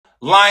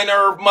Line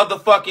her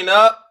motherfucking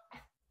up.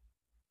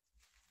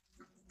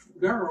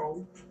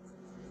 Girl.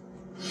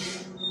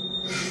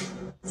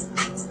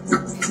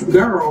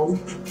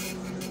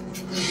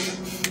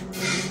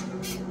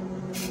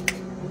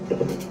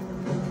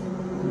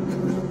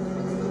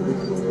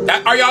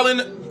 Are y'all in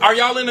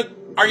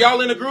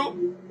the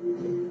group?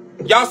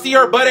 Y'all see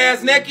her butt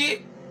ass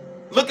naked?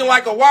 Looking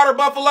like a water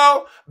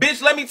buffalo?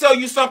 Bitch, let me tell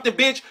you something,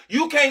 bitch.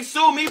 You can't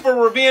sue me for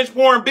revenge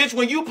porn, bitch.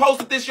 When you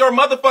posted this your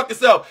motherfucking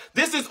self.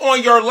 This is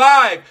on your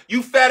live,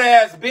 you fat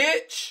ass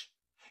bitch.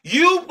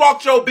 You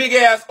walked your big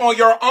ass on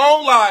your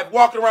own live,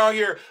 walking around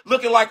here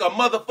looking like a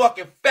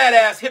motherfucking fat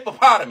ass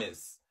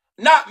hippopotamus.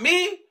 Not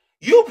me.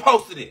 You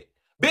posted it.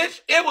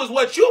 Bitch, it was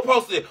what you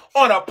posted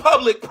on a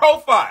public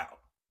profile.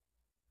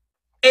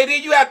 And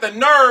then you had the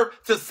nerve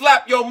to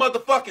slap your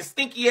motherfucking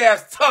stinky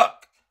ass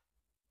tuck.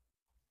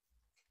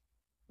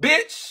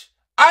 Bitch,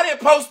 I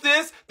didn't post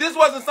this. This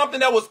wasn't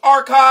something that was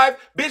archived.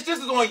 Bitch, this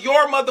is on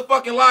your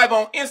motherfucking live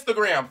on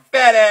Instagram,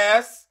 fat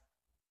ass.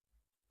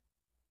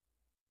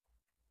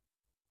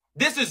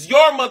 This is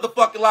your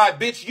motherfucking live,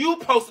 bitch. You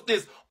posted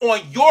this on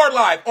your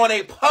live, on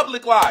a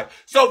public live.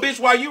 So, bitch,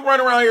 while you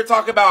run around here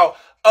talking about,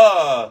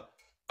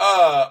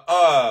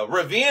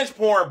 revenge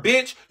porn,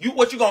 bitch,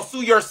 what you gonna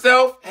sue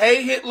yourself?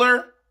 Hey,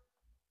 Hitler?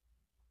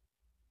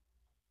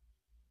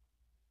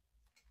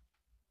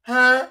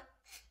 Huh?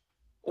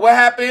 What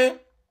happened?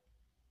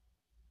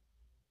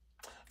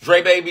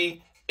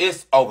 Drebaby,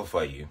 it's over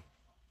for you.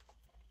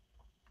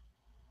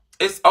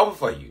 It's over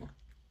for you.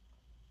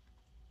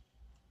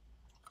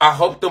 I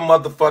hope the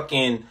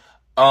motherfucking,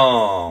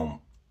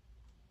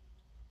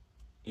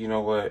 you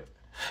know what?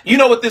 You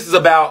know what this is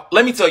about?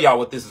 Let me tell y'all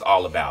what this is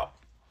all about.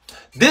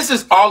 This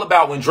is all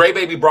about when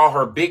Drebaby brought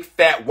her big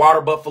fat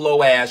water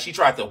buffalo ass. She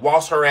tried to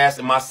wash her ass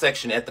in my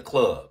section at the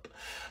club.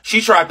 She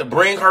tried to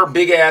bring her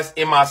big ass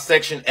in my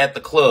section at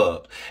the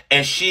club,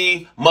 and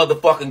she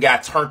motherfucking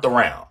got turned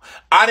around.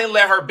 I didn't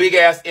let her big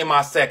ass in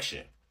my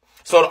section.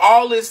 So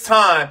all this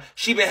time,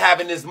 she been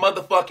having this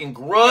motherfucking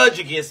grudge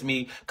against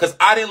me because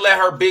I didn't let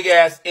her big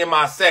ass in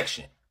my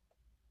section.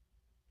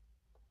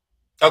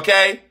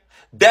 Okay?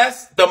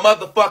 That's the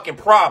motherfucking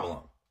problem.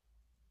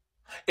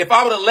 If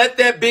I would have let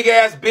that big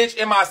ass bitch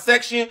in my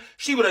section,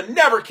 she would have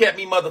never kept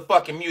me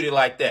motherfucking muted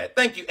like that.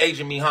 Thank you,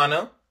 Agent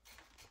Mihana.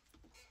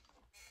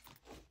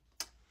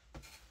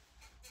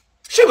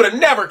 She would have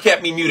never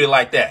kept me muted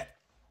like that.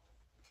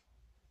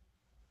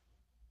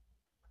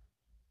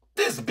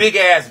 This big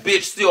ass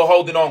bitch still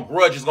holding on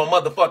grudges gonna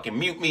motherfucking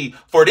mute me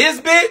for this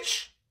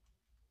bitch?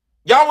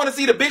 Y'all want to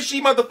see the bitch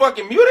she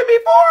motherfucking muted me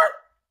for?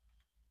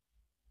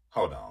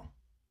 Hold on.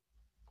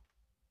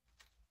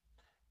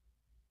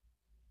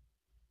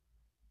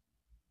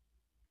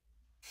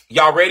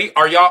 Y'all ready?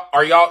 Are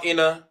y'all in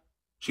a...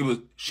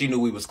 She knew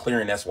we was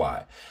clearing, that's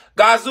why.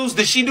 God, Zeus,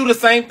 did she do the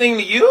same thing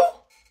to you?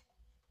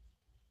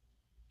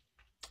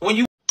 When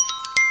you...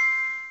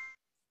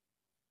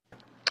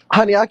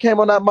 Honey, I came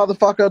on that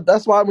motherfucker.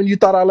 That's why when you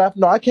thought I left,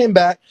 no, I came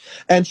back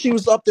and she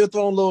was up there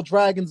throwing little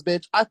dragons,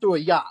 bitch. I threw a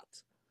yacht.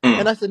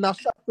 And I said, now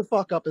shut the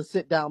fuck up and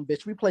sit down,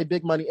 bitch. We play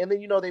big money. And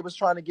then, they was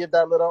trying to give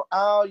that little,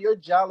 oh, you're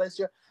jealous.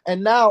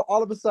 And now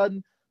all of a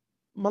sudden,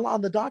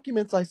 Milan, the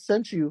documents I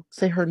sent you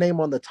say her name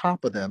on the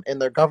top of them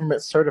and they're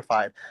government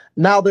certified.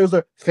 Now those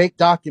are fake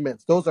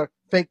documents. Those are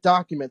fake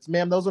documents.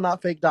 Ma'am, those are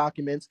not fake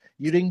documents.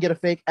 You didn't get a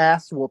fake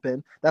ass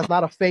whooping. That's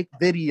not a fake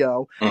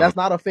video. That's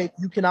not a fake,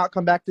 you cannot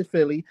come back to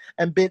Philly.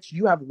 And bitch,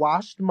 you have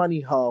washed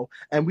money, hoe.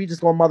 And we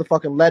just gonna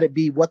motherfucking let it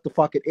be what the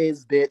fuck it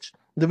is, bitch.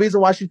 The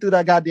reason why she threw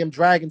that goddamn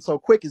dragon so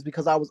quick is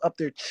because I was up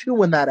there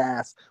chewing that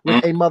ass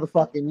with a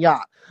motherfucking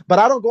yacht. But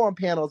I don't go on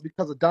panels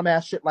because of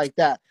dumbass shit like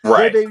that.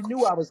 Right. Drebaby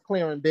knew I was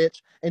clearing,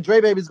 bitch. And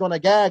Drebaby's gonna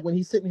gag when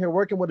he's sitting here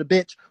working with a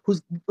bitch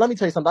who's, let me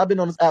tell you something, I've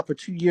been on this app for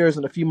 2 years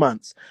and a few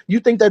months.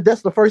 You think that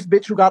that's the first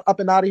bitch who got up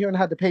and out of here and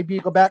had to pay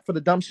Beagle back for the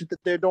dumb shit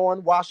that they're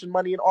doing, washing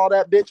money and all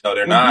that, bitch? No,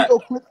 they're when not.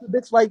 Beagle clips a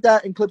bitch like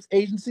that and clips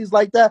agencies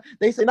like that,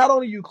 they say not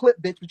only you clip,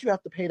 bitch, but you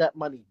have to pay that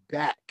money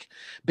back,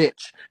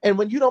 bitch. And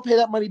when you don't pay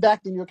that money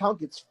back, then your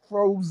account gets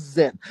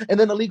frozen. And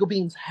then illegal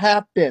beans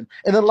happen.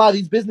 And then a lot of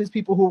these business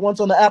people who were once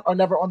on the app are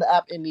never on the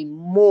app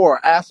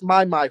anymore. Ask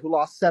my who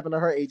lost 7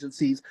 of her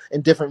agencies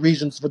in different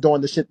regions for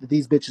doing the shit that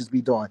these bitches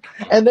be doing.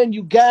 And then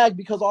you gag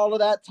because all of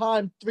that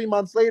time, 3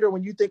 months later,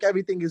 when you think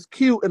everything is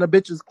cute and a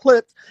bitch is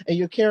clipped and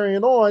you're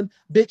carrying on,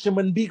 bitch, and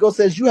when Beagle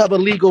says you have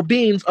illegal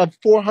beans of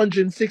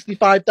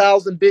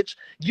 465,000, bitch,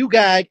 you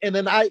gag, and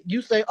then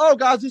you say, oh,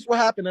 guys, this what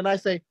happened, and I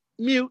say,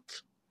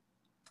 mute.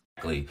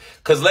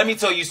 Because let me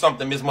tell you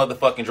something, Miss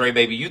motherfucking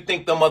Drebaby. You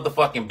think the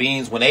motherfucking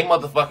beans, when they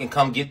motherfucking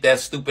come get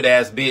that stupid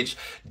ass bitch,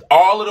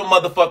 all of the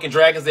motherfucking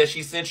dragons that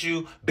she sent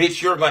you,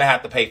 bitch, you're going to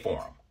have to pay for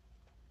them.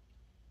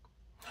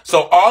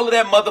 So all of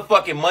that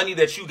motherfucking money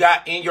that you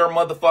got in your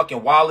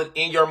motherfucking wallet,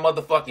 in your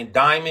motherfucking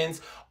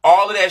diamonds,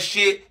 all of that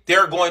shit,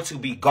 they're going to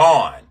be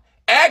gone.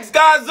 Ask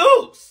God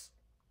Zeus.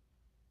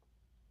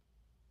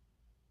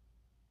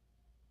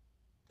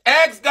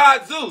 Ask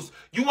God Zeus.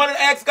 You want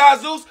to ask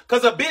God Zeus?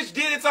 Because a bitch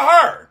did it to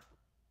her.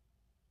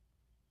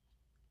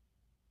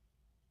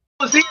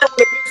 was here when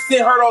the bitch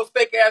sent her those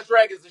fake ass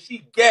dragons and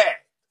she gagged.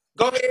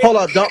 Go ahead. Hold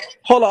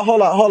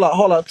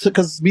up.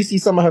 Because we see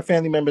some of her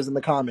family members in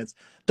the comments.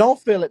 Don't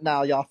feel it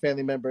now, y'all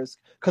family members.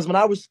 Because when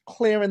I was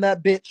clearing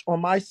that bitch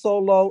on my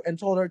solo and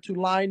told her to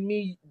line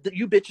me,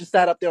 you bitches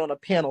sat up there on a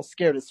panel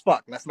scared as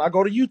fuck. Let's not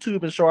go to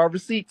YouTube and show our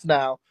receipts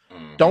now.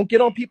 Don't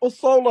get on people's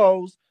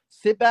solos.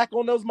 Sit back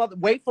on those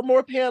wait for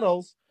more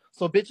panels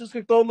so bitches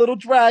can throw little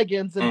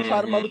dragons and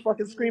try to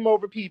motherfucking scream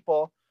over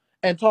people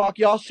and talk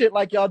y'all shit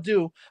like y'all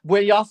do.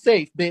 Where y'all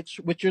safe, bitch,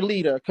 with your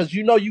leader. Because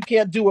you know you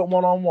can't do it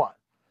one-on-one.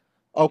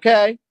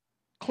 Okay?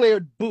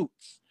 Cleared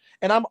boots.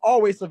 And I'm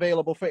always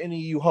available for any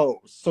of you hoes.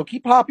 So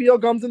keep popping your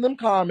gums in them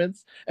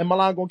comments, and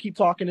Milan gonna keep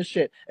talking the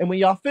shit. And when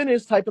y'all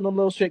finish typing them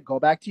little shit,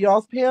 go back to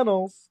y'all's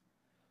panels.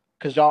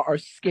 Because y'all are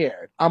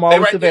scared. I'm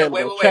always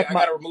available. Wait. I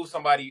gotta remove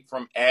somebody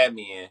from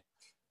admin.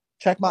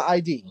 Check my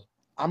ID.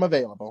 I'm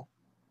available.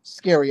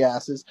 Scary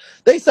asses.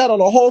 They sat on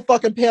a whole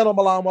fucking panel,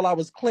 Milan, while I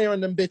was clearing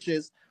them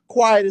bitches.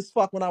 Quiet as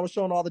fuck when I was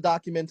showing all the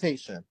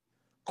documentation.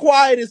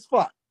 Quiet as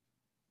fuck.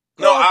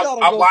 Girl, No,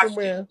 I watched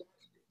it.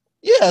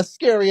 Yeah,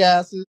 scary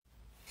asses.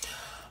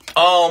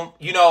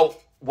 You know,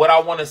 what I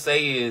want to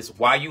say is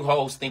why you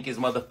hoes think it's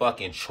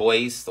motherfucking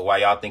choice, why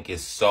y'all think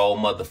it's so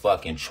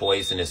motherfucking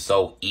choice and it's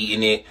so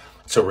eating it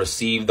to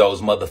receive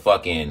those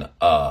motherfucking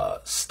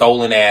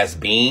stolen ass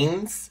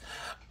beans.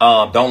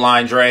 Don't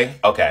lie, Dre.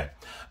 Okay.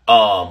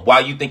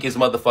 Why you think it's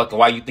motherfucking,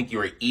 why you think you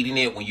were eating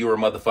it when you were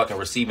motherfucking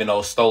receiving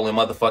those stolen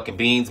motherfucking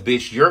beans,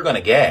 bitch, you're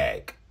gonna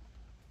gag.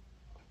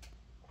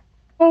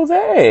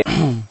 Jose.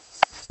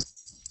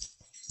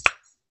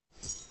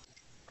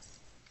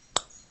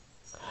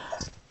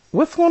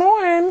 What's going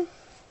on?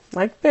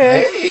 Like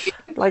this. Hey.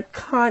 Like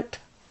cunt.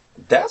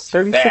 That's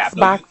 36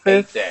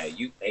 boxes.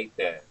 You ate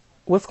that.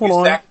 What's going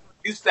on?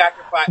 You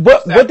sacrificed.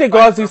 What did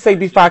Gazu say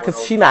before?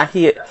 Because she not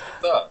here.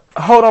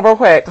 Hold on real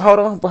quick. Hold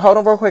on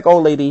real quick,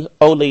 old lady.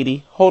 Hold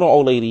on,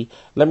 old lady.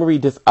 Let me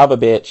read this other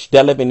bitch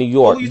that live in New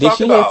York. Did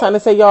she have something to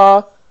say,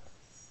 y'all?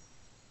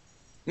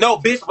 No,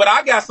 bitch, but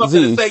I got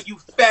something to say, you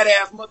fat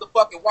ass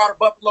motherfucking water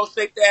buffalo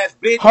shaped ass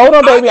bitch. Hold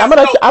on, baby. I'm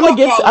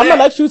gonna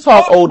let you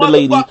talk, older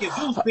lady. I'm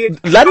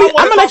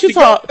gonna let you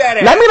talk.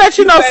 Let me let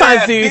you know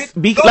something, Zeus.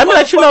 Let me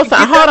let you know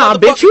something. Hold on,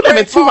 bitch. You live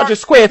in 200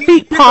 square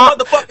feet,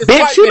 pump.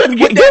 Bitch, you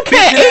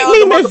can't eat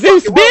me, Miss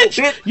Zeus, bitch.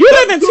 You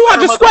live in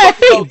 200 square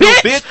feet,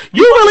 bitch.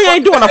 You really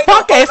ain't doing a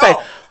fuck ass thing.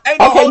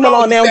 Okay,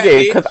 no, now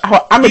good, because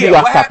I'm gonna do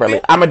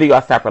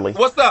y'all separately.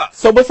 What's up?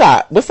 So what's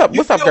up? What's up,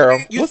 girl?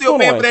 What's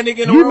going on?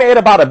 You mad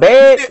about a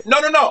bed? No.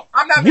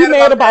 I'm not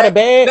mad about a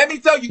bed. Let me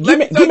tell you. You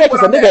mad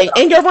because a nigga ain't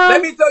in your room?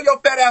 Let me tell your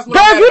fat ass.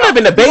 Girl, you live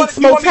in the Bates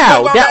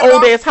Motel. That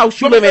old ass house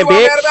you live in,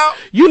 bitch.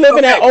 You live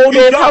in that old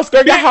ass house,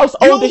 girl. Your house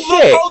old as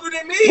shit.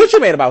 What you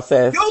mad about,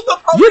 sis?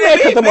 You mad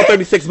because I'm on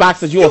 36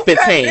 boxes, you on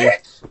 15.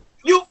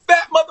 You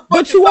fat motherfucker.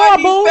 But you are,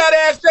 boo. Fat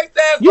ass, shaped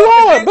ass. You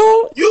are,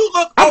 boo. You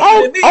look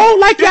old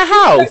like your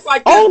house.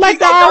 Old like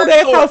the old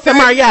ass house in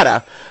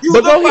Marietta.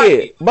 But go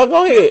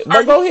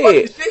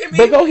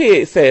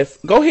ahead, sis.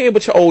 Go ahead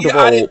with your older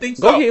roll.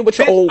 Go ahead with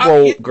your old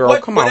roll, girl.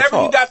 Come on, talk.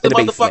 Whatever you got to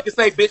motherfucking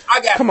say, bitch, I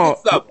got 6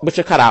 of them. With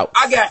your cutouts.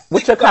 I got 6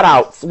 with your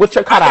cutouts.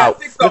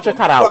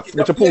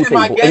 With your pool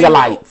table. And your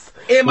lights.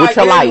 With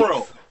your lights.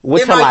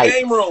 In my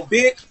game room,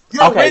 bitch.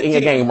 Okay, in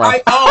your game room.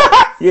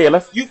 Yeah,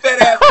 let's. You fat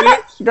ass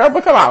bitch. Girl,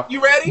 but come on.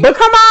 You ready? But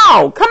come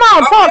on,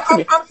 talk to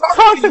me.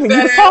 Talk to me.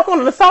 You can talk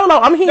on the solo.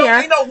 I'm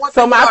here.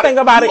 So my thing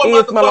about it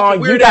is,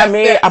 Milan, you got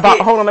mad about.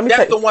 Hold on, let me say.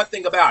 That's the one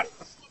thing about it.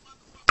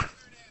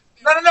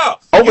 No.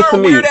 Over to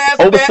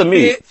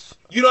me.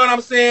 You know what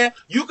I'm saying?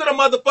 You could have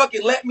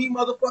motherfucking let me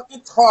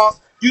motherfucking talk.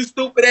 You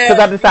stupid ass.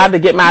 Because I decided to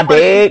get my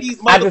bag. Bitch,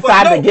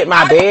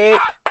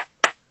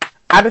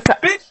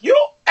 you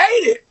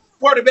ate it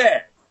for the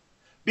bag.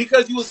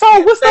 Because you was so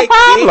what's the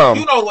problem? Bitch.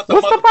 You know what the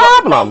motherfucking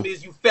problem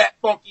is, you fat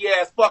funky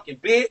ass fucking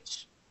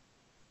bitch.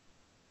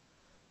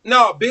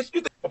 No, bitch,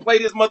 you think I play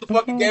this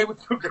motherfucking game with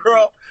you,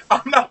 girl?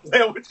 I'm not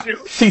playing with you.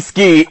 She's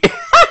scared. Girl,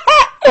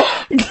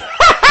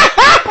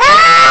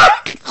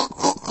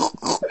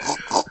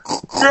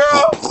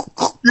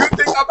 you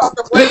think I'm about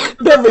to play with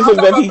you? That bitch was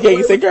that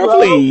PK say, girl,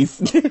 please.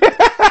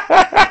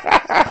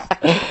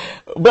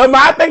 But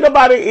my thing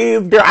about it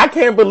is, girl, I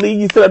can't believe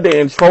you stood up there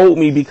and trolled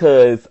me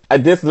because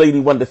this lady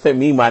wanted to send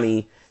me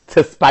money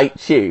to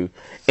spite you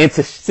and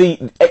to see.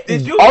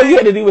 All you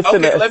had to do was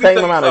send the same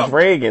amount of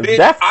dragons. Bitch,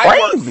 that's crazy.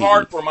 I work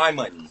hard for my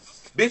money.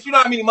 Bitch, you know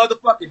how many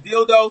motherfucking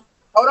dildos?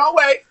 Hold on,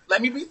 wait.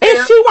 Let me be fair.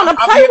 And she want to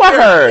play with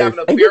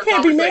her. And you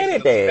can't be mad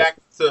at that. Back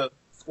to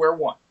square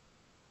one.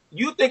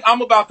 You think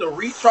I'm about to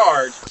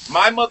recharge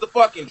my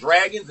motherfucking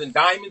dragons and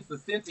diamonds to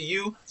send to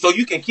you so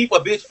you can keep a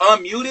bitch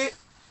unmuted?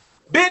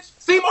 Bitch,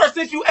 Seymour,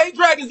 since you 8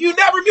 dragons, you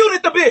never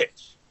muted the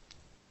bitch.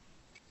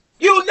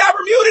 You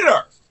never muted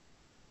her.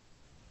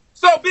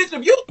 So, bitch,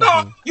 if you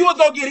thought you was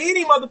gonna get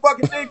any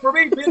motherfucking thing from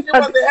me, bitch, it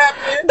wasn't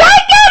happening.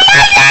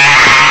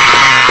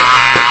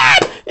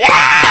 Yo,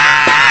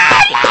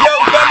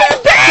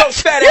 dumbass, yo,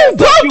 fat ass,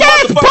 broke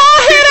ass,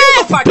 bald-head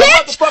ass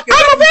bitch!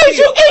 I'ma raise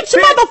you each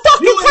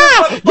motherfucking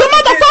time! You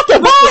motherfucking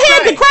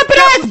bald-head, decrepit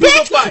ass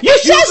bitch! You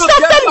should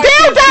stuff them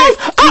dildos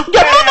up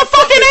your motherfucking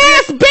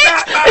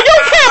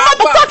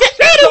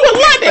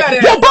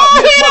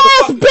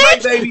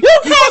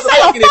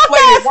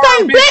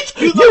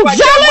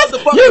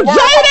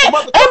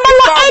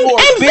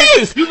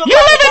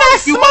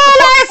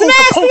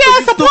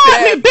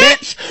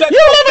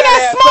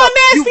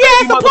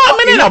ass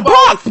apartment in the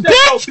Bronx,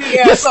 bitch.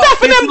 You're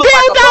stuffing them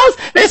dildos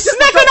and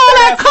sniffing all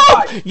that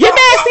coke. You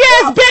nasty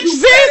ass bitch,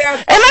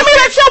 Zues. And let me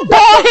let your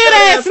bald head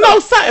ass know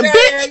something,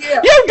 bitch.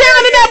 You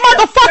down in that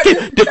motherfucking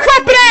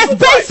decrepit ass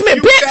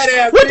basement,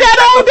 bitch. With that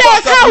old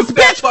ass house,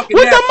 bitch.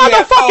 With the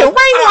motherfucking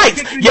ring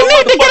lights. You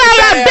need to get out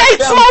of that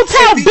Bates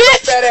Motel,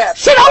 bitch.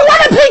 She don't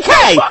want a PK.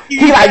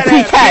 He like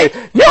PK.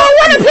 You don't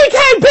want a PK,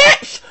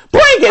 bitch.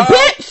 Bring it,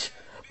 bitch.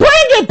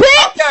 Bring it,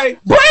 bitch.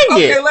 Bring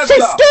it.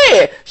 She's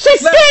scared.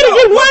 She's scared of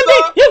you, Lundy.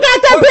 You got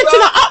that bitch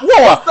in an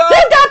uproar.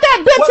 You got that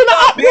bitch in an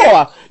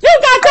uproar. You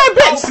got that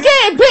bitch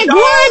scared, big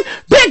one.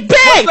 Big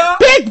bag.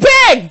 Big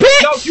bag,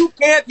 bitch. No, you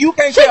can't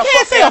She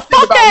can't say a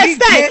fuck ass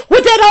thing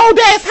with that old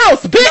ass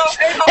house, bitch.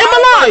 And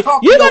Milan,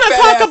 you gonna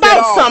talk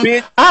about some,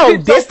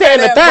 this, that,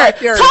 and the third.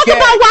 Talk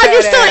about why you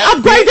still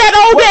upgrade that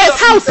old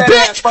ass house,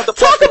 bitch.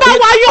 Talk about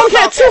why you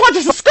only had 200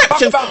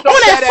 subscriptions on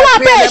that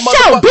flop ass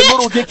show,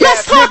 bitch.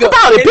 Let's talk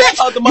about it, bitch.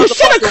 You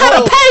should have cut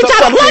a page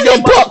out of London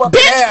book,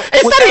 bitch,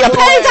 instead of a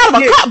page out of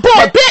a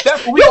cupboard, bitch.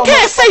 You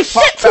can't say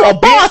shit to a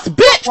boss,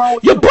 bitch.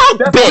 You broke,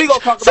 bitch.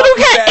 So you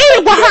can't eat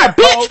it with her,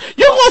 bitch.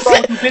 You gonna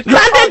say,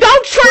 London,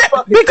 don't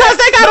trip because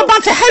they got a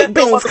bunch of hate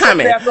beans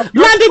coming.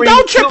 London,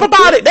 don't trip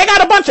about it. They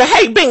got a bunch of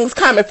hate beans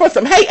coming for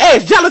some hate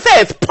ass, jealous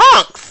ass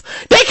punks.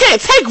 They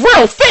can't take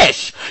real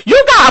fish. You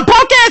got a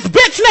broke ass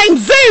bitch named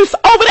Zues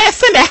over there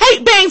sending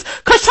hate beans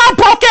cause her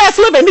broke ass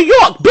live in New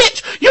York,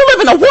 bitch. You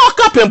live in a walk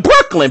up in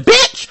Brooklyn,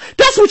 bitch.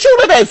 That's what you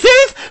live at,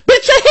 Zues.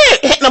 Bitch, your head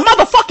hitting a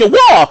motherfucking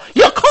wall.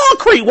 Your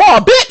concrete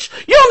wall, bitch.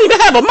 You don't even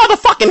have a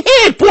motherfucking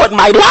headboard,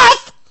 my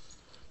life.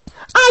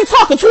 I ain't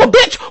talking to a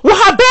bitch with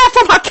her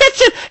bathroom, her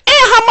kitchen,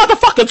 and her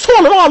motherfucking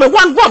toilet all in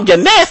one room, you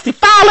nasty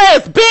foul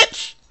ass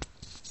bitch.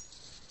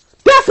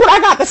 That's what I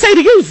got to say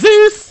to you,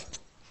 Zues.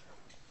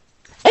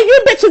 And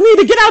you bitches need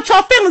to get out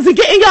your feelings and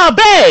get in your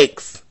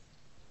bags.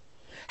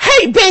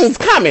 Hate beans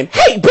coming.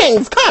 Hate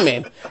beans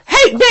coming.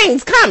 Hate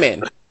beans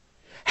coming.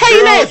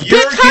 Hating ass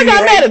bitch. How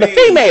got mad at a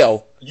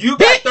female? You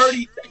got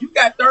 30. You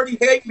got 30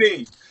 hate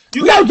beans.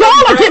 Y'all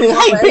are getting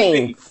hate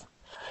beans.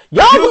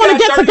 Y'all going to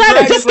get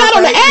together, just got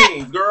on the app.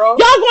 Y'all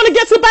going to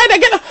get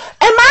together.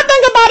 And my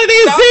thing about it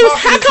is, Zues,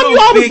 how come you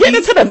always get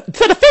into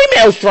the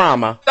females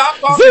drama?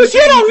 Zues,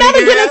 you don't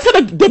never get into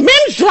the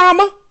men's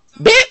drama,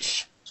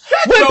 bitch.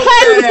 When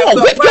Platy was going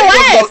to whip your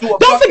ass.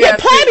 Don't forget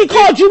Platy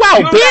called you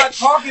out, bitch.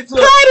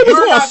 Platy was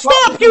going to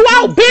stomp you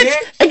out, bitch.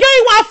 And you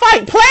ain't want to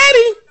fight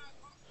Platy.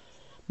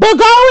 But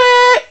go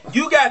ahead.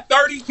 You got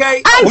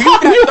 30K. I'm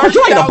talking to you because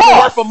you ain't the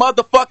boss. For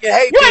motherfucking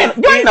hate you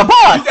ain't the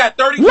boss. You got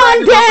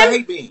 30K for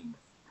hate beans.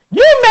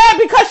 You mad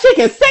because she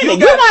can send it.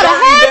 You gotta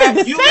have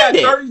it to send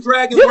it.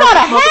 You gotta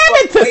have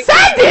it to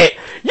send it.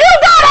 You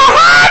gotta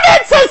have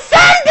it to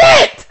send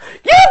it.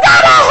 You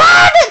gotta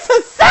have it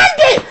to send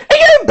it. And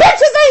you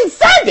bitches ain't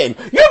sending.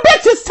 You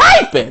bitches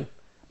typing.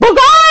 But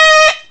go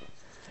ahead.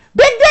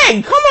 Big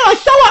Dig, come on,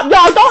 show up,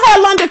 y'all. Don't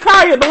have London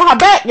Carrier on her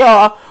back,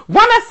 y'all.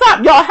 Run us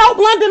up, y'all. Help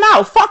London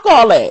out. Fuck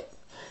all that.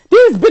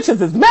 These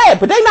bitches is mad,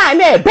 but they not in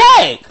their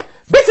bag.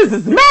 Bitches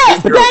is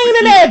mad, but they ain't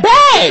in their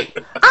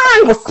bag. I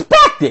ain't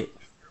respect it.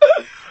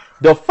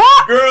 The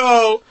fuck?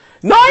 Girl.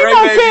 No, ain't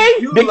no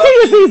key. The key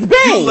is these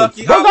beans. You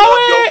lucky. But go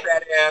ahead. Your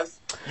fat ass.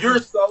 You're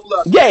so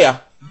lucky. Yeah.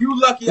 You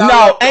lucky.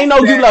 No, ain't no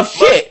you love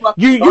shit.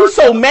 You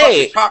so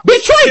mad.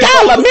 Bitch, you ain't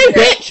gotta love me,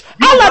 bitch.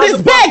 I love this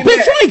bag,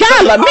 bitch. You ain't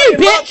gotta love me,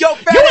 bitch. You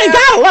ain't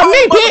gotta love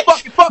me, bitch.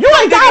 You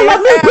ain't gotta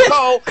love me,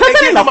 bitch. Cause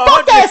it ain't a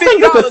fuck ass thing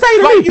you can say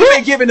to me,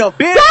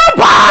 bitch.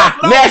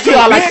 Goodbye. Nasty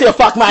all like she'll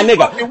fuck my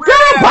nigga.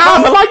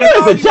 Goodbye, Milan. You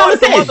is a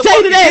jealous ass,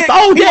 jaded ass,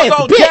 old ass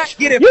bitch.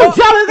 You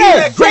jealous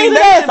ass, jaded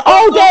ass,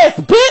 old ass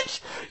bitch.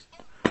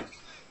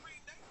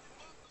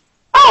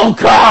 Oh,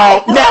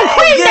 God. Now,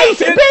 Cream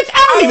Nation, bitch,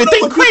 I don't even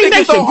think Cream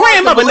Nation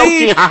grandmother knows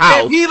she in her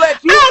house.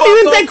 I don't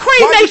even think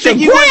Cream Nation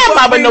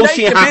grandmother knows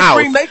she in her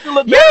house. You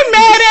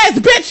mad ass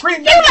bitch. You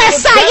let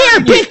Sire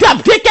dick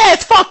up, dick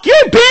ass fuck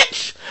you,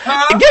 bitch.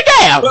 Get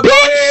down,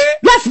 bitch.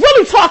 Let's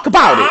really talk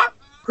about it.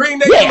 Cream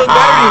Nation look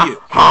better than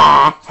you.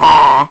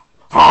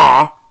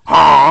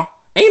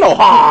 Ain't no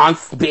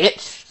Hans,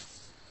 bitch.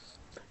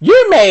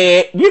 You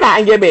mad. You not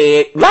in your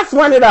bed. Let's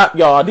run it up,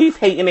 y'all. These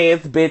hating ass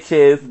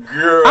bitches.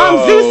 Girl.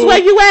 Zues, where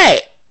you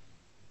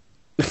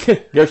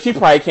at? Girl, she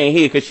probably can't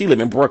hear because she live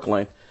in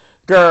Brooklyn.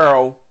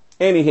 Girl,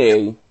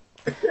 anyhow.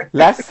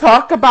 Let's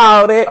talk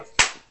about it.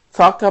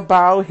 Talk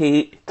about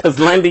hate. Because,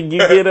 London, you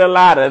get a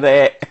lot of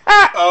that.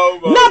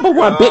 Number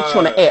one bitch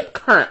on the app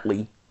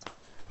currently.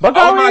 But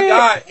go my ahead.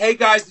 God. Hey,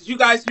 guys, did you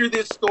guys hear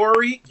this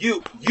story?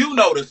 You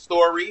know the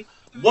story.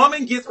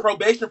 Woman gets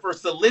probation for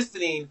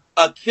soliciting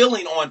a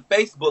killing on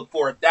Facebook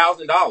for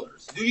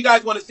 $1,000. Do you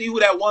guys want to see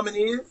who that woman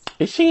is?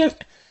 Is she in jail?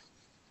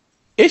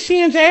 Is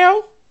she in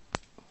jail?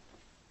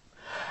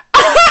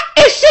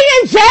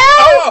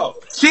 Oh,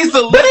 she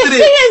solicited. But is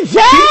she in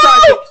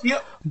jail?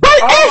 But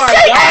is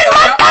she in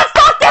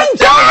motherfucking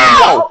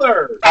jail?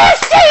 Is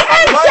she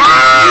in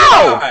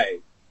jail?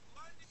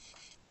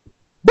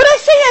 But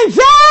is she in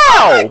jail?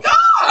 Oh my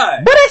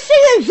God! But is she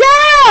in jail?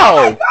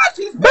 Oh my God,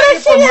 She's but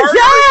is she in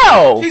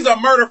jail? She's a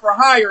murder for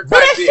hire type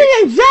But is bitch. she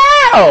in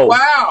jail?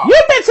 Wow. You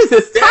bitches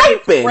is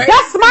typing.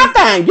 That's my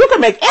thing. You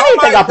can make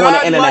anything up on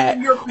the internet.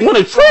 When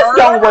the truth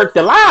don't work,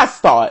 the lies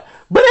start.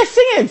 But is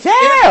she in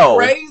jail?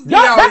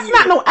 That's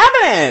not no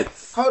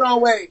evidence. Hold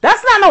on, wait.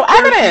 That's not no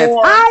evidence.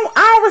 I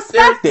don't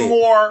respect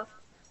it.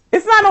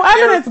 It's not no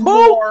evidence,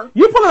 boo.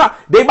 You pull it up.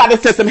 They about to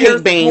send some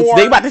hate bangs.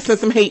 They about to send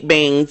some hate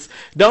bangs.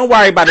 Don't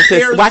worry about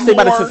it. Watch, they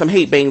about to send some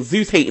hate bangs.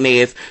 Zeus hating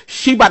ass.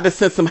 She about to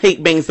send some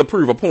hate bangs to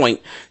prove a point.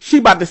 She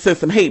about to send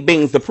some hate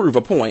bangs to prove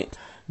a point.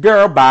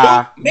 Girl,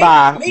 bye.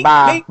 But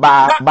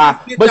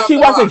she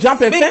wasn't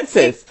jumping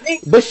fences.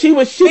 But she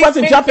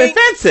wasn't jumping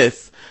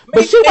fences.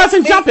 But she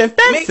wasn't jumping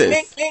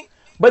fences.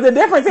 But the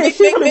difference is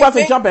she really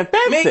wasn't jumping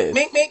fences.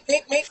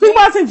 She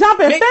wasn't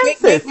jumping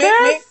fences,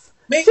 sis.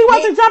 She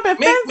wasn't jumping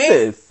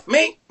fences.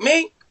 Mink.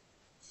 Bitch,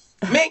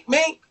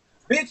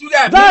 you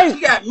got mink.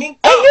 You got mink.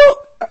 And you,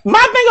 my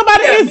thing about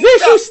it is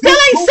Zeus, you still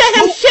ain't sent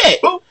him shit.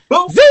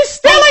 Zeus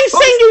still ain't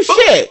sent you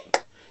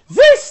shit.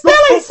 Zeus still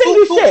ain't sent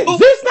you shit.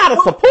 Zeus not a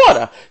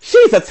supporter.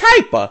 She's a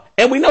typer.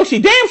 And we know she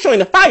damn sure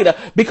ain't a fighter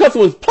because it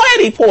was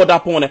plenty poured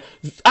up on her.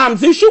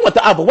 Zeus, you went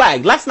the other way.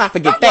 Let's not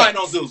forget that.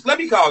 On Zeus. Let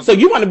me call Zeus. So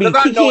you want to be I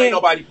know ain't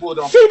nobody pulled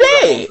on. She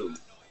did.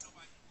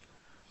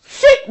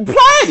 She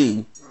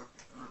plenty.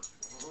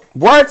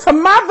 Word to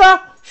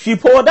mother. She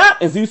pulled up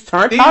and Zeus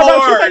turned her up. She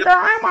said, girl,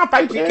 I ain't want to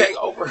fight you. PK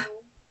over.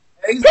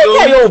 Hey,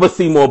 PK over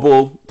Seymour,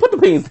 bull. Put the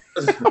pins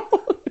down.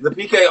 The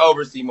PK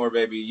over Seymour,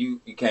 baby. You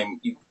came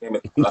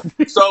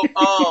so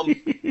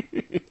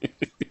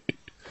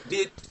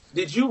did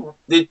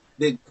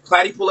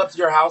Platty pull up to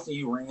your house and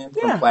you ran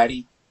from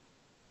Platty?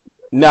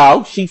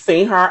 No, she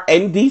seen her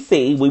in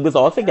DC. We was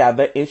all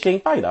together and she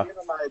ain't fight her. Give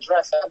her my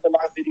address after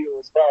my video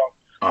as well.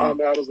 I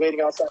was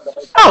waiting outside the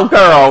hotel. Oh,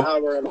 girl. An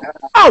hour and a half.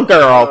 Oh,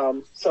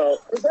 girl.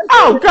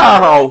 Oh,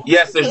 girl.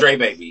 Yes, there's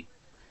Drebaby.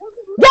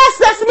 Yes,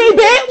 that's me,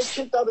 bitch. Was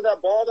kicked out of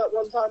that ball that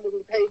one time when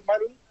we paid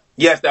money?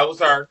 Yes, that was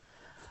her.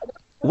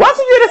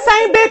 Wasn't you the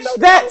same bitch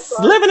that's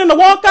living in the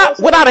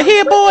walk-up without a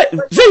headboard?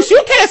 Zeus,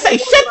 you can't say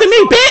shit to me,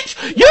 bitch.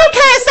 You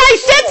can't say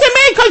shit to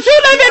me because you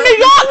live in New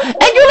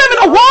York and you live in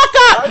a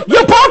walk-up,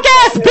 you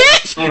broke-ass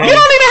bitch. You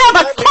don't even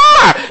have a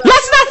car.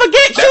 Let's not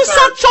forget you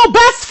sucked your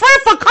best friend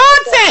for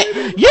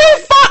content. You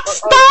fucked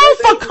Stone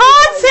for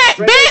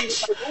content,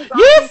 bitch.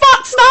 You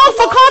fucked Stone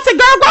for content.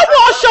 Girl, go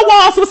wash your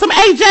walls with some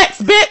Ajax,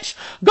 bitch.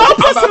 Go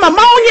put some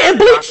ammonia and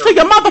bleach to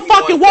your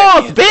motherfucking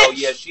walls, bitch.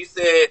 Yeah, she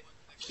said...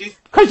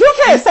 Cause you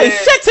can't say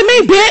shit to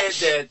me, bitch.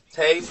 Said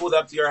Tay pulled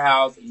up to your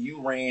house, you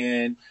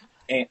ran,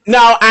 and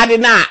no, I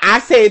did not. I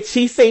said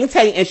she seen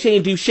Tay and she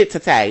didn't do shit to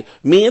Tay.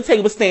 Me and Tay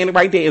was standing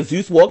right there, and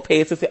Zeus walked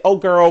past and said, "Oh,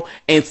 girl,"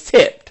 and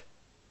tipped.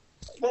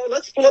 Well,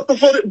 let's pull up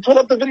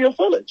the video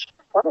footage.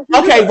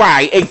 Okay,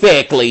 right,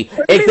 exactly.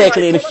 And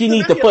if she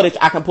needs the footage,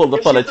 I can pull the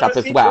footage up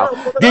as well.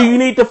 Do you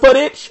need the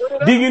footage?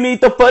 Do you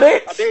need the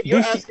footage?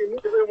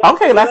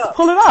 Okay, let's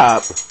pull it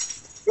up.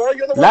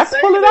 Let's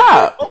pull it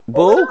up,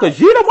 boo, because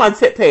you the one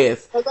tip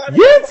past.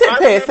 You tip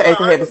past to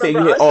Anchor and say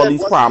you had all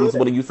these problems.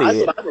 What do you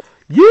say?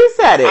 You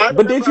said it,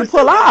 but did you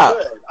pull up?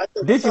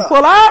 Did you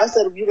pull up?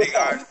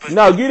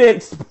 No, you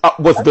didn't.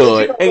 What's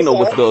good? Ain't no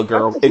what's good,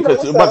 girl,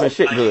 because it wasn't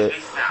shit good.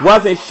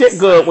 Wasn't shit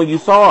good when you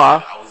saw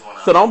her.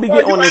 So don't be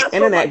getting on this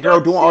internet, girl,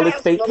 doing all this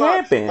fake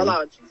camping.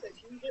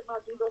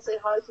 Say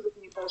hi to the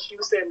people. She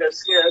was saying they're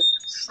scared,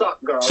 stuck,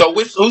 girl. So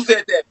who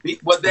said that?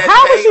 Was that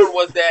Tay or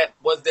was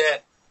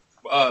that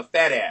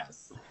fat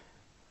ass?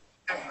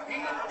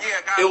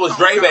 It was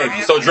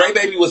Drebaby. So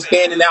Drebaby was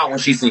standing out when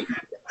she seen you.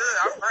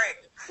 I'm great.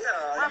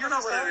 Yeah, you know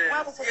what it is.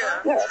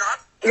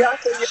 Yeah,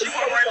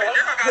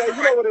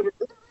 you know what it is.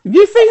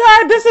 You see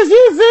her? This is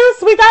you,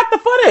 Zeus. We got the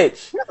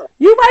footage. Yeah.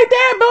 You right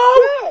there,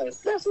 boo. Yes,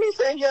 that's me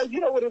saying, yeah, you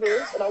know what it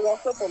is. And I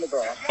walked up on the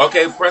girl.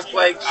 Okay, press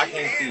play. I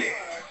can't see it.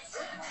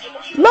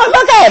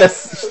 Look at us.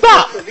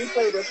 Stop. We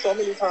played this so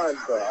many times,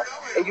 girl.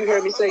 And you hear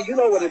me say, you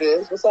know what it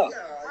is. What's up?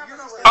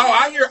 Oh,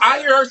 I hear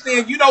her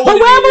saying, you know what it is.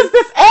 But where was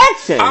this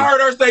action? I heard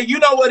her say, you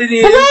know what it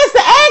is. But where's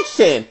the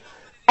action?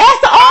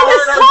 After all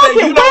this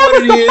talking, where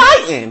was the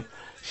fighting?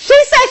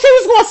 She said she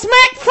was going to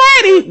smack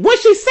Freddie when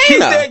she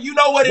seen her. She said, you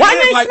know what it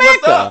is. Like,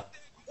 what's up?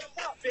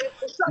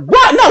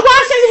 What? No,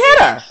 why she hit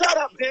her? Shut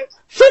up, bitch.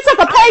 She took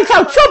a page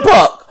out your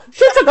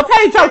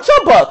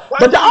book.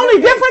 But the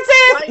only difference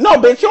is, no,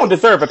 bitch, you don't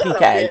deserve a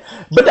PK.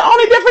 But the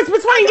only difference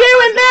between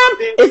you and them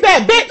is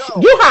that,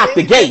 bitch, you hopped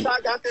the gate.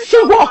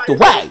 She walked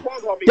away.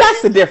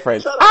 That's the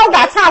difference. I don't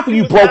got time for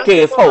you broke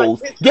ass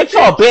hoes. Get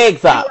your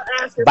bags up.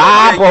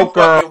 Bye, broke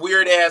girl.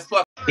 Weird ass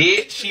fuck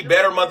bitch. She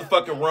better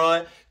motherfucking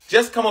run.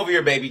 Just come over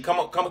here, baby. Come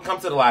to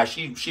the live.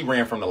 She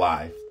ran from the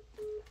live.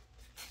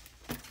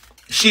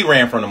 She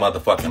ran from the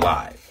motherfucking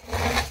live.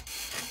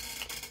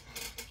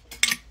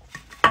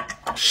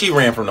 She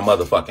ran from the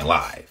motherfucking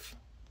live.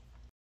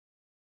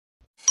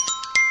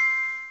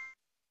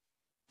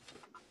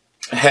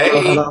 Hey.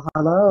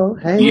 Hello.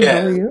 Hey,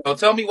 yeah. How are you? So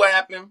tell me what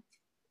happened.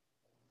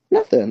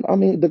 Nothing. I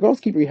mean, the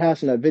girls keep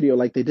rehashing that video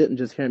like they didn't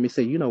just hear me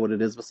say, you know what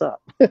it is, what's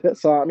up?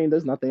 So, I mean,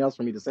 there's nothing else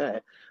for me to say.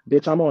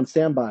 Bitch, I'm on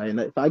standby. And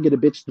if I get a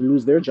bitch to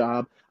lose their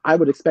job, I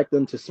would expect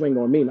them to swing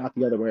on me, not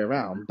the other way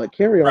around. But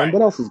carry on. Right.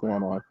 What else is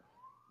going on?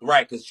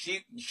 Right, because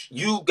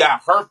you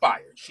got her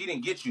fired. She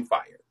didn't get you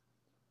fired.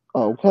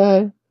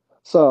 Okay.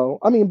 So,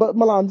 I mean, but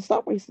Milan,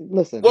 stop wasting.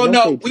 Listen, Well, no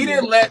no, shade to we you.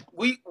 didn't let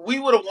we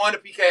would have won a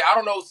PK. I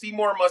don't know.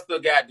 Seymour must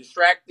have got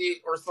distracted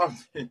or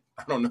something.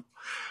 I don't know,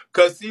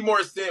 because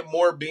Seymour sent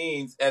more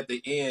beans at the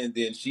end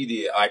than she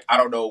did. Like I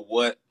don't know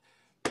what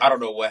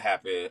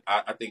happened.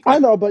 I think I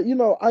know, but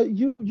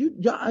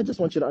I just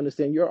want you to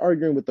understand. You're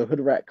arguing with the hood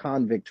rat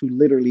convict who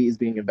literally is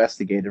being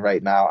investigated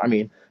right now. I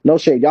mean, no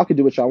shade. Y'all can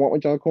do what y'all want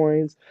with y'all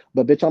coins,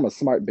 but bitch, I'm a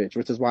smart bitch,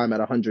 which is why I'm at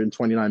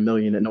 129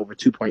 million and over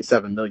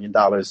 2.7 million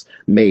dollars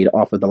made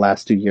off of the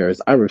last 2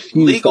 years. I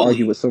refuse to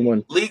argue with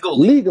someone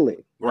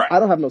legally. Right. I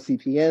don't have no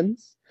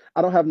CPNs.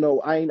 I don't have no.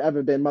 I ain't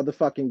ever been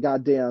motherfucking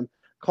goddamn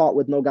caught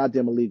with no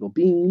goddamn illegal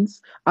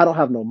beans. I don't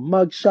have no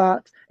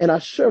mugshot, and I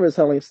sure as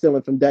hell ain't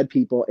stealing from dead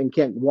people and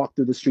can't walk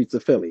through the streets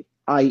of Philly,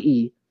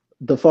 i.e.,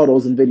 the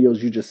photos and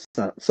videos you just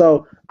sent.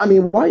 So, I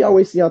mean, why y'all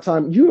wasting your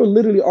time? You are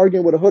literally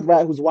arguing with a hood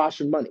rat who's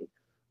washing money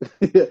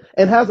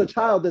and has a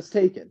child that's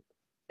taken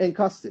in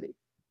custody.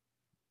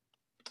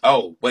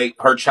 Oh, wait,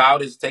 her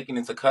child is taken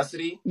into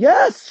custody?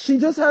 Yes, she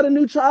just had a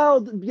new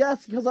child.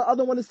 Yes, because the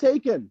other one is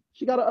taken.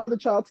 She got another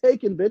child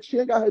taken, bitch. She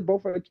ain't got her,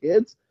 both her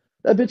kids.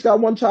 That bitch got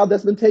one child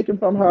that's been taken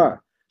from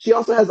her. She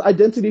also has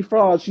identity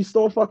fraud. She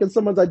stole fucking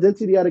someone's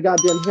identity at a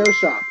goddamn hair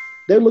shop.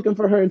 They're looking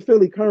for her in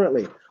Philly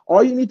currently.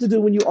 All you need to do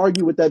when you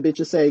argue with that bitch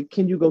is say,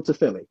 can you go to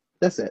Philly?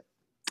 That's it.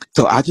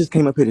 So I just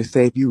came up here to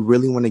say, if you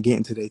really want to get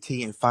into their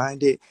tea and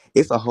find it,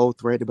 it's a whole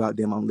thread about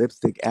them on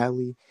Lipstick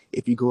Alley.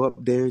 If you go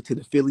up there to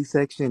the Philly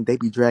section, they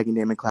be dragging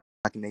them and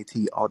clocking their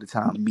tea all the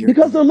time, mirror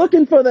Because they're image.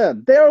 looking for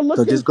them. They are So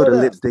looking just go for to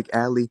them. Lipstick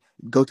Alley,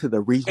 go to the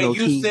regional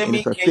tea, and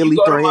it's a Can you Philly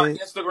go to my thread.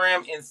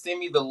 Instagram and send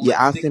me the Yeah,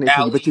 I'll Lipstick send it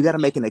to you, but Alley? you got to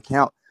make an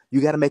account. You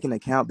got to make an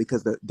account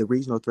because the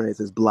regional threads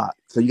is blocked.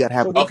 So you got to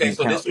have So an Okay,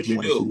 so this account is if what you you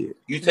want to see do. it.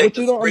 You take what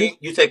the you don't understand.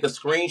 you take a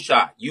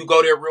screenshot. You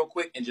go there real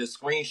quick and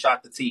just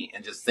screenshot the tea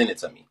and just send it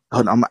to me.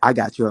 Hold on, I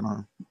got you. Hold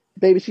on.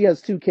 Baby, she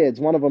has two kids.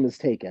 One of them is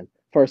taken.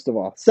 First of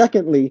all.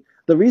 Secondly,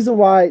 the reason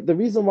why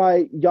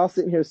y'all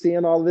sitting here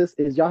seeing all this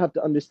is y'all have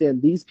to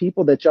understand these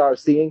people that y'all are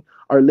seeing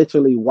are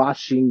literally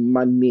washing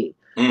money.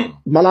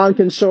 Milan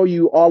can show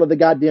you all of the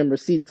goddamn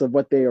receipts of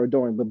what they are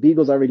doing, but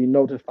Beagle's already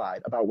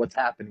notified about what's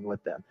happening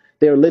with them.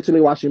 They're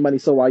literally washing money.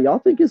 So while y'all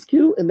think it's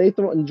cute and they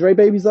throwing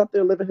Drebaby's up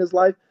there living his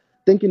life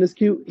thinking it's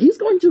cute, he's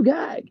going to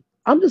gag.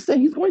 I'm just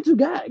saying he's going to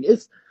gag.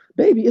 It's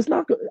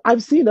not good.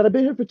 I've seen that. I've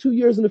been here for 2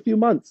 years and a few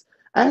months.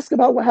 Ask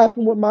about what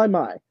happened with my.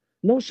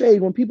 No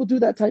shade. When people do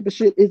that type of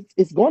shit,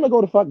 it's going to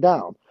go the fuck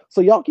down. So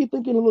y'all keep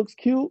thinking it looks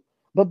cute,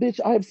 but bitch,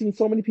 I have seen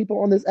so many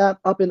people on this app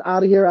up and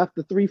out of here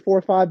after 3,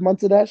 4, 5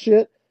 months of that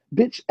shit.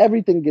 Bitch,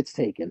 everything gets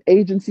taken.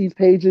 Agencies,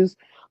 pages.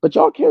 But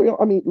y'all carry on.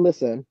 I mean,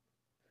 listen.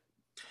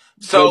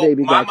 So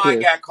Baby my got mind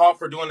kids. got caught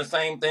for doing the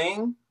same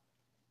thing.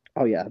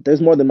 Oh yeah,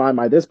 there's more than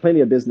my. There's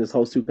plenty of business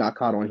hosts who got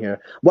caught on here.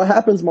 What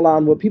happens,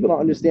 Milan? What people don't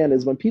understand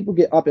is when people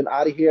get up and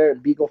out of here,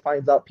 and Beagle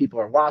finds out people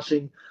are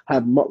washing,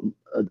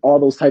 all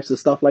those types of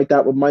stuff like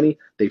that with money.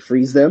 They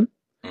freeze them.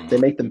 They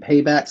make them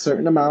pay back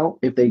certain amount.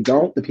 If they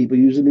don't, the people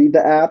usually leave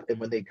the app, and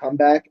when they come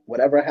back,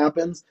 whatever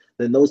happens,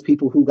 then those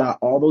people who got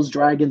all those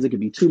dragons, it could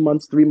be 2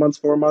 months, 3 months,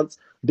 4 months,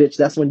 bitch.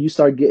 That's when you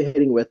start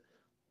hitting with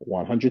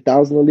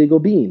 100,000 illegal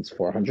beans,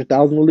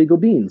 400,000 illegal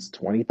beans,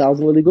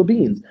 20,000 illegal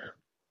beans.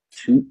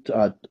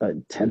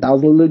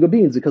 10,000 illegal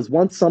beans, because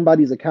once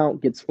somebody's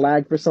account gets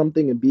flagged for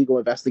something and Beagle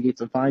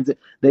investigates and finds it,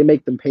 they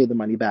make them pay the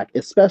money back,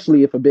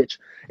 especially if a bitch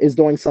is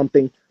doing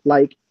something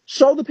like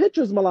show the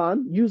pictures,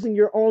 Milan, using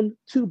your own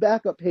 2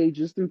 backup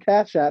pages through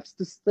Cash Apps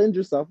to send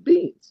yourself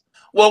beans.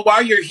 Well,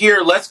 while you're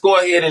here, let's go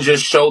ahead and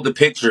just show the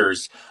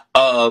pictures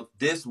of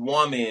this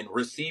woman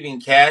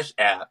receiving cash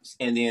apps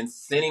and then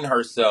sending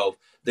herself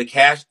the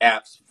cash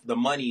apps, the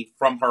money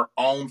from her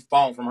own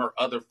phone, from her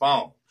other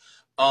phone.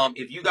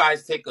 If you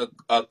guys take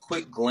a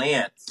quick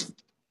glance.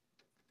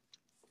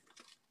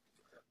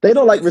 They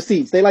don't like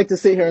receipts. They like to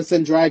sit here and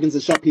send dragons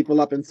and shut people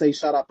up and say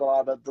shut up.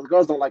 But the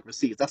girls don't like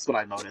receipts. That's what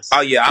I noticed.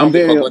 Oh, yeah, I I'm don't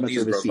give a very fuck what much a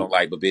these girls receipt. don't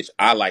like, but bitch,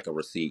 I like a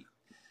receipt.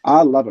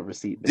 I love a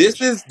receipt, bitch. This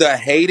is the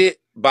hated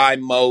by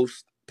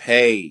most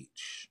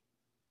page.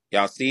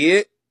 Y'all see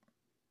it?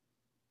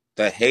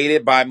 The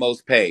hated by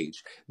most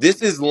page.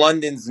 This is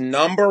London's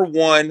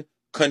 #1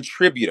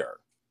 contributor.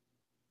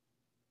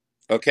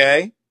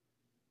 Okay?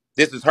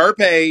 This is her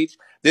page.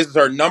 This is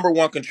her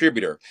 #1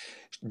 contributor.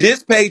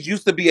 This page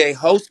used to be a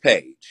host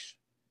page.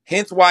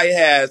 Hence why it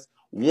has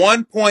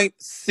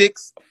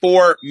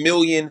 1.64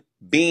 million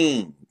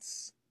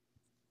beans.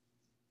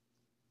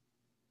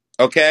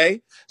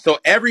 Okay? So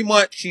every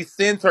month she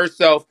sends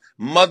herself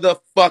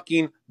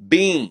motherfucking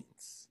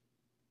beans.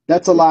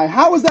 That's a lie.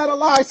 How is that a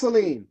lie,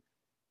 Celine?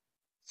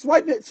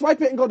 Swipe it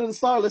and go to the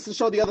star list and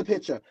show the other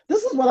picture.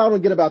 This is what I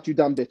don't get about you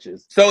dumb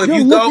bitches. So if You're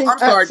you go, looking I'm at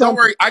sorry, don't something.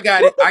 worry. I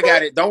got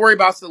it. Don't worry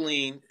about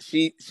Celine.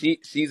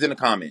 She's in the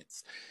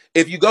comments.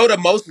 If you go to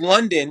most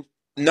London,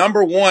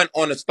 number one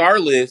on the star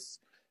list.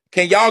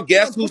 Can y'all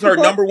guess who's her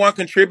number one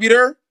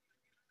contributor?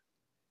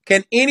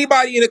 Can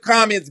anybody in the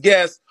comments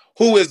guess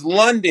who is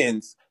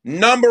London's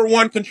number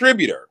one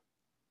contributor?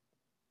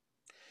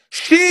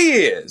 She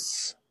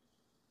is.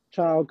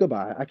 Child,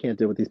 goodbye. I can't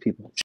deal with these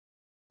people.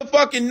 The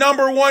fucking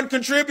number one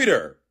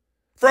contributor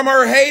from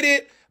her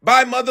hated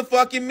by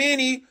motherfucking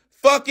many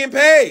fucking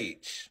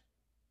page.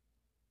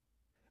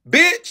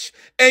 Bitch,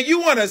 and you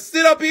want to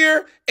sit up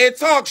here and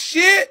talk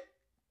shit?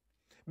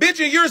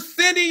 Bitch, and you're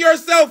sending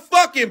yourself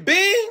fucking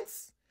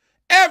beans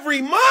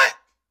every month?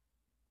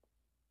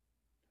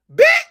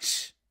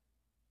 Bitch,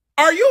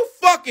 are you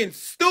fucking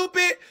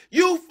stupid?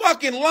 You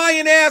fucking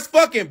lying ass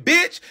fucking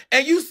bitch,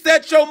 and you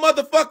set your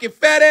motherfucking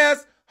fat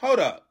ass. Hold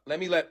up. Let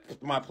me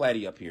let my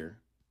Platty up here.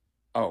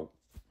 Oh,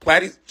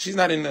 Platty, she's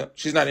not in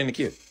the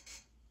queue.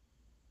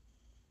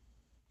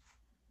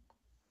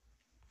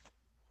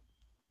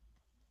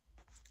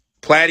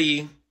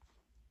 Platty,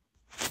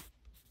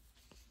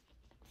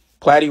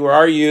 where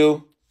are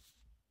you?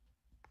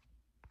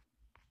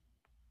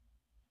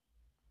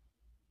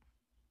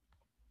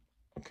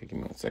 Okay, give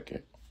me 1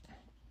 second.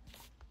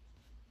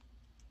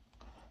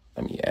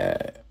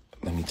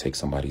 Let me take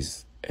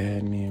somebody's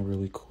admin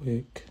really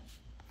quick.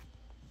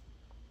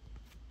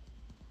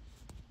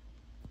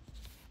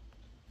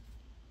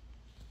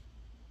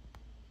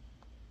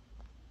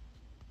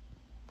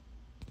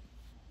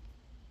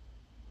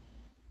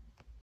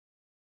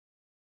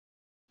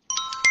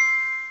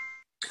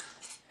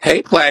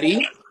 Hey,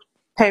 Platty.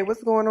 Hey,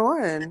 what's going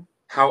on?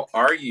 How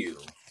are you?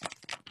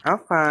 I'm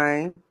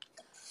fine.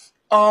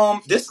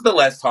 This is the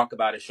Let's Talk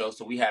About It show.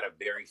 So we had a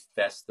very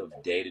festive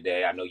day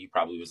today. I know you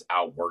probably was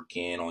out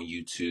working on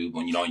YouTube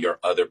and your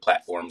other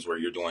platforms where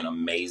you're doing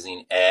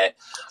amazing at.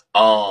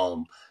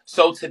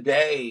 So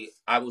today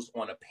I was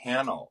on a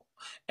panel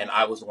and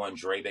I was on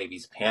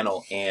Drebaby's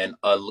panel, and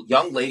a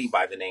young lady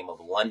by the name of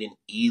London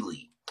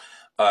Ely.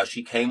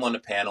 She came on the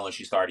panel and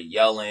she started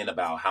yelling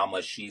about how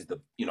much she's the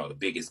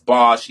biggest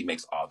boss. She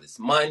makes all this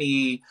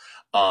money.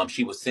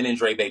 She was sending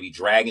Drebaby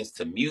dragons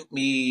to mute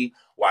me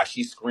while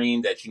she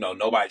screamed that,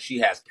 she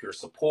has pure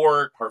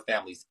support. Her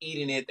family's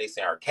eating it. They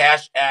send her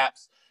cash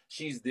apps.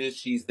 She's this,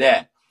 she's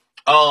that.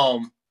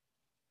 Have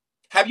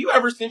you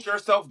ever sent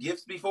yourself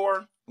gifts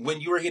before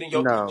when you were hitting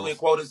your 3 million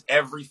quotas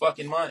every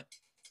fucking month?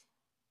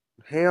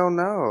 Hell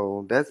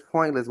no. That's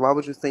pointless. Why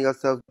would you send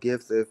yourself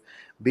gifts if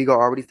Bigo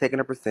already taking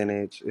a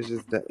percentage? It's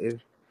just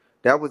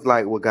that was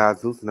like what God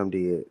Zeus and them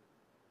did.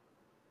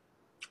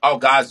 Oh,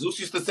 God Zeus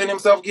used to send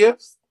himself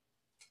gifts?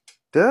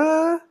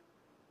 Duh.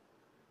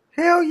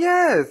 Hell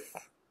yes.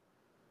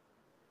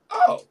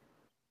 Oh.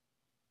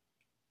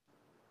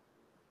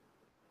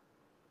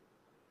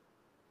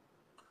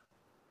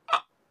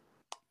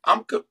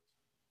 I'm good.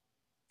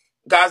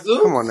 God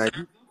Zeus? Come on now.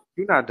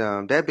 You're not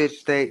dumb. That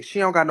bitch she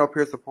don't got no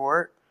peer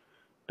support.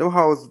 Them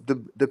hoes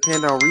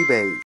depend on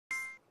rebates.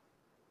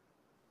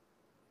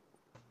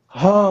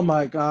 Oh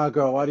my God,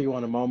 girl, why do you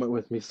want a moment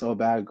with me so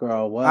bad,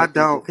 girl? I What is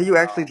don't. it Can you now?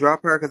 actually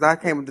drop her? Because I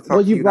came to Well,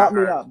 talk to you you, not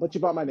brought me her. up, but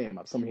you brought my name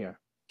up, so I'm here.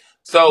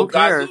 So, Who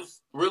cares? God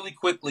Zeus, really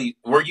quickly,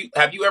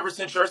 have you ever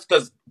sent yours?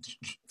 Because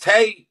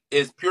Tay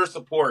is pure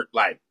support,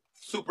 like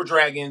Super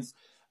Dragons.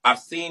 I've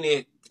seen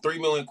it, 3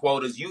 million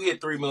quotas. You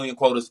hit 3 million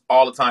quotas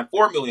all the time,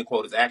 4 million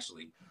quotas,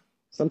 actually.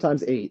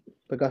 Sometimes 8,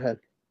 but go ahead.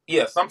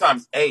 Yeah,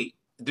 sometimes 8.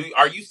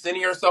 Are you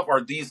sending yourself, or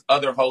are these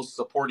other hosts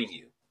supporting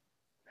you?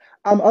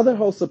 Other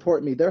hosts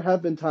support me. There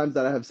have been times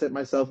that I have sent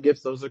myself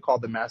gifts. Those are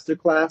called the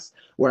masterclass,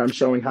 where I'm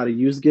showing how to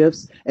use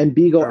gifts. And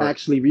Beagle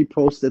actually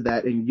reposted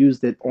that and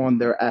used it on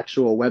their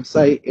actual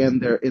website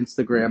and their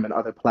Instagram and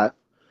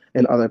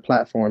other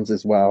platforms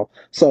as well.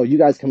 So you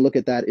guys can look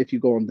at that if you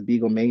go on the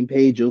Beagle main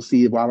page. You'll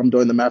see while I'm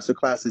doing the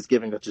masterclass, is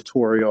giving a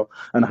tutorial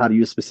on how to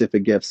use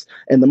specific gifts.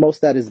 And the most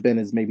that has been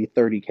is maybe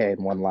 30K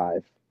in one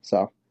live.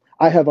 So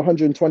I have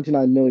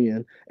 129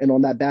 million, and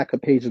on that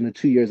backup page in the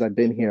 2 years I've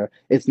been here,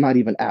 it's not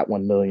even at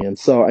 1 million.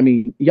 So, I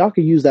mean, y'all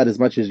can use that as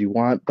much as you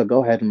want, but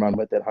go ahead and run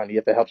with it, honey,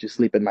 if it helps you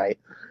sleep at night.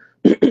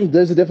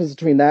 There's a difference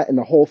between that and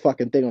the whole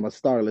fucking thing on a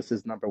star list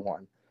is number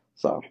one.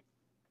 So.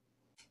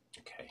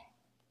 Okay.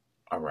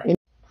 All right.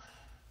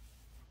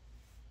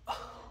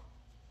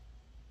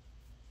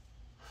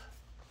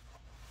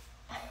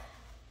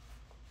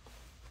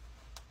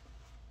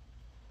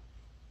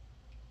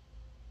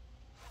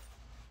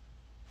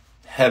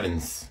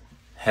 Heavens.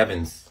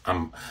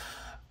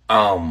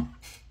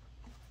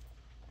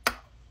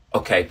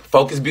 Okay,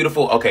 focus,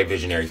 beautiful. Okay,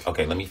 visionaries.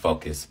 Okay, let me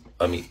focus.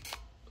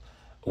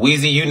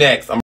 Wheezy, you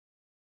next. One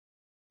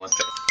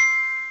second.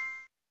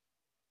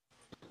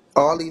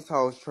 All these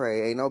hoes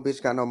Trey. Ain't no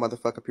bitch got no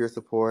motherfucking pure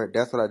support.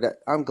 That's what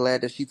I'm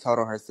glad that she told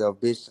on herself,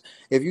 bitch.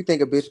 If you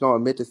think a bitch gonna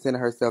admit to sending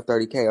herself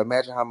 30K,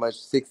 imagine how much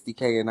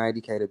 60K and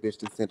 90K the bitch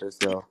to send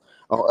herself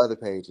on other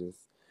pages.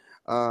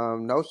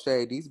 No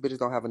shade. These bitches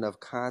don't have enough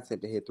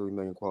content to hit 3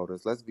 million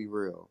quotas. Let's be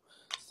real.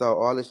 So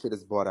all this shit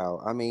is bought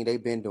out. I mean,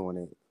 they've been doing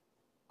it.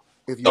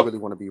 If you really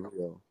want to be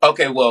real.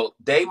 Okay, well,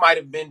 they might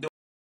have been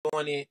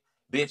doing it.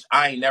 Bitch,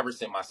 I ain't never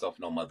sent myself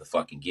no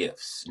motherfucking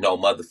gifts. No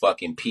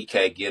motherfucking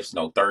PK gifts,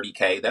 no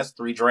 30K. That's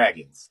 3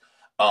 dragons.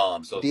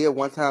 So did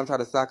one time try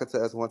to sock it to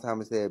us one time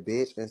and said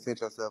bitch and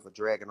sent yourself a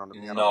dragon on the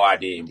panel. no, I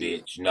didn't,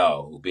 bitch.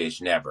 No,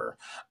 bitch, never.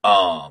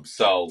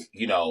 So,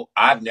 you know,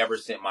 I've never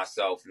sent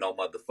myself no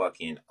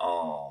motherfucking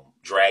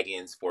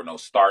dragons for no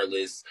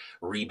starless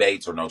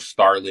rebates or no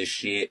starless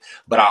shit.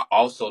 But I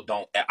also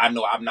don't I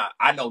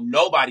know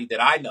nobody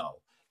that I know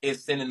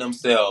is sending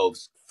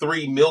themselves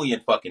 3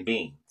 million fucking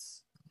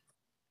beans.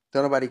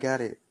 So nobody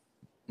got it.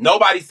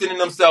 Nobody's sending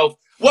themselves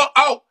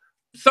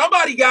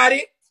somebody got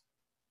it.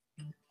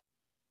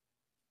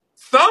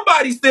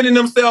 Somebody's sending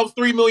themselves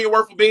 3 million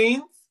worth of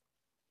beans.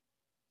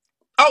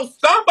 Oh,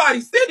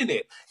 somebody's sending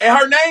it. And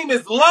her name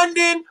is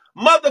London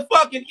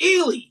motherfucking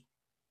Ely.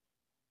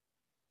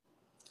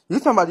 You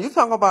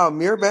talking about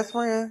Mirror best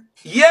friend?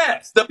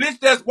 Yes, the bitch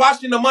that's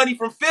washing the money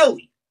from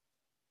Philly.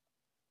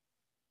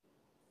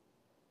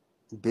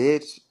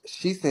 Bitch,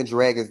 she sent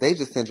dragons. They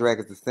just sent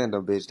dragons to send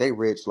them, bitch. They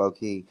rich, low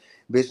key.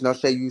 Bitch, no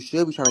shade. You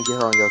should be trying to get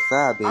her on your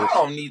side, I bitch.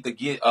 don't need to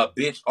get a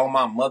bitch on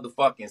my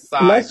motherfucking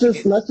side, Let's just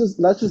bitch. let's just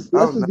let's just Oh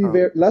let's just be no.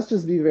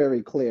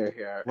 very clear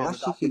here in Why the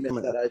she keep documents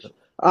coming that up?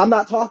 I'm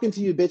not talking to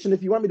you, bitch. And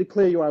if you want me to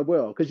clear you, I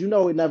will, because you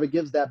know it never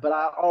gives that, but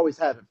I always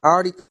have it I for you.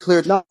 already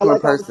cleared No, you in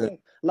like I was person. saying,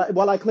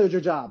 I cleared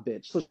your job,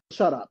 bitch. So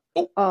shut up.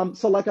 Oh,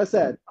 So like I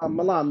said,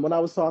 Milan, when I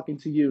was talking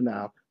to you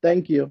now,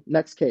 thank you.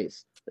 Next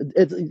case.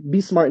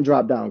 Be smart and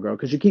drop down, girl,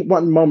 because you keep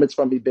wanting moments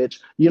from me, bitch.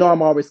 You know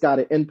I'm always got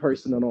it in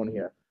person and on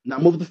here. Now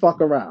move the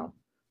fuck around.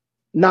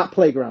 Not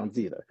playgrounds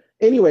either.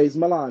 Anyways,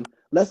 Milan,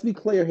 let's be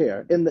clear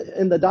here. In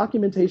the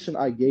documentation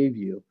I gave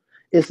you,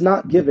 it's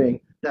not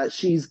giving that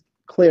she's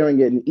clearing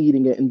it and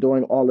eating it and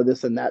doing all of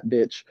this and that,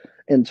 bitch,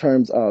 in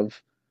terms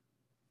of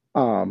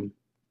um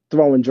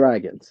throwing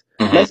dragons.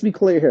 mm-hmm. Let's be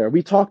clear here.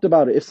 We talked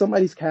about it. If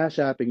somebody's cash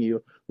apping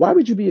you, why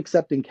would you be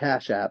accepting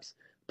cash apps,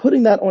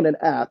 putting that on an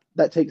app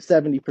that takes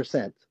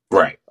 70%?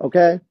 Right.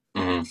 Okay?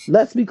 Mm-hmm.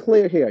 Let's be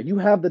clear here. You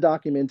have the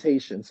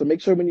documentation. So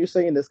make sure when you're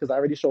saying this, because I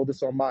already showed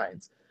this on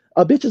mine.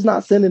 A bitch is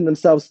not sending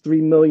themselves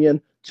 3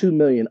 million, 2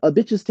 million. A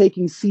bitch is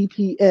taking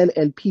CPN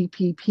and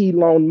PPP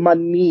loan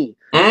money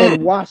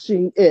and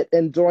washing it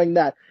and doing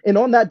that. And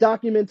on that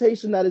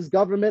documentation that is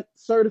government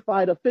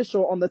certified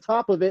official, on the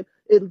top of it,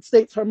 it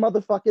states her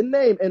motherfucking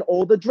name and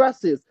all the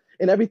addresses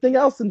and everything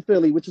else in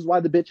Philly, which is why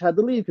the bitch had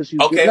to leave, because she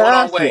was Okay, getting her hold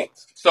on, ass wait.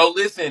 whooped. So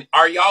listen,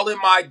 are y'all in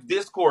my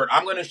Discord?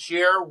 I'm gonna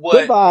share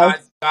what Goodbye.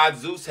 God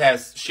Zeus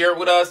has shared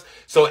with us.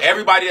 So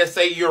everybody that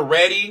say you're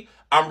ready,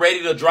 I'm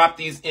ready to drop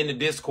these in the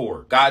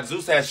Discord. God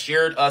Zeus has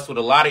shared us with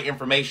a lot of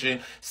information.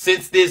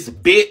 Since this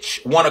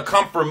bitch wanna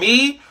come for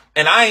me,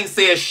 and I ain't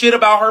saying shit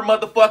about her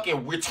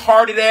motherfucking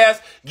retarded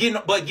ass, getting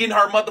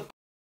her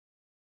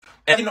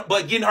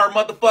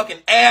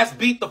motherfucking ass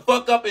beat the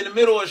fuck up in the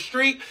middle of the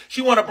street.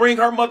 She want to bring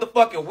her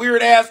motherfucking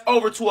weird ass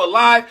over to a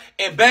live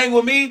and bang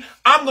with me.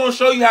 I'm going to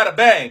show you how to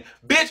bang.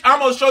 Bitch, I'm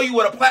going to show you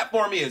what a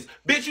platform is.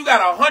 Bitch, you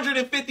got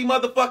 150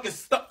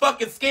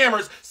 fucking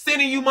scammers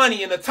sending you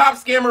money, and the top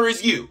scammer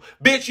is you.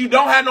 Bitch, you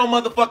don't have no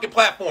motherfucking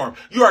platform.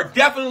 You are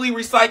definitely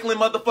recycling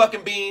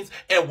motherfucking beans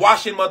and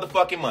washing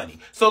motherfucking money.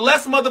 So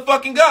let's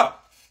motherfucking go.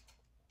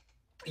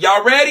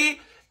 Y'all ready?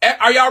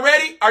 Are y'all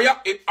ready? Are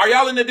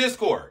y'all in the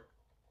Discord?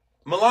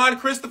 Milan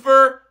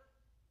Christopher,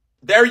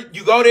 there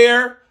you go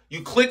there,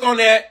 you click on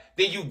that,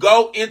 then you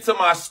go into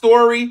my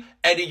story,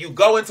 and then you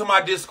go into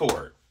my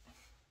Discord.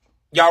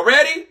 Y'all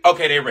ready?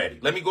 Okay, they're ready.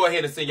 Let me go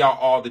ahead and send y'all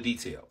all the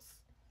details.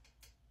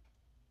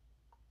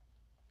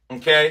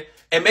 Okay?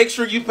 And make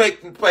sure you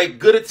pay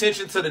good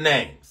attention to the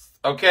names.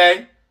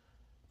 Okay?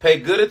 Pay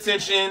good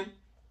attention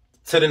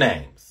to the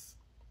names.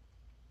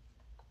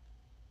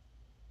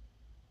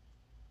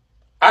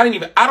 I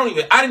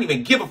didn't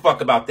even give a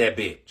fuck about that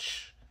bitch.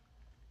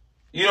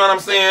 You know what I'm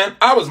saying?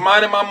 I was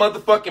minding my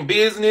motherfucking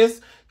business,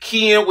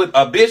 keying with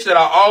a bitch that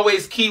I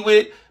always key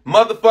with,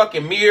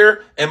 motherfucking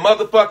Mir and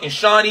motherfucking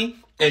Shawnee,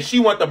 and she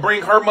want to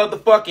bring her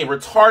motherfucking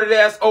retarded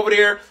ass over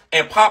there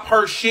and pop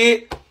her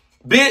shit.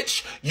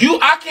 Bitch,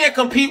 I can't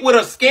compete with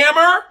a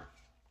scammer.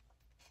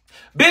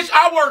 Bitch,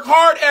 I work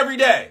hard every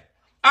day.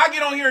 I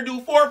get on here and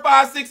do 4,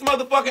 5, 6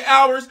 motherfucking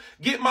hours,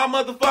 get my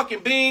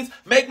motherfucking beans,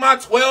 make my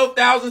 $12,000,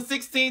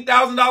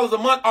 $16,000 a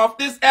month off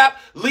this app,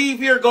 leave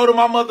here, go to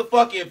my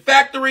motherfucking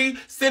factory,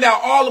 send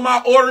out all of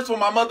my orders for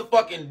my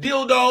motherfucking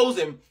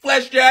dildos and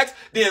flesh jacks,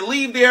 then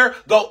leave there,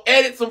 go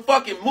edit some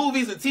fucking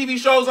movies and TV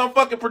shows I'm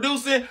fucking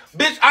producing.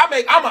 Bitch, I'm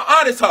an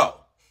honest hoe.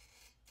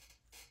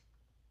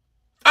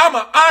 I'm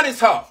an honest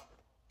hoe.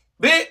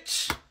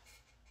 Bitch,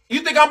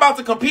 you think I'm about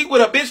to compete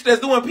with a bitch that's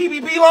doing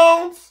PPP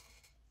loans?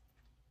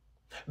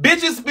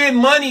 Bitches spend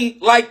money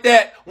like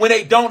that when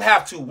they don't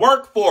have to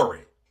work for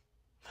it.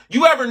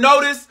 You ever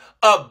notice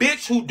a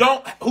bitch who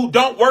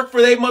don't work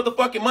for their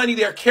motherfucking money,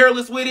 they're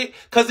careless with it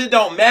because it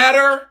don't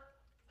matter?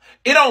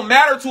 It don't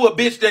matter to a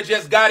bitch that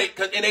just got it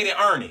and they didn't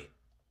earn it.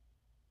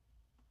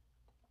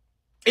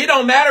 It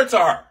don't matter to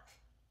her.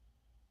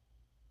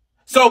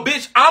 So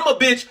bitch, I'm a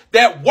bitch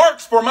that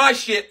works for my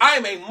shit. I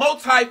am a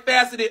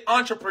multifaceted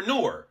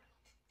entrepreneur.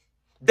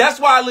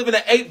 That's why I live in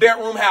an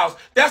 8-bedroom house.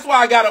 That's why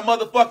I got a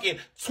motherfucking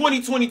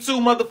 2022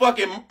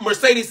 motherfucking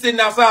Mercedes sitting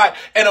outside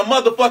and a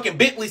motherfucking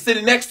Bentley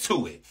sitting next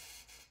to it.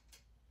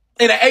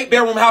 in an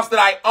 8-bedroom house that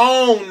I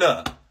own.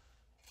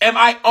 And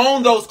I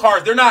own those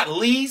cars. They're not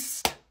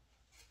leased.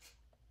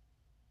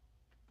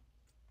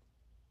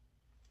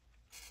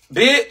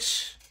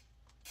 Bitch.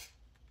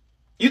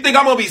 You think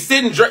I'm going to be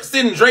sitting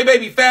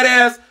Drebaby fat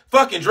ass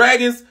fucking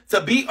dragons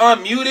to be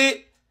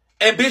unmuted?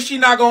 And bitch, she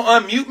not going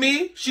to unmute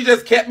me? She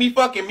just kept me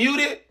fucking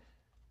muted?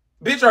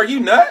 Bitch, are you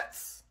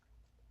nuts?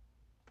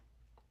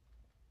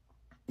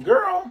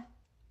 Girl.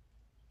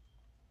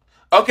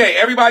 Okay,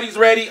 everybody's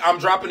ready. I'm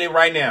dropping it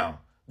right now.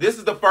 This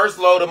is the first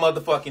load of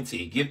motherfucking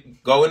tea.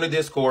 Go into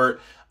Discord.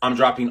 I'm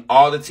dropping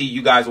all the tea.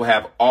 You guys will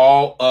have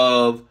all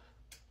of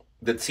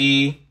the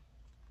tea.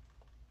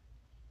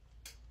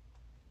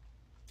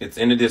 It's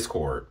in the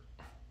Discord.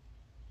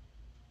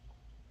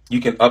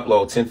 You can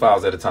upload 10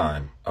 files at a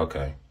time.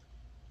 Okay.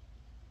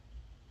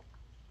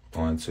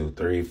 1, 2,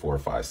 3, 4,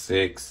 5,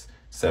 6,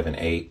 7,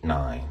 8,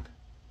 9,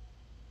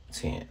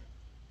 10.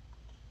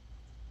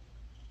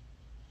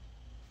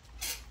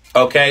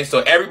 Okay,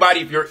 so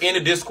everybody, if you're in the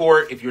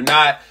Discord, if you're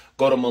not,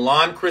 go to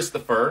Milan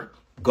Christopher,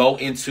 go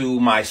into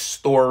my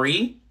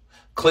story,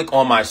 click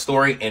on my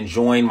story and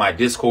join my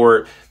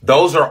Discord.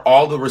 Those are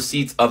all the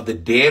receipts of the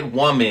dead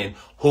woman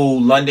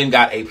who London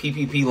got a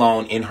PPP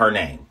loan in her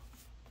name.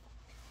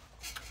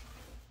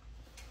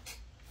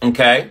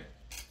 Okay?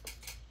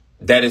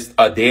 That is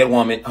a dead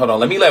woman. Hold on,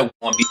 let me let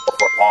one be for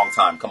a long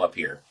time come up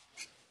here.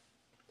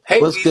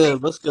 Hey, What's Weezy.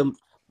 good? What's good?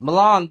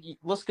 Milan,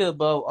 what's good,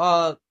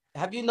 bro?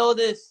 Have you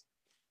noticed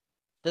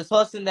this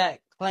person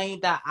that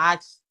claimed that I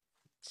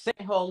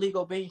sent her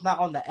illegal beans not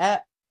on the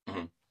app?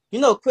 Mm-hmm. You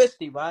know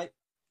Christy, right?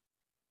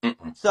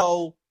 Mm-mm.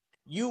 So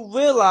you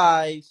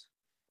realize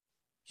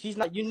she's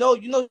not. She's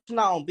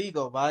not on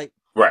Bigo, right?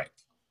 Right.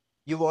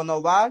 You wanna know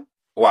why?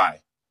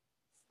 Why?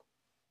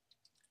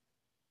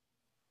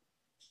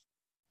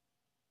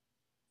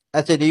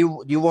 I said, do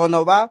you wanna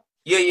know why?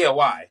 Yeah,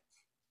 why?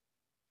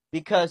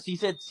 Because she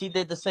said she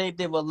did the same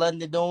thing what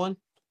London doing.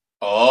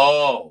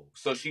 Oh,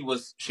 so she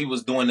was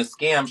doing the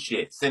scam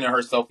shit, sending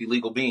herself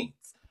illegal beans.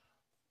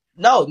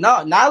 No,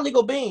 not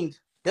illegal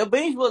beans. The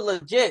beans were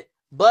legit,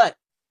 but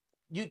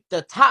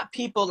the top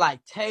people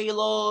like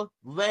Taylor,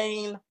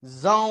 Rain,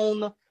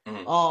 Zone,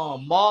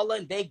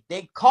 Marlon,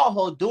 they caught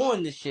her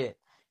doing this shit.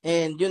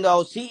 And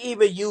she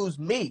even used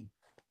me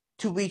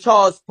to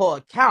recharge per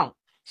account.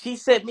 She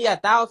sent me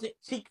 1,000.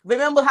 She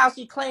remember how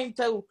she claimed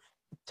to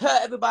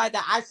tell everybody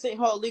that I sent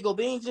her illegal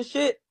beans and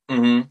shit?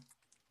 Mm-hmm.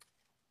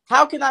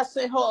 How can I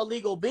send her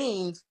illegal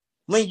beans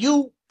when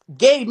you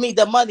gave me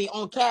the money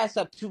on Cash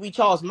App to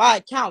recharge my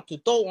account to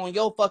throw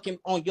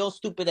on your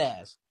stupid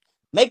ass?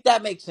 Make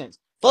that make sense.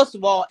 First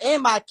of all,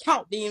 and my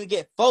account didn't even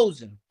get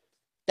frozen.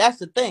 That's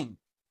the thing.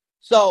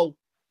 So,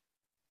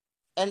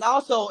 and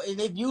also, and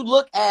if you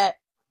look at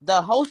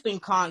the hosting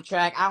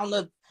contract, I don't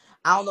know.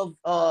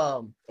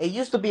 It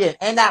used to be an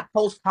in-app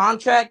post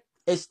contract.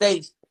 It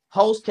states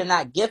hosts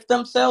cannot gift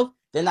themselves.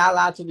 They're not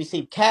allowed to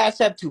receive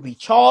Cash App to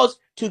recharge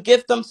to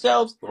gift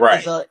themselves.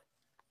 Right.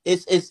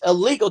 It's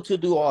illegal to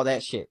do all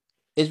that shit.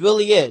 It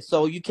really is.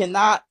 So you're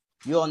not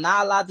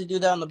allowed to do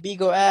that on the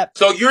Bigo app.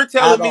 So you're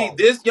telling me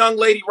this young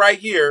lady right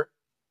here,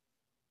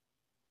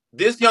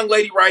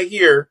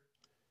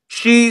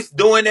 she's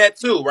doing that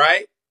too,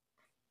 right?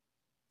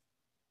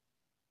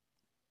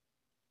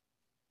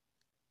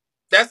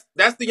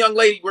 That's the young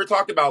lady we're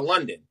talking about,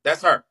 London.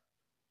 That's her.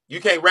 You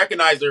can't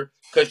recognize her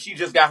because she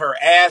just got her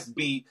ass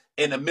beat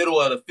in the middle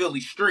of the Philly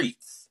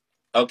streets.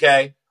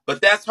 Okay?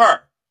 But that's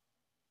her.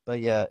 But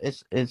yeah,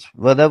 it's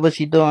whatever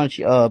she doing.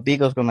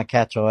 Bigo's gonna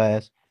catch her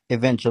ass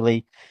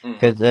eventually.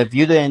 Because if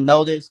you didn't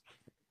notice,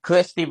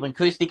 when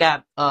Christy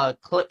got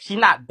clipped, she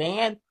not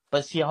banned,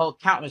 but her whole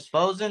account was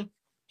frozen.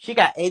 She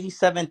got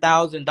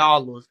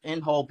 $87,000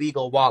 in her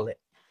Bigo wallet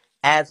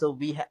as of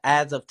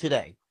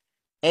today.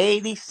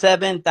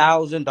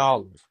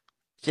 $87,000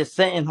 just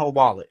sitting in her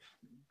wallet.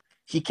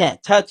 She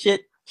can't touch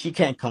it. She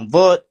can't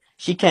convert.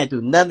 She can't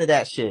do none of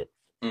that shit.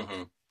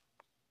 Mm-hmm.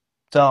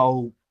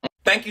 So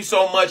thank you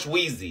so much,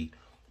 Weezy.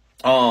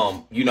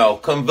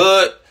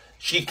 Convert.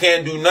 She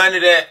can't do none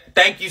of that.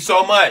 Thank you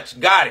so much.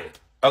 Got it.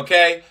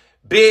 Okay?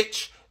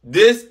 Bitch.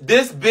 This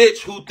bitch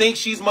who thinks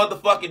she's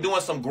motherfucking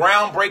doing some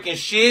groundbreaking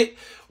shit.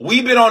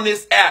 We've been on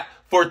this app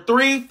for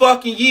 3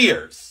 fucking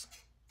years.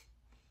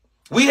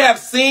 We have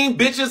seen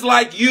bitches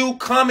like you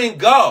come and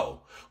go.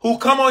 Who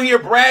come on here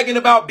bragging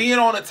about being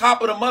on the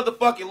top of the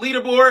motherfucking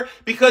leaderboard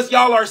because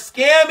y'all are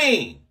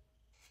scamming.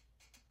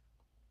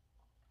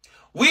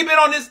 We've been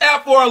on this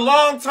app for a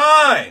long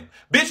time.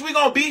 Bitch, we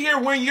gonna be here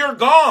when you're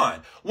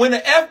gone. When the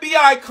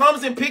FBI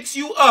comes and picks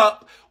you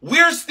up,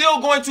 we're still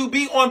going to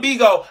be on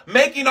Bigo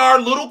making our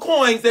little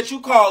coins that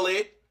you call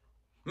it,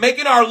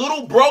 making our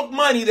little broke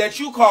money that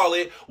you call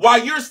it,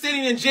 while you're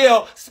sitting in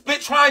jail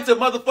trying to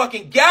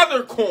motherfucking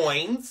gather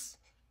coins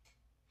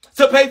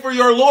to pay for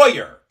your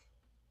lawyer.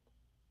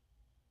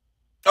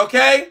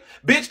 Okay?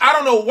 Bitch, I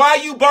don't know why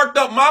you barked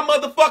up my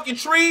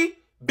motherfucking tree,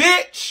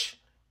 bitch.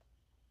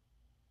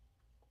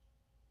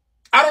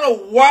 I don't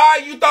know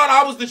why you thought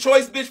I was the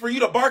choice, bitch, for you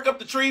to bark up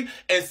the tree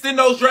and send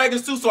those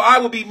dragons to so I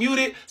will be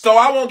muted, so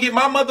I won't get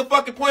my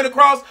motherfucking point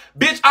across.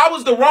 Bitch, I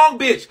was the wrong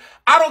bitch.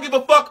 I don't give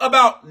a fuck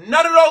about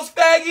none of those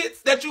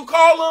faggots that you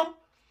call them.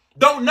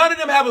 None of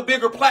them have a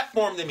bigger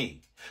platform than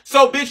me.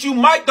 So, bitch, you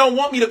might don't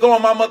want me to go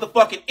on my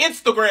motherfucking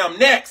Instagram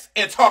next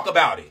and talk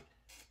about it.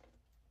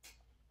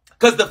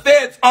 Because the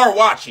feds are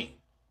watching.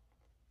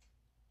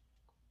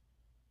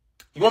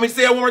 You want me to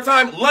say it one more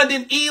time?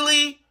 London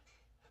Ely,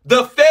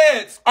 the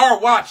feds are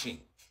watching.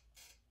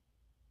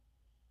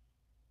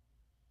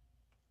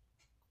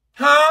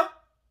 Huh?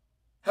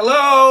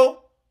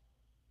 Hello?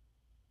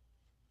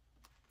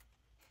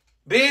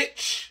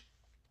 Bitch.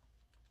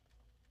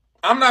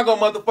 I'm not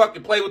gonna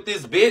motherfucking play with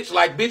this bitch.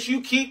 Like, bitch, you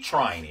keep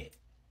trying it.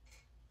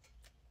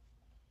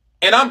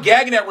 And I'm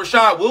gagging at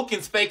Rashad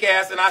Wilkins' fake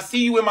ass, and I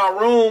see you in my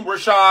room,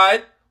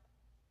 Rashad.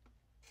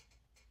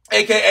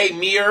 AKA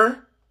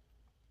Mir.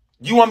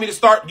 You want me to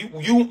start? You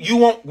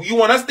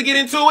want us to get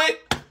into it?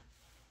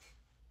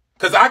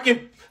 Cause I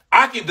can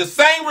the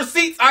same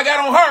receipts I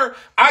got on her,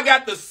 I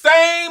got the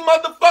same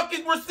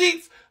motherfucking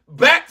receipts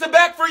back to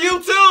back for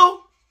you too.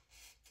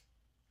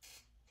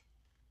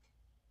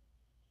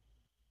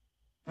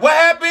 What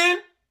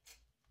happened?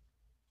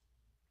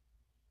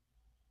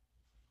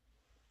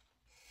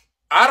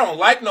 I don't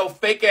like no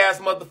fake ass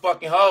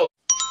motherfucking hoe.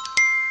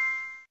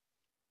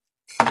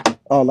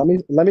 Oh,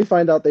 let me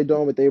find out they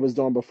doing what they was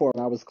doing before,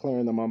 and I was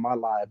clearing them on my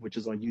live, which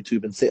is on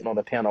YouTube, and sitting on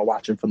the panel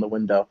watching from the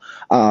window.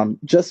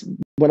 Just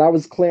when I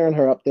was clearing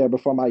her up there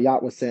before my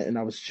yacht was sent, and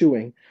I was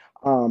chewing,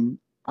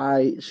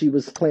 she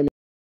was claiming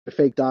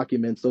fake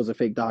documents. Those are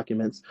fake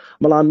documents.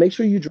 Milan, make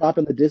sure you drop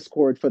in the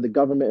Discord for the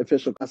government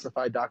official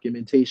classified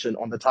documentation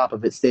on the top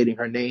of it, stating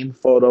her name,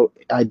 photo,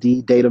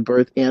 ID, date of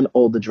birth, and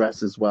old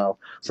address as well,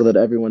 so that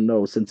everyone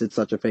knows, since it's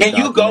such a fake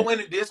document. Can you go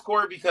into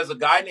Discord, because a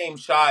guy named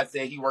Shad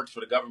said he works for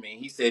the government.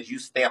 He said you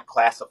stamped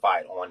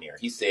classified on there.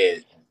 He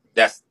said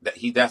that's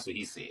what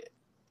he said.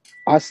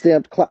 I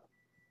stamped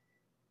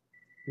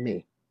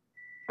me.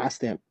 I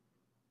stamped.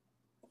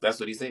 That's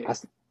what he said.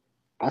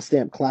 I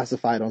stamped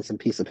classified on some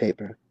piece of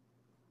paper.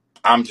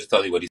 I'm just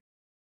telling you what he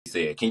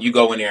said. Can you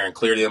go in there and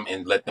clear them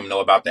and let them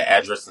know about the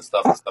address and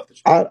stuff that you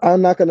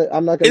I'm not gonna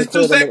it's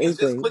clear 2 them seconds. anything.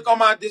 Just click on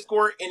my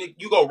Discord and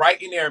you go right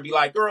in there and be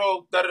like,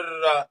 girl, da da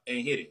da da,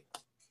 and hit it.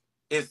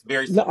 It's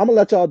very simple. No, I'm gonna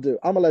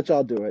let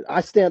y'all do it. I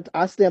stamped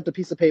a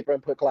piece of paper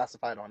and put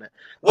classified on it.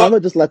 Well, I'm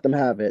gonna just let them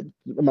have it,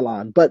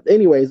 Milan. But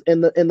anyways,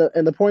 in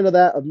the point of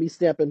that, of me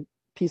stamping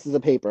pieces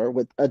of paper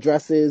with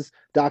addresses,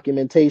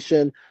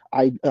 documentation,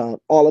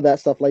 all of that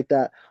stuff like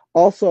that.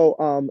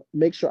 Also,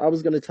 make sure, I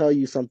was gonna tell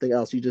you something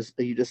else. You just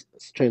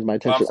changed my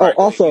attention. I'm sorry,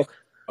 also,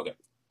 okay.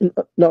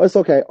 No, it's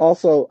okay.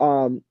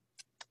 Also,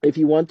 if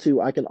you want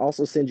to, I can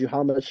also send you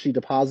how much she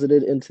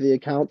deposited into the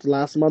account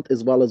last month,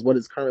 as well as what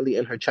is currently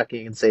in her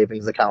checking and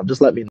savings account.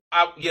 Just let me know.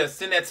 Yeah,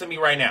 send that to me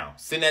right now.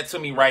 Send that to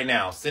me right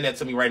now. Send that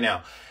to me right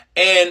now.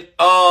 And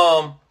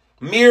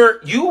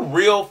Mir, you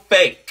real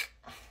fake.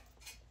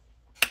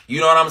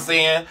 You know what I'm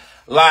saying?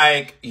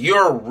 Like,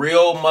 you're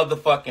real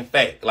motherfucking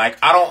fake. Like,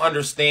 I don't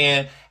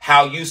understand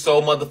how you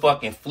so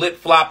motherfucking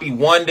flip-floppy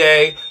one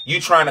day,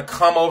 you trying to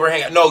come over and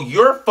hang out. No,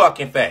 you're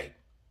fucking fake.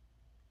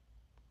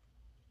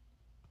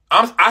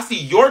 I see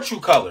your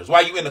true colors.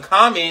 While you in the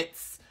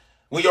comments,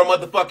 when your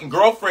motherfucking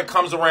girlfriend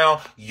comes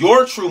around,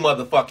 your true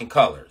motherfucking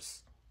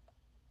colors.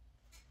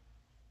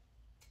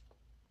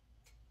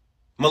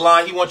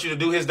 Milan, he wants you to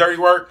do his dirty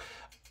work.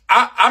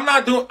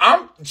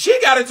 She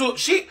got into it.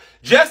 She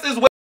just as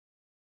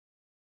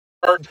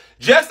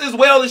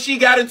well as she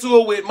got into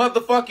it with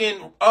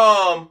motherfucking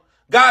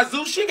God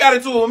Zues, she got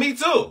into it with me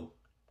too.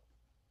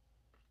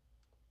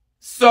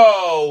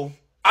 So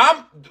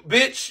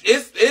bitch,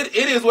 it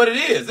is what it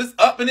is. It's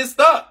up and it's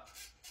stuck.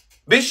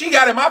 Bitch, she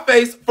got in my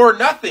face for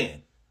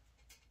nothing.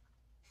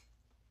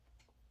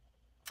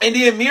 And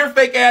then Mir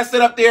fake ass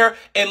sit up there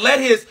and let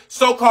his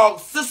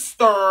so-called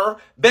sister,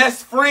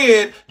 best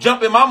friend,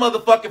 jump in my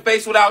motherfucking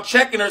face without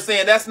checking her,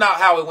 saying that's not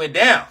how it went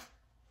down.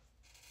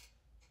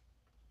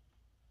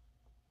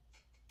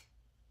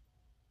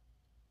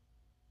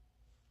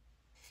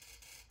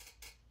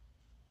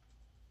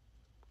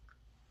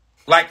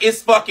 Like,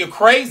 it's fucking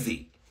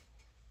crazy.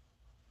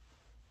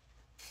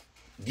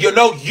 You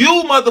know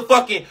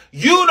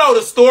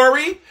the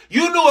story.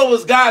 You knew it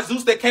was God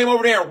Zues that came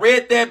over there and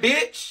read that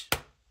bitch.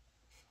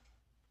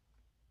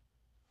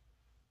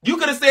 You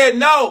could have said,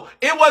 no,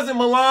 it wasn't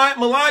Milan.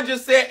 Milan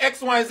just said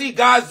X, Y, and Z.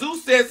 God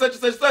Zues said such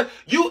and such and such.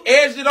 You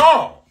edged it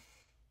on.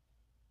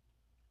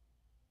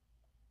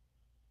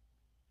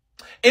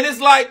 And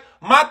it's like,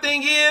 my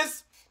thing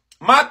is,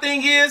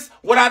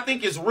 what I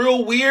think is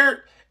real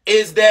weird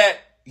is that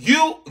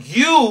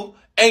you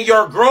and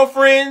your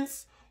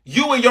girlfriends,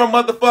 you and your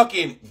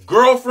motherfucking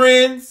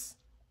girlfriends,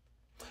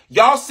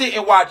 y'all sit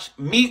and watch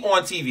me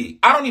on TV.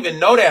 I don't even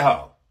know that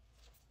hoe.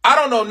 I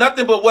don't know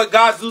nothing but what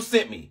God Zues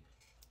sent me.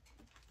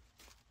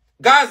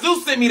 God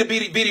Zues sent me the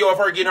video of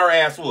her getting her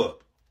ass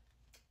whooped.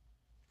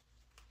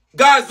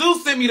 God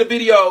Zues sent me the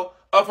video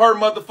of her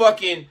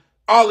motherfucking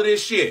all of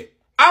this shit.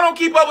 I don't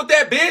keep up with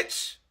that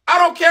bitch. I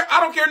don't care. I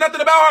don't care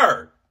nothing about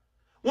her.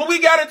 When we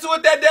got into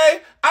it that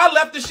day, I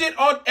left the shit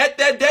on at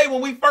that day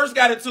when we first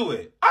got into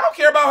it. I don't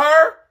care about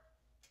her.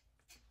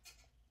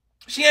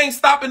 She ain't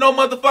stopping no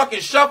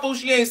motherfucking shuffle.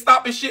 She ain't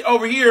stopping shit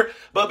over here.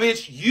 But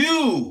bitch,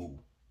 you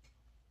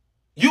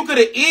could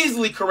have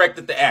easily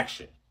corrected the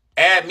action.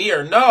 Add me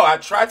or no, I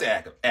tried to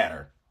add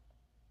her.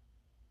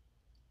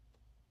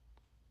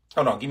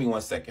 Hold on, give me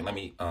 1 second. Let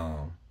me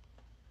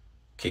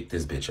kick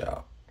this bitch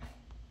out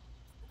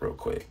real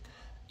quick.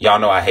 Y'all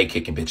know I hate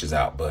kicking bitches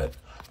out, but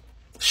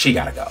she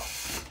gotta go.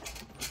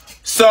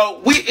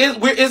 So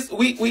it's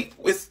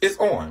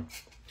on.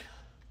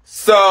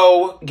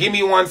 So give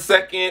me 1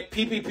 second.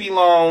 PPP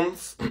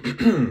loans.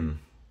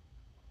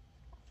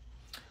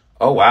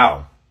 Oh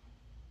wow.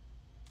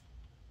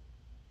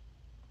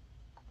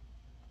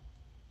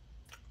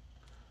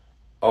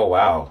 Oh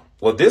wow.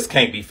 Well, this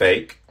can't be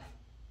fake.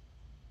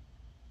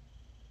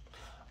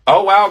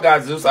 Oh wow,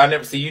 God Zeus, I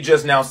never see you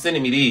just now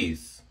sending me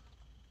these.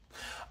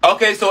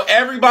 Okay, so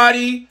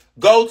everybody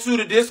go to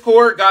the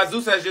Discord. God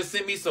Zeus has just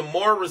sent me some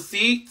more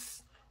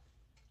receipts.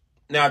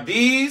 Now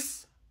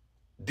these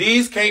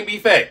can't be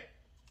fake.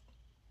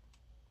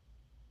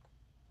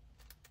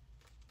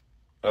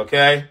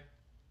 Okay.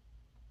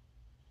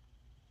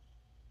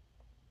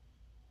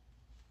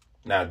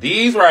 Now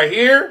these right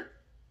here.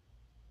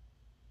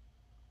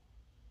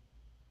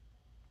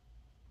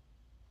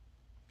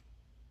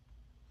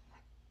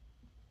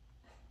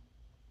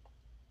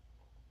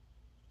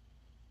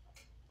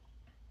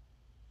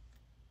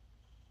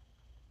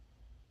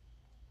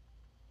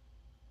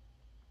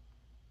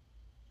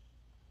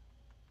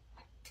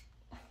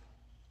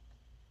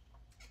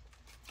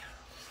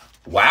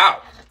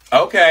 Wow.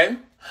 Okay.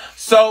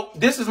 So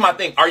this is my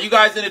thing. Are you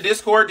guys in the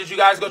Discord? Did you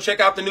guys go check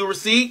out the new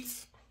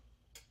receipts?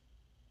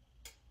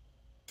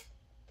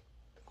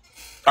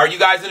 Are you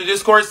guys in the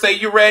Discord? Say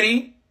you're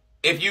ready.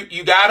 If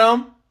you got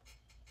them.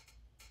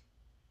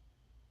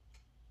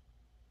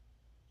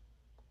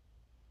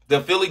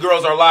 The Philly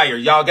girls are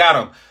liars. Y'all got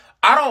them.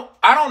 I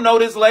don't know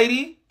this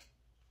lady.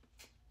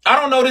 I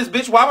don't know this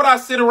bitch. Why would I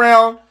sit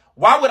around?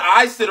 Why would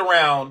I sit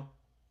around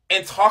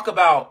and talk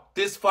about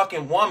this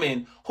fucking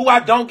woman who I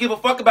don't give a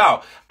fuck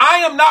about? I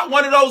am not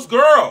one of those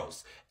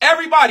girls.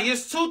 Everybody,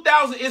 it's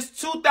 2,000, it's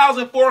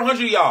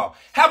 2,400 y'all.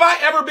 Have I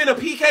ever been a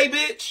PK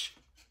bitch?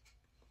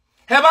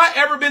 Have I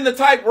ever been the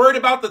type worried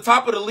about the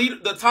top of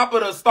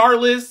the star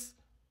list?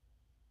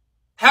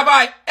 Have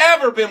I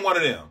ever been one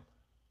of them?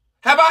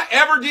 Have I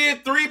ever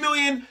did 3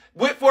 million,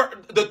 went for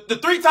the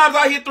 3 times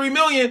I hit 3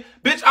 million,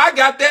 bitch, I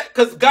got that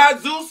because God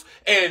Zeus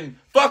and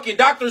fucking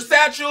Dr.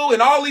 Satchel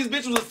and all these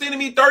bitches was sending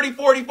me 30,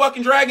 40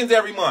 fucking dragons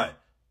every month.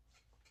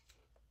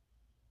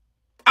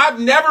 I've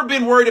never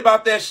been worried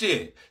about that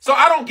shit. So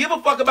I don't give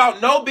a fuck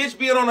about no bitch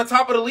being on the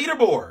top of the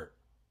leaderboard.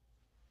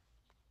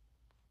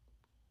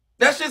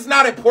 That shit's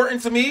not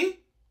important to me.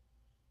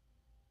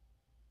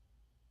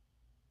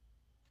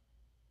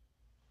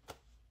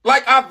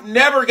 Like, I've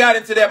never got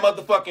into that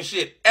motherfucking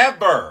shit,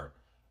 ever.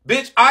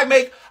 Bitch,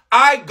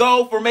 I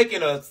go for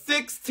making a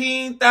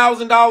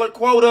 $16,000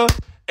 quota,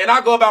 and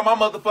I go about my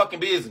motherfucking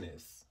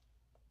business.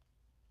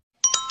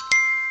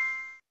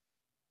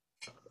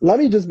 Let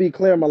me just be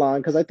clear, Milan,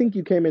 because I think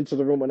you came into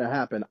the room when it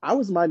happened. I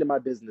was minding my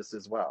business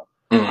as well.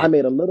 I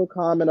made a little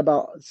comment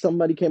about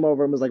somebody came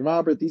over and was like,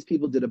 Robert, these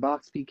people did a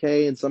box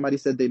PK, and somebody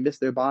said they missed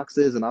their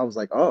boxes, and I was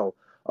like, oh,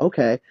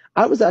 okay.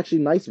 I was actually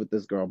nice with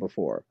this girl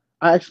before.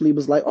 I actually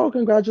was like, oh,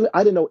 congratulations.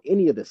 I didn't know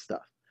any of this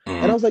stuff.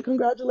 And I was like,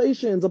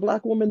 congratulations, a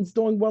black woman's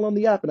doing well on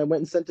the app. And I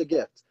went and sent a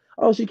gift.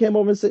 Oh, she came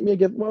over and sent me a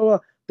gift.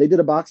 Well, they did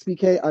a box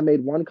PK. I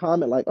made one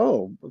comment like,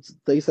 oh,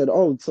 they said,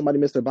 oh, somebody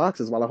missed their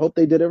boxes. Well, I hope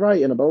they did it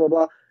right. And blah, blah,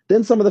 blah.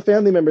 Then some of the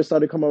family members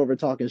started coming over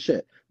talking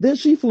shit. Then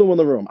she flew in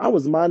the room. I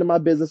was minding my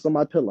business on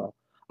my pillow.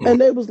 And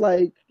they was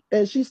like,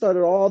 and she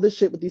started all this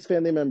shit with these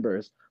family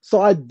members.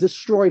 So I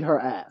destroyed her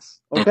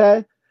ass.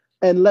 Okay?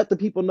 And let the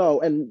people know,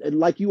 and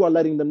like you are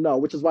letting them know,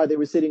 which is why they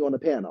were sitting on the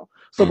panel.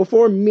 So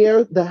before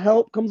Mir, the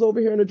help, comes over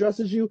here and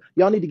addresses you,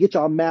 y'all need to get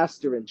y'all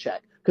master in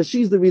check. Because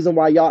she's the reason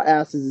why y'all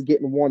asses is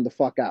getting worn the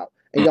fuck out.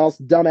 And y'all's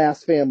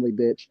dumbass family,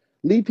 bitch.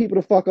 Leave people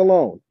the fuck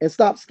alone. And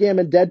stop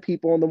scamming dead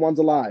people and the ones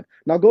alive.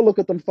 Now go look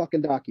at them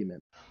fucking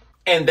documents.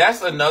 And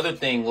that's another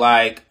thing.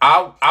 Like,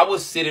 I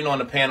was sitting on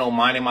the panel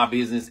minding my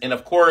business. And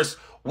of course,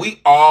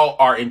 we all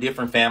are in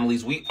different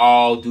families. We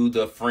all do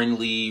the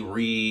friendly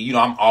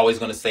I'm always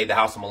going to say the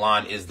House of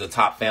Milan is the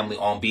top family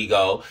on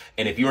Bigo.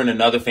 And if you're in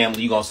another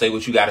family, you're going to say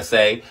what you got to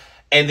say.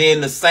 And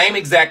then the same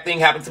exact thing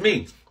happened to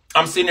me.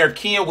 I'm sitting there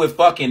keying with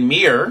fucking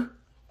Mir.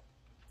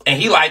 And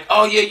he like,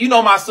 oh yeah, you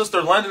know my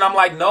sister London. I'm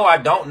like, no, I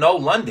don't know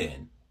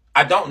London.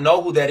 I don't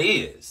know who that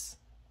is.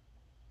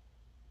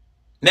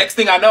 Next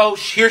thing I know,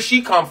 here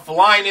she come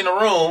flying in the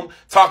room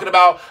talking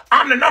about,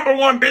 I'm the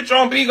 #1 bitch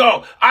on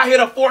Bigo. I hit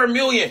a 4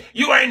 million.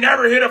 You ain't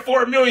never hit a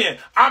 4 million.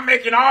 I'm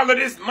making all of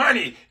this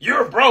money.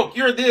 You're broke.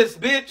 You're this,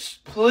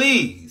 bitch.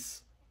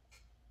 Please.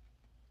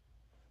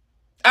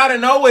 Out of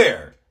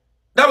nowhere.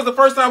 That was the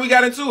first time we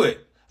got into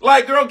it.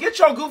 Like, girl, get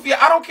your goofy.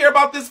 I don't care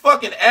about this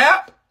fucking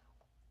app.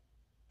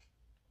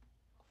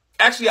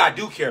 Actually, I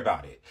do care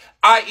about it.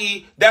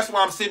 I.e., that's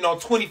why I'm sitting on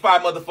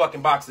 25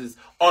 motherfucking boxes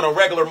on a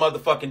regular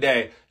motherfucking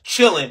day,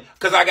 chilling,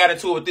 because I got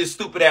into it with this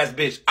stupid ass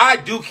bitch. I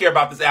do care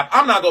about this app.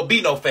 I'm not going to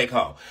be no fake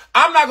hoe.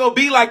 I'm not going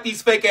to be like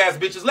these fake ass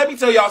bitches. Let me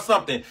tell y'all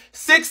something.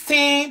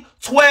 16,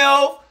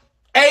 12,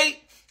 8,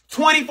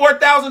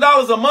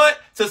 $24,000 a month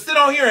to sit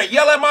on here and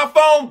yell at my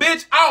phone,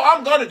 bitch. Oh,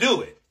 I'm going to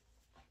do it.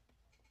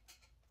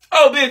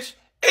 Oh, bitch,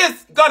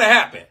 it's going to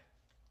happen.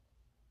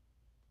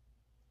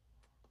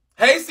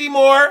 Hey,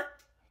 Seymour.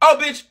 Oh,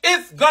 bitch,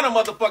 it's gonna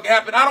motherfucking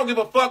happen. I don't give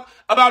a fuck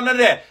about none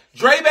of that.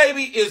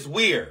 Drebaby is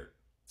weird.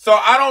 So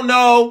I don't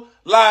know,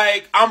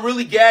 like, I'm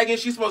really gagging.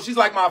 She's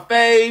like my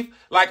fave.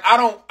 Like, I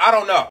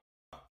don't know.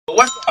 But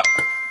what's up?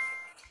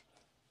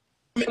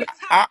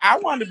 I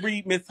want to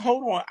read Miss.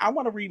 Hold on, I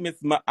want to read Miss.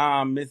 What's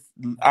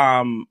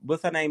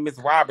her name? Miss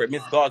Robert,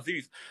 Miss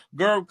Zues,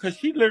 girl, because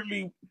she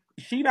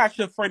not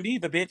your friend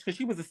either, bitch. Because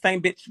she was the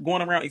same bitch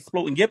going around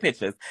exploding your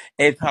pictures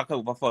and talk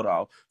over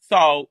photo.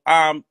 So,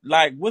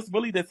 like, what's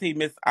really the tea,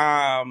 Miss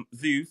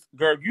Zeus,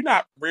 girl? You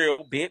not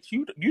real, bitch.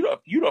 You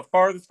the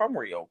furthest from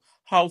real.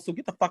 Ho, so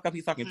get the fuck up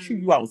here so I can chew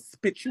you out and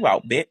spit you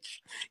out,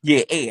 bitch.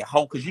 Yeah,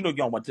 ho, because you know you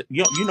don't want to.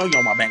 You know you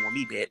don't want to bang with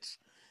me, bitch.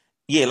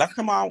 Yeah, let's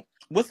come on.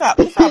 What's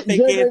up? What's up, fake J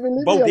ass baby,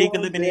 leave me bodega alone,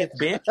 living ass bitch.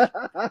 bitch?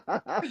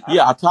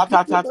 Yeah, ta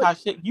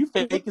shit. You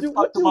fake as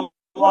fuck to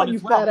Why Milan you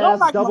as well. fat You don't ass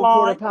like double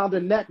quarter Milan, pounder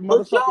neck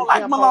but you don't motherfucking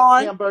like ham hock Milan.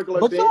 hamburglar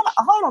But you don't like, bitch?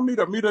 hold on,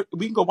 Muta.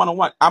 We can go one on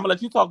one. I'm gonna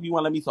let you talk. You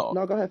wanna let me talk?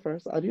 No, go ahead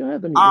first. I do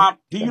have the mute me.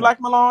 Do Go you ahead.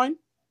 like Milan?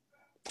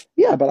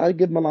 Yeah, but I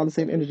give Milan the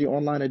same energy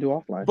online I do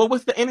offline. But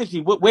what's the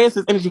energy? Where's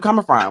his energy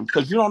coming from?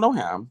 Because you don't know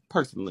him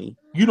personally.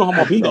 You know him I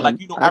on do know Bigo, like him.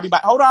 you know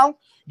everybody. Hold on.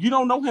 You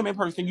don't know him in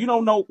person. You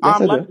don't know Yes,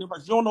 I do. London in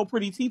person. You don't know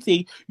Pretty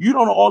TT. You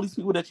don't know all these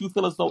people that you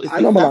feel as though is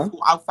I know Milan.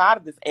 successful outside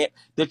of this app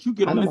that you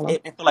get I on know this Milan.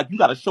 app and feel like you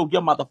got to show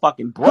your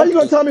motherfucking How you broke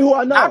gonna ass. tell me who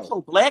I Not know?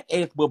 your black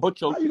ass, but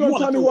How you you gonna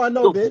want to tell me show who I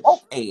know, your bitch?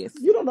 broke ass.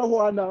 You don't know who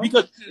I know.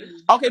 Because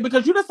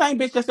you're the same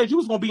bitch that said you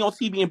was gonna be on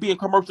TV and be in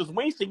commercials.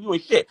 We ain't seen you in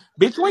shit.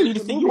 Bitch, we ain't need to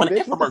The see you movie, in an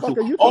bitch. What the infomercial. fuck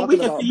are you All we talking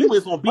can see about, you bitch?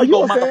 is on Are you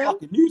Bigo a fan?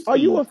 motherfucking news Are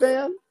you a feeds.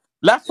 fan?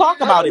 Let's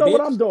talk How about you it, know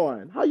what bitch. I'm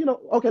doing? How you know?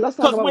 Okay, let's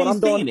talk Because about we what ain't I'm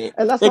doing, seen it.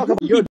 and let's If talk you about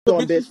can what you're keep the doing,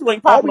 bitches bitch. you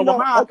ain't All popping we over know.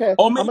 mine, Okay,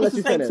 or I'm maybe gonna it's let the you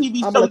same finish.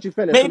 TV I'm gonna show. let you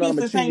finish, and Maybe then I'm it's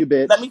gonna the chew same. you,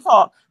 bitch. Let me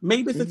talk.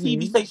 Maybe it's a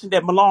TV Hmm. station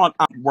that Milan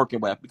I'm working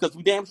with because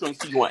we damn sure ain't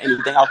see you on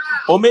anything else.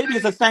 Or maybe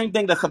it's the same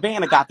thing that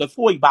Savannah got, the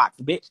toy box,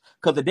 bitch.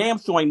 Because the damn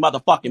sure ain't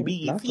motherfucking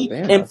Not BET,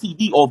 Savannah.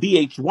 MTV, or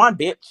VH1,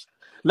 bitch.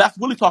 Let's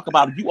really talk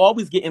about it. You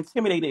always get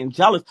intimidated and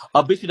jealous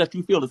of bitches that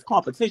you feel is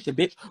competition,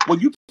 bitch. Well,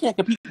 you can't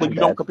compete when I'm you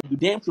don't dead. compete. You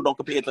damn sure don't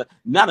compare to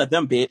none of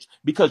them, bitch,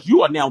 because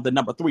you are now the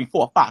number 3,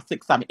 4, 5,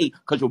 6, 7, 8.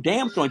 Because your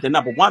damn sure ain't the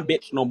number one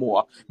bitch no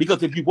more.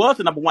 Because if you was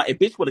the number one, a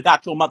bitch would have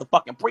got your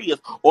motherfucking Prius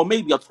or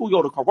maybe a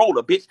Toyota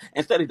Corolla, bitch,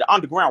 instead of the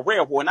Underground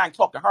Railroad. And I ain't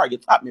talking her, you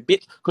top me,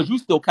 bitch, because you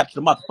still catch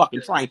the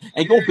motherfucking train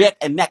and your back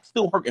and neck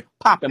still hurting,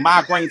 popping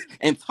migraines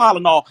and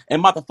Tylenol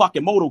and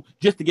motherfucking Moto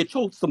just to get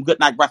you some good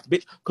night rest,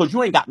 bitch, because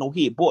you ain't got no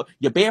head, boy.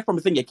 Your bathroom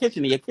is in your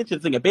kitchen and your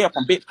kitchen's in your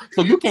bathroom, bitch.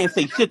 So you can't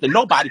say shit to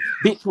nobody,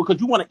 bitch,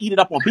 because you want to eat it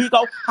up on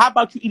Bigo. How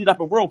about you eat it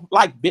up in real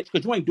life, bitch,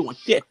 because you ain't doing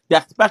shit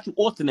that's special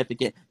or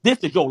significant. This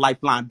is your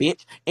lifeline,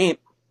 bitch. And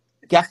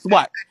guess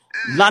what?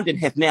 London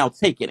has now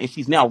taken and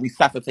she's now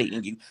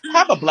resuscitating you.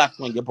 Have a blessed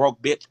one, you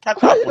broke bitch.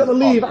 Catch How up you on gonna this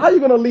leave? How call.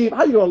 you gonna leave?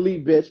 How you gonna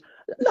leave, bitch?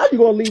 How you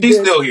gonna leave, She's bitch?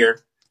 still here.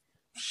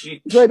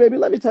 Dre, baby,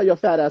 let me tell your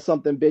fat ass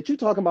something, bitch. You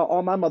talking about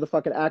all my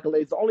motherfucking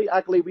accolades. The only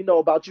accolade we know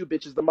about you,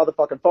 bitch, is the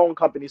motherfucking phone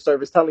company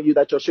service telling you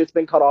that your shit's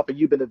been cut off and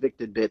you've been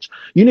evicted, bitch.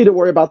 You need to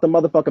worry about the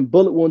motherfucking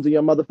bullet wounds in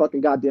your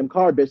motherfucking goddamn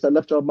car, bitch, that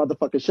left your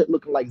motherfucking shit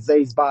looking like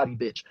Zay's body,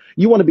 bitch.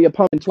 You want to be a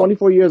punk in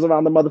 24 years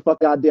around the motherfucking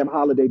goddamn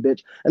holiday,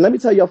 bitch. And let me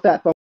tell your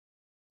fat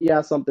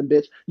yeah, something,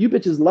 bitch. You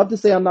bitches love to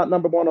say I'm not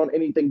number one on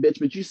anything, bitch,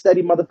 but you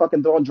steady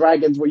motherfucking throwing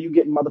dragons where you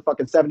getting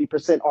motherfucking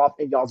 70% off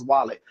in y'all's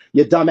wallet.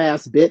 You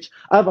dumbass bitch.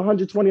 I have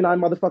 129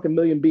 motherfucking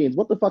million beans.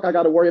 What the fuck I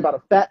gotta worry about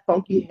a fat,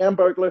 funky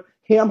hamburglar,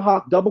 ham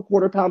hock, double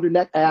quarter pounder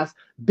neck ass,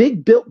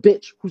 big built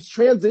bitch who's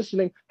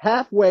transitioning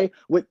halfway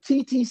with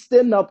TT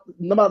standing up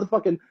the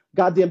motherfucking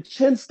goddamn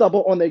chin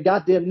stubble on their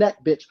goddamn neck,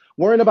 bitch.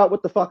 Worrying about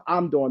what the fuck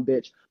I'm doing,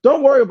 bitch.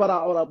 Don't worry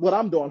about what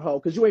I'm doing, ho,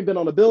 because you ain't been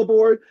on a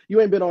billboard,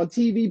 you ain't been on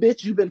TV,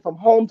 bitch. You've been from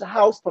home to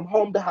house,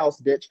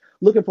 bitch,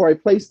 looking for a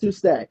place to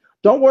stay.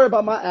 Don't worry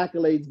about my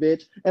accolades,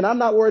 bitch. And I'm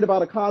not worried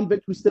about a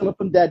convict who's stealing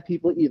from dead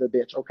people either,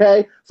 bitch,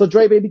 okay? So,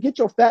 Dre, baby, get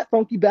your fat,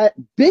 funky, back,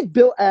 big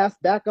built ass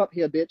back up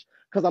here, bitch,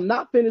 because I'm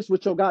not finished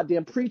with your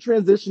goddamn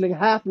pre-transitioning,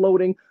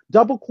 half-loading,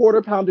 double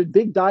quarter pounded,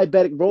 big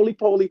diabetic,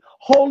 roly-poly,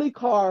 holy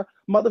car,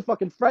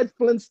 motherfucking Fred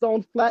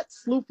Flintstone, flat,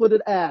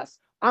 slew-footed ass.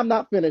 I'm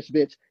not finished,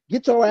 bitch.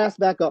 Get your ass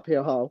back up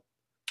here, ho.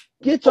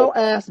 Get Whoa. your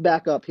ass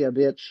back up here,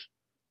 bitch.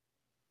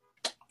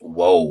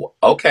 Whoa.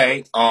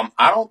 Okay. I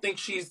don't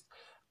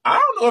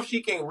know if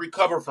she can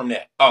recover from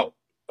that. Oh,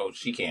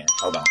 she can.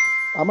 Hold on.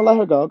 I'm gonna let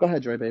her go. Go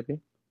ahead, Dre, baby.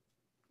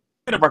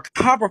 To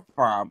recover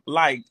from,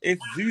 like,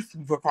 it's Zeus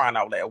for crying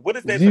out loud. What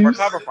is there to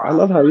recover Zeus. I from?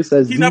 love how he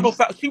says She never Zeus.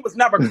 felt, she was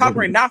never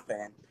covering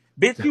nothing.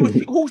 Bitch, who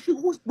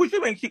she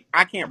mean?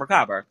 I can't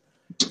recover.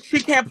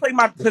 She can't play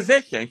my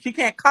position. She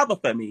can't cover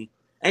for me.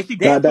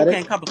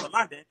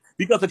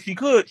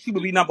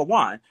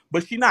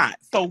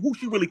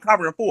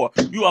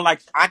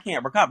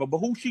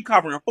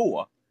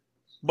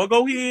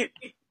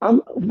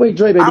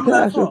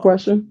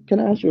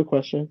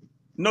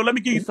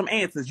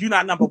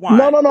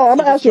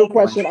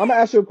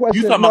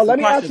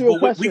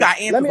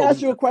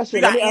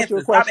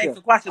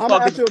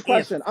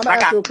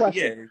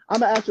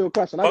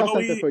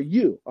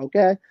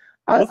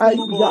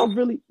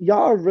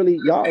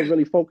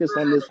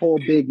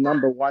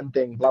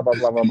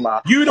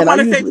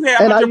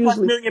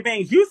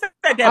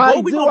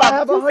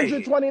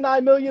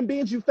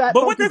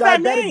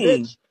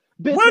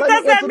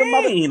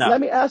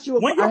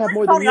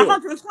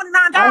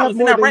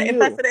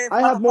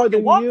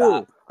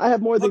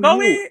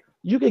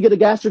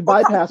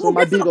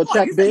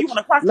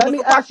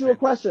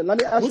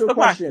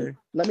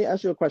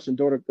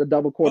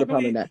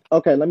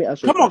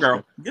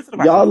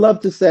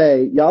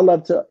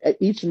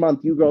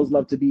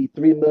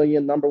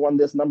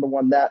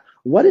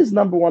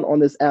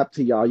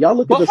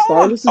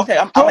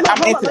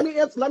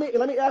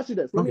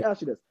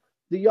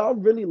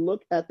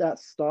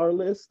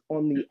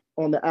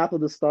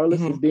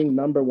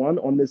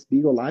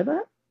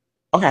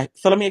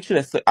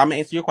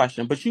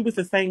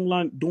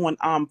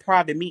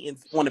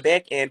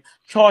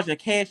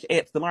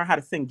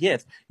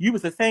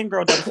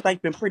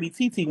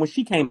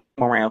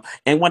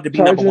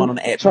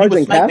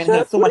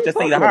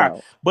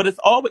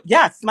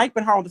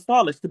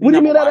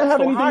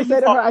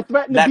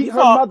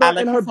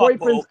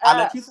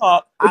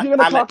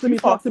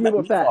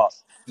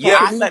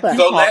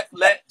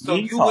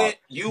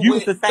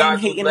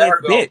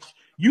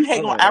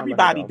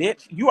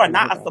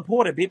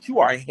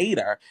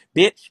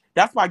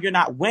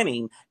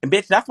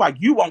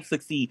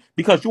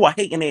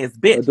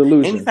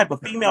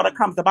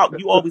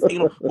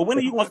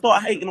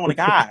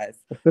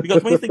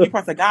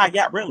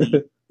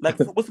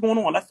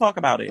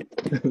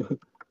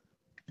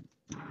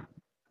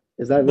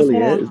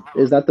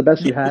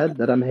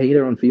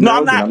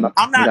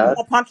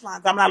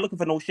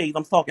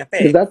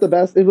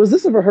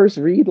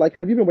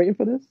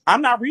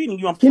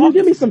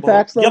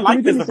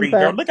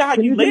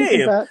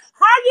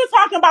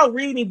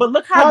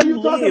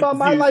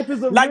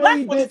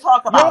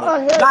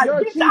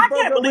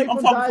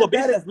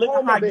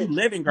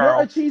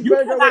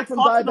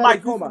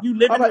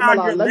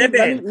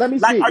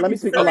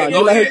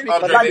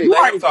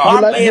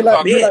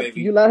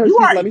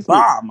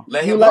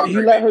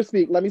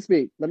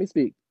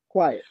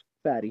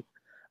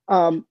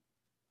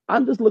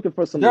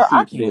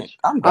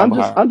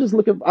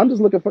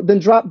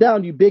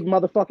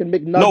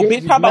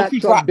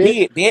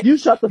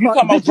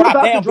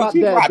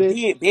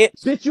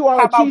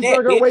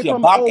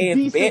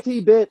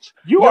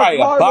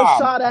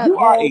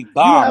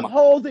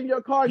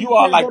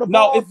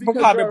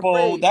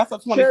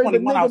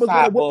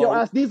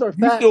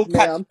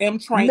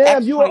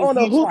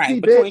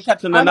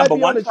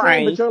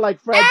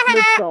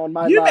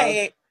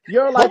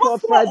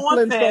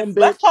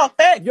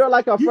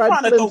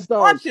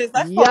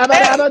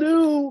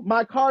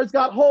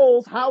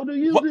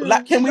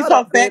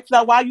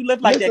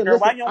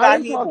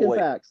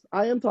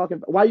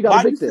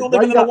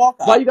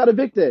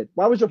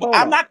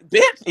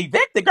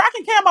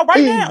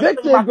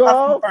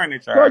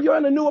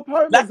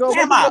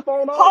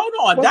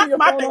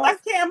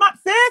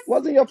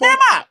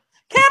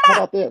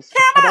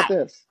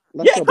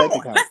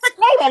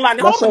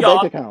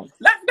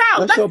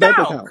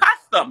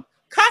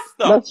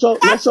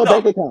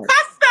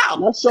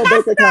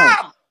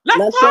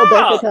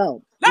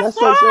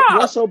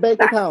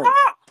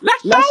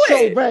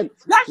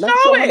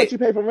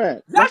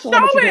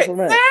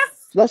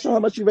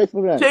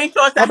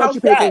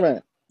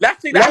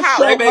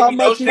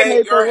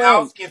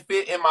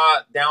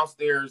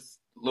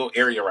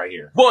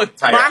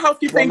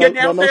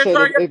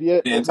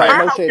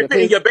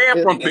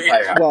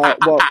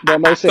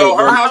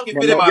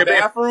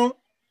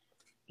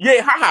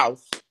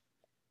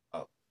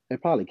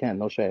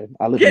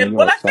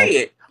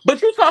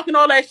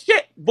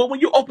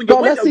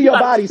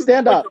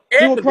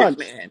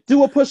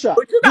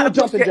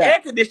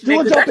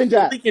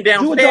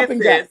 downstairs,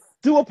 jumping sis. jack.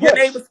 Do a Your push.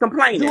 neighbor's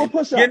complaining. Do a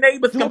push Your up.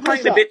 neighbor's Do a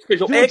push complaining, up. bitch, because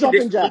your Do a air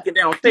jumping conditioner's jack. leaking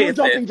Do a downstairs,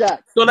 sis. jumping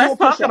jack. So Do a let's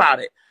talk push up. about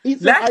it.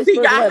 Eat some Let's see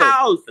iceberg your lettuce.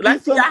 house.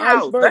 Let's Eat see some your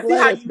house. iceberg Let's see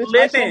how lettuce. you Bitch,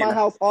 I show my living.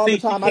 house all the See,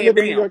 she time. I came live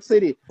in New down. York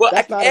City. Well,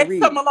 That's not a ask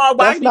read. someone why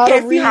That's we not a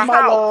can't see her read,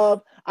 my house.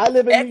 love. I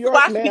live in New Ask her York,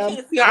 why we ma'am.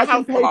 can't see her I house,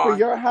 can pay for Milan.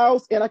 your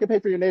house and I can pay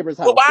for your neighbor's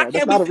Well, house, why girl.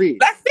 That's can't we not a see?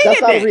 read. Let's see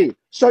That's it not a then. read.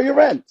 Show your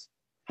rent.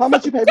 How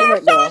much you pay for Girl,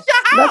 rent, show girl? us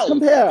your Let's house.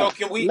 compare. So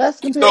can we?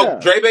 Let's So compare.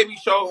 Drebaby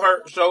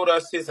showed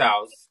us his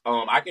house.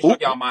 I can show Ooh,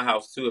 y'all my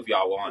house too if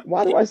y'all want.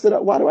 Why do I sit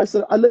up? Why do I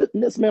sit up? I live,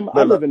 Miss Ma'am,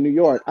 I live look. in New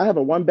York. I have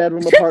a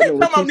 1-bedroom She keep apartment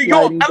with telling 2 them New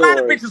York. sliding A lot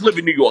of doors. bitches live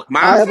in New York,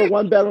 I man. have a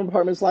 1-bedroom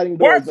apartment sliding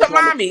doors, Word Miss to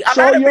Mama. mommy. A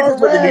Show lot of your bitches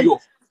live in New rent.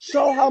 York.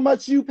 Show how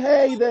much you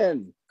pay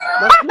then.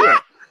 Let's do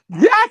it.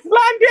 Yes,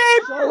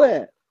 London. Show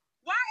it.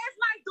 Why is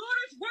my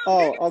daughter's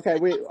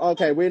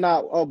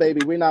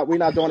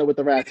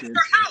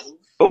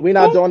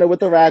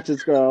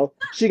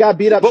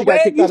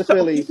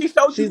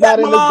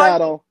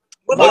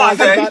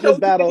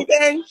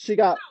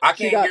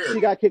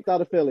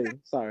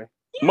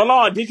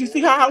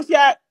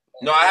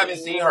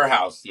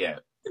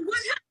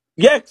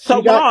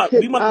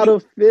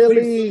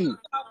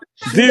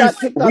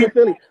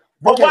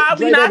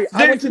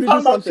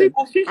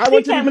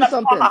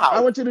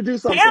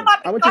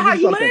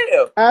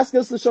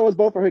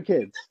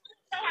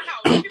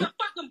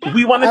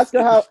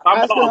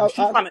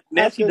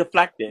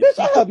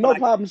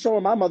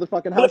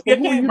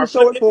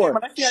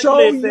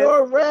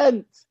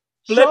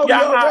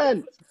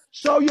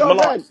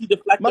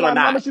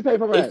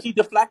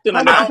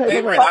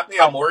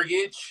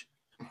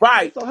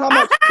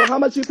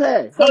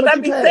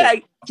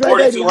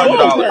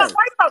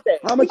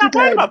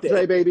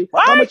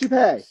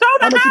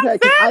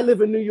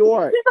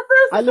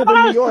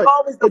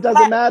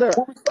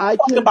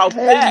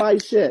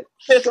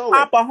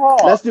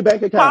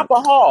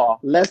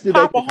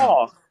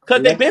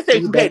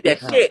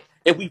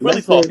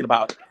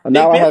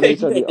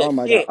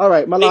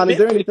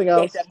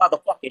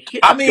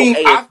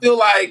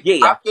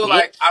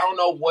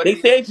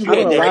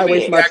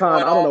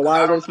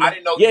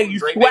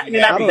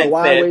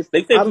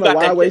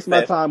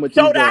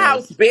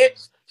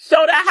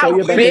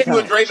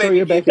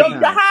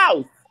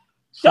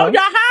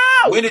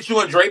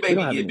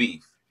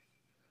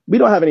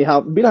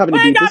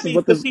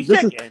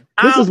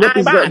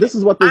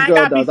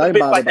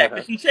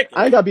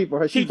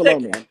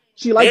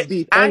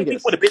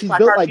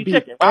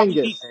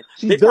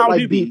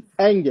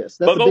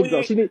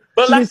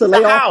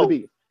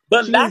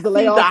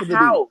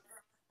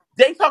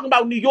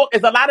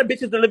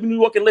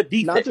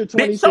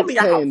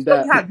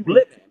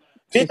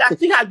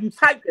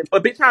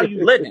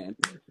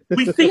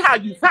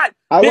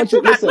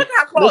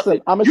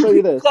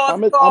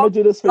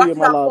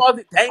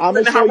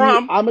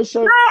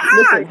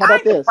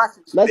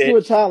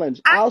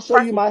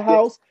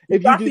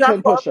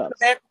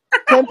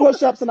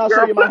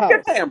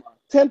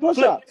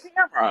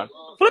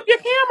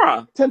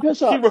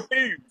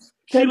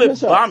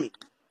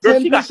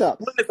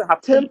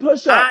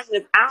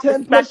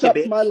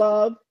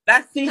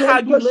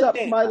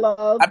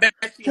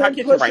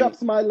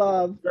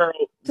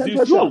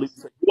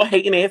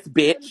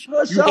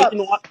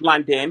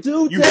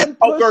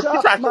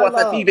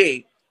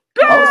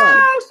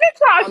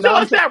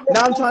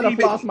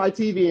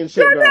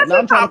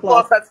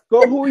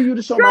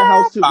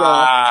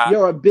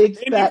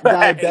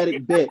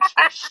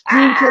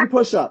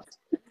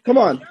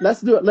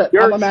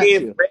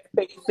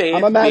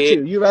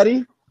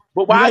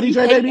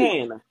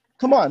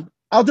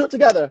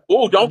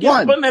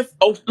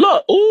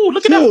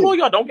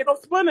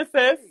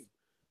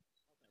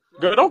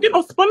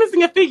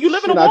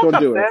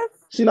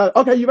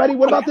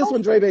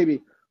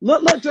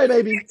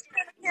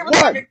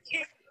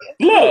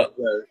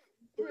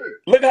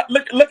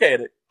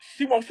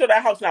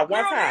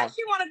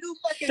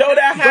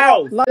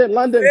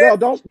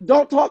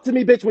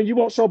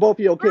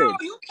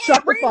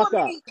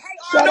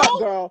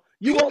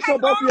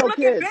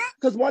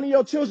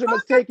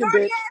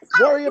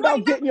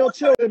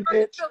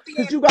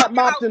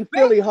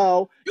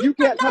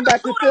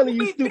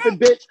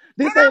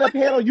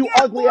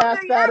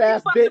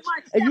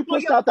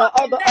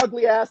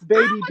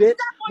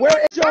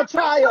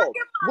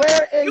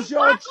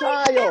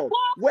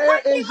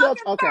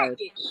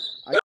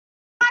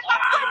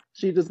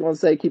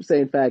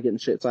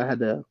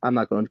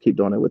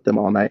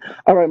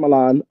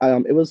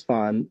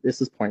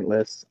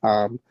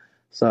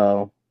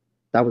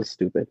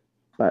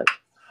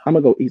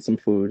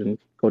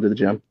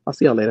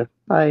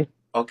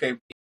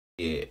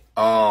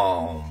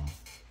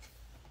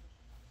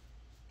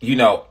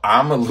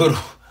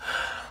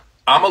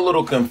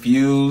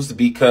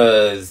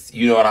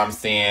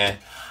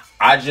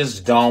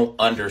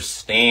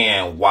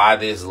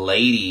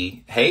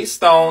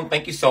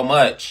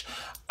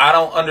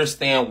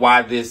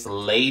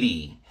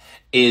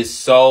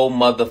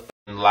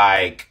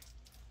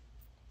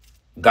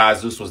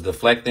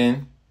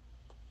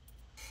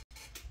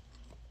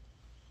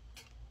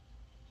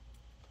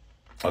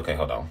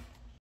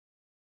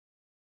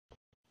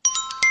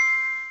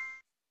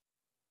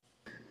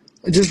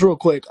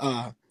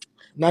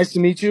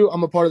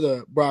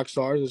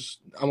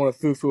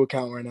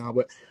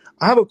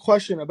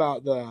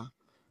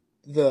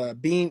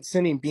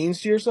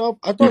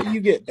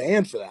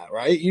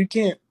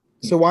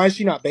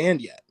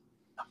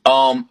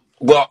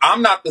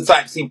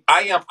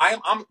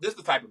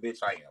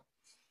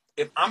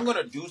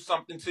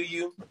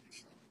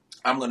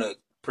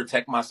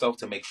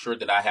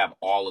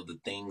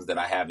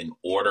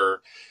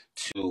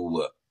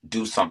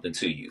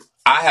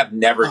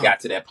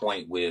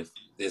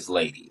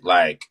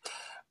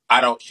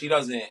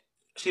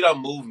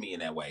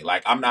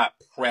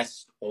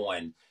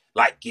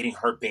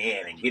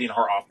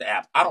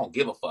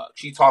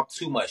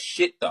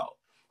shit though.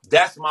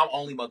 That's my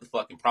only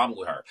motherfucking problem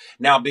with her.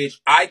 Now, bitch,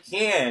 I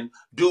can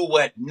do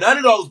what none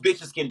of those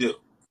bitches can do.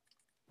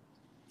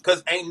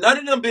 Because ain't none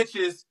of them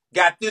bitches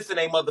got this in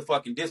they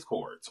motherfucking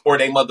discords. Or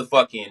they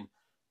motherfucking...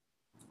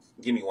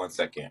 Give me 1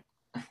 second.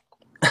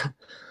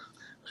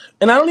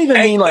 And I don't even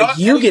mean like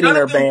you getting her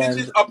None of them banned.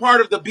 bitches are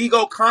part of the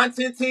Bigo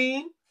content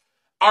team.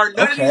 Are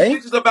none of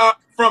these bitches about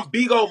from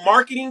Bigo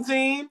marketing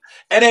team.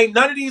 And ain't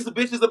none of these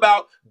bitches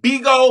about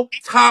Bigo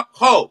top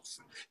host.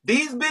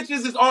 These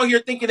bitches is on here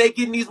thinking they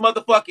getting these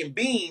motherfucking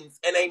beans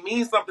and they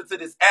mean something to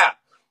this app.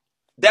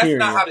 That's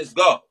not how this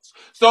goes.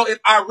 So if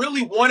I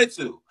really wanted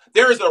to,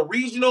 there is a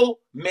regional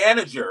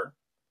manager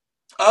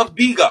of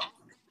Bigo.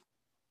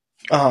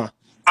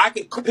 I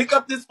could pick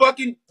up this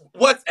fucking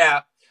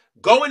WhatsApp,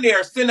 go in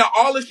there, send out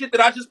all the shit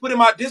that I just put in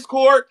my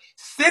Discord,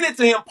 send it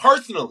to him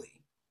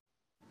personally.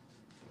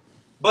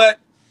 But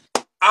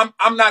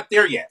I'm not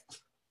there yet.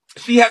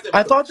 She hasn't.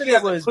 I thought that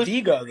it was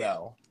Bigo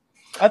though.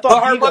 I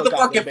thought but her Bigo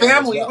got motherfucking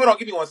family. Well. Hold on,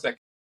 give me 1 second.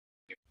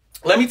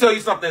 Let me tell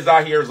you something,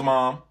 Zahir's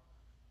mom.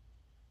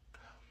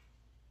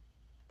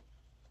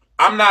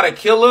 I'm not a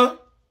killer,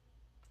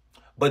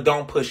 but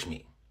don't push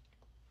me,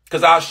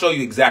 because I'll show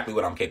you exactly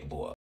what I'm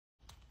capable of.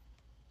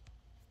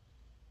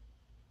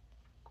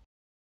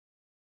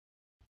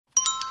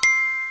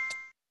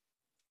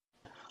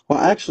 Well,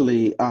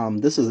 actually,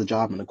 this is a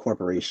job in a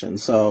corporation.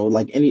 So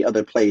like any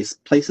other place,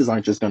 places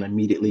aren't just going to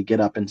immediately get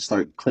up and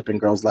start clipping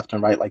girls left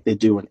and right like they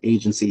do in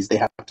agencies. They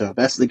have to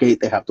investigate.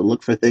 They have to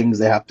look for things.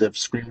 They have to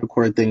screen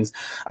record things.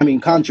 I mean,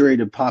 contrary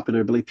to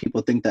popular belief, people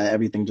think that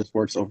everything just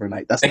works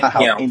overnight. That's not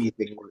how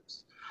anything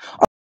works.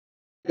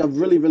 A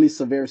really, really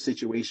severe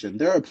situation.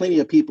 There are plenty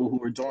of people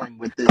who are doing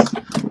with this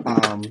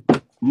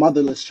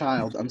motherless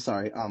child,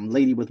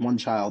 lady with one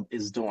child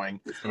is doing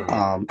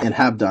and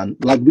have done,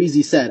 like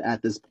Weezy said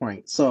at this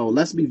point. So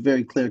let's be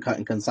very clear cut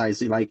and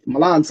concise. Like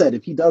Milan said,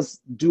 if he does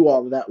do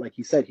all of that like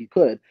he said he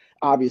could,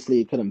 obviously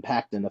it could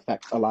impact and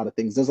affect a lot of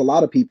things. There's a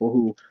lot of people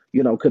who,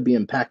 you know, could be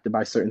impacted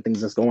by certain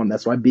things that's going on.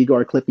 That's why Bigo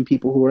are clipping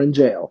people who are in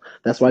jail.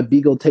 That's why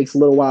Bigo takes a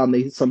little while and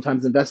they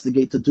sometimes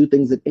investigate to do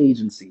things at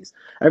agencies.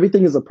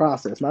 Everything is a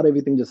process. Not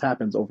everything just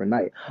happens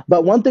overnight.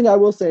 But one thing I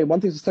will say,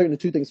 one thing's starting to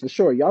two things for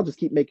sure. Y'all just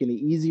keep making it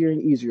easier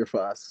and easier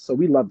for us. So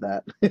we love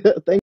that.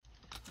 Thank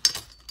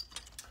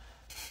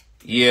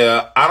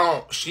Yeah, I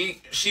don't,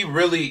 she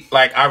really,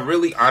 like, I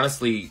really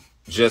honestly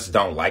just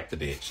don't like the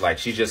bitch. Like,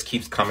 she just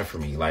keeps coming for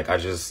me. Like, I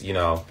just, you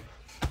know,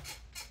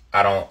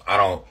 I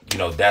don't, you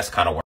know, that's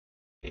kind of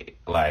where,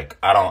 like,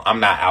 I'm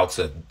not out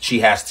to,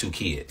 she has 2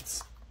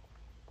 kids.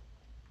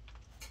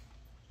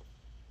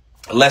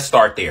 Let's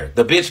start there.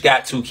 The bitch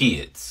got 2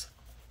 kids.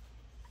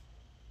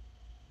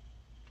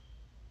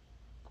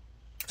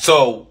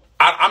 So,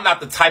 I'm not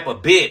the type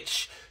of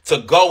bitch to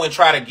go and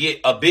try to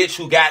get a bitch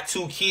who got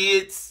 2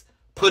 kids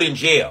put in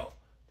jail.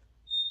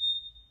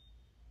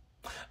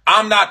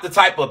 I'm not the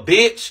type of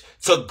bitch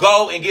to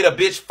go and get a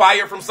bitch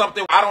fired from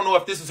something. I don't know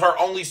if this is her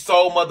only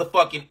sole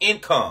motherfucking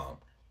income.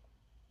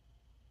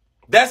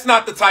 That's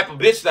not the type of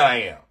bitch that I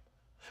am.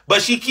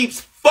 But she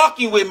keeps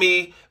fucking with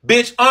me,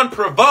 bitch,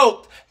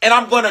 unprovoked, and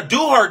I'm gonna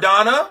do her,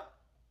 Donna.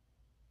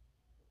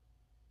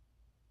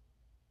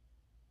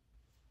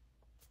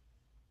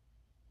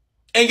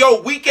 And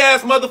yo weak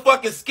ass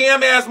motherfucking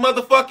scam ass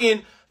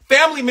motherfucking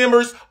family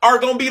members are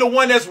gonna be the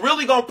one that's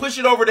really gonna push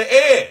it over the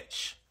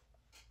edge.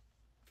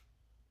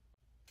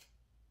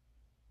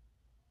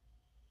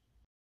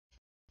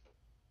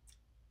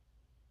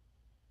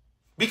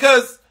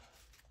 Because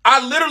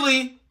I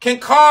literally can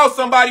call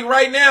somebody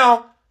right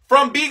now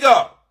from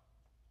Bigo.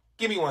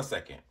 Give me 1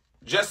 second.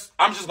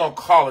 I'm just gonna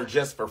call her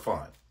just for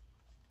fun.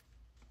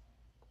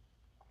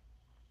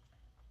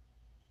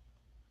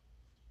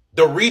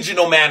 The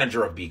regional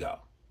manager of Bigo.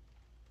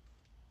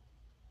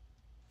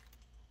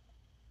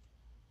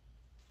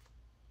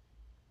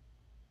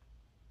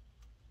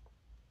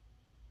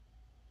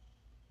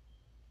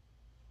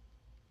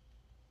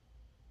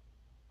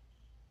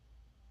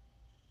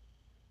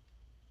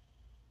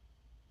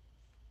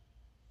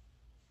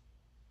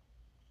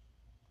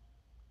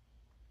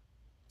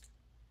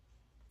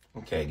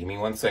 Okay, give me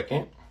 1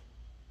 second.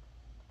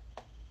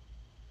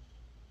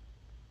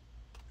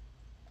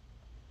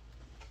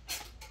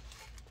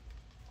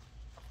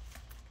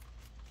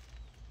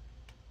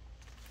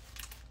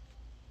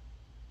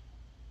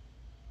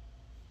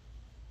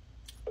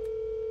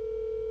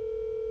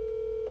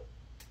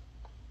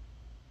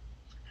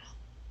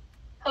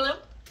 Hello?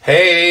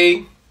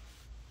 Hey.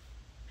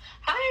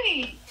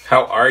 Hi.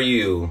 How are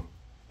you?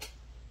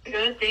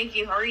 Good, thank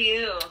you. How are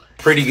you?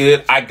 Pretty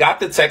good. I got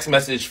the text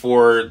message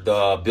for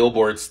the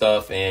billboard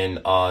stuff and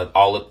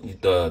all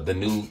of the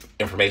new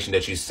information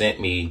that you sent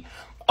me.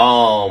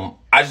 I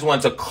just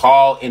wanted to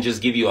call and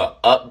just give you an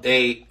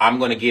update. I'm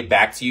going to get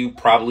back to you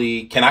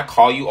probably. Can I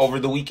call you over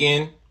the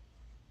weekend?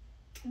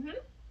 Mm-hmm.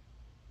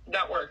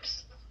 That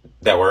works.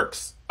 That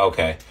works?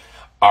 Okay.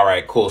 All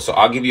right, cool. So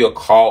I'll give you a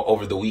call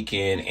over the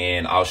weekend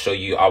and I'll show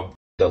you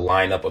the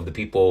lineup of the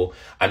people.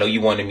 I know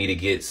you wanted me to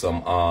get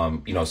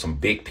some, you know, some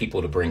big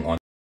people to bring on.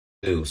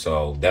 too.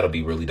 So that'll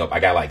be really dope. I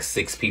got like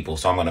 6 people,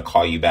 so I'm gonna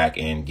call you back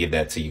and give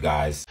that to you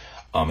guys,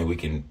 and we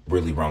can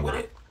really run with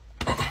it.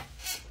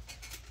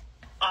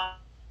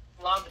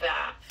 Love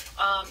that.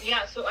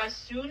 Yeah. So as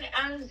soon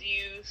as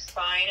you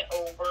sign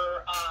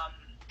over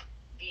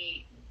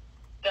the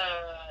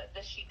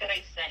sheet that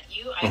I sent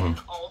you, I can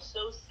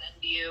also send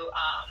you.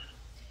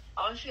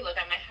 Actually, look,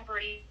 I might have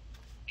already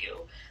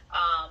you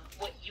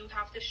what you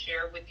have to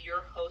share with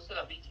your host so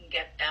that we can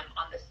get them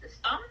on the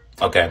system.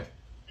 Okay.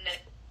 And then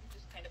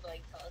just kind of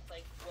like tell us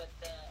like what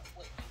you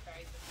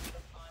guys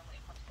are on when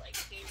it comes to like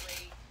pay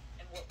rate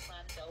and what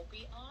plan they'll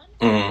be on.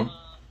 So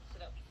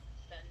that we can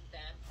send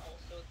them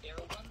also their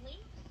one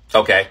link.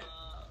 Okay.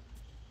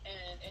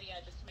 And yeah,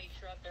 just make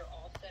sure that they're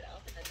all set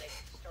up and then they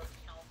can start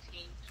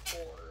counting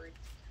towards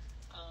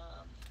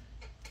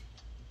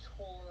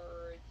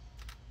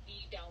the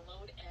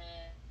download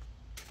and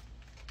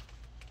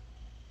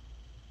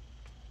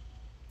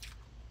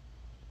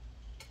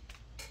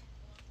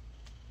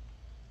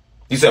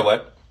You said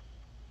what?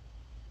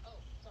 oh,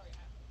 sorry,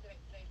 did I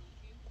lose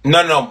you?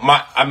 No,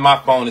 my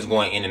phone is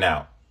going in and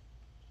out.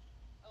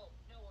 Oh,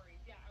 no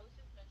worries. Yeah, I was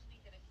just mentioning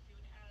that as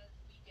soon as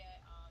we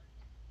get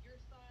your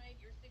side,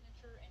 your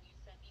signature, and you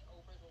send me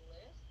over the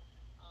list,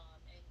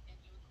 and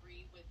you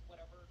agree with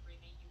whatever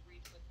agreement you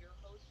reach with your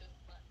host, just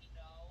let me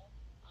know,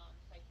 so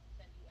I can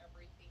send you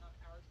everything on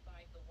our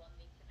side, the one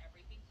links and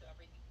everything, so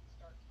everything can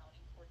start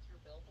counting towards your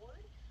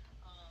billboard.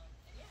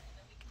 And yeah, and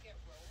then we can get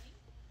rolling.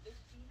 The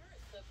sooner,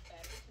 the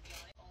better, to be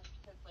honest, only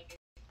because, like I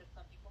said,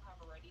 some people have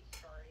already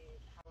kind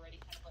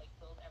of like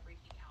filled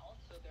everything out,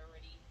 so they're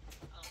already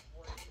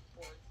working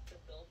towards the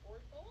billboard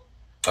goal.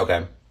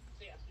 Okay. So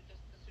yeah, so just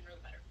the sooner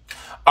the better.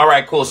 All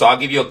right, cool. So I'll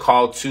give you a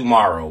call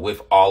tomorrow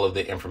with all of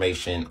the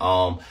information.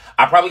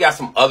 I probably got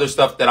some other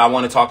stuff that I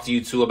want to talk to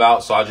you too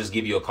about, so I'll just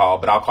give you a call.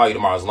 But I'll call you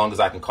tomorrow as long as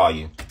I can call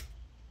you.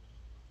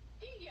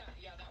 Yeah,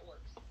 that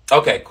works.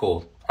 Okay,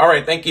 cool. All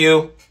right, thank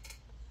you.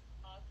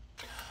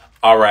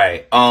 All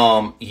right.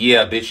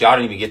 Yeah, bitch, y'all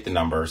didn't even get the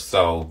number.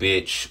 So,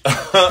 bitch.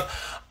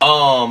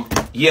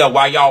 Yeah,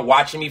 while y'all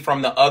watching me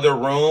from the other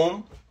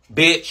room,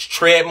 bitch,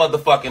 tread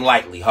motherfucking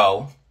lightly,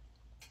 ho.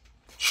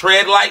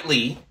 Tread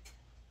lightly.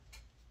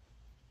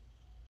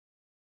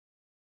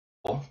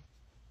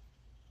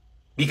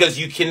 Because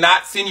you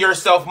cannot send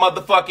yourself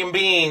motherfucking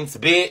beans,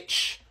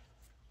 bitch.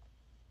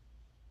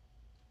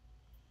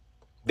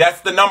 That's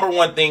the number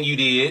one thing you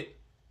did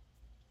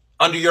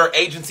under your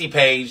agency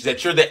page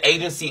that you're the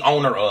agency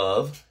owner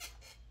of.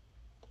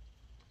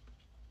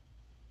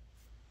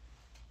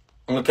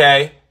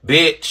 Okay?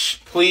 Bitch,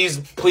 please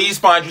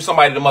find you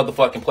somebody to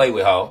motherfucking play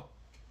with, ho.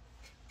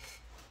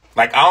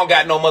 Like, I don't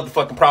got no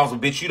motherfucking problems,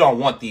 but bitch, you don't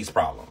want these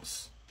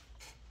problems.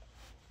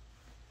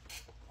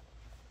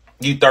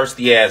 You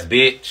thirsty ass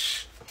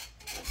bitch.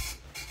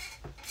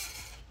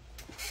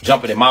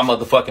 Jumping in my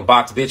motherfucking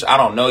box, bitch. I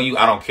don't know you.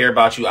 I don't care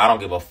about you. I don't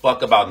give a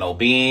fuck about no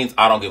beans.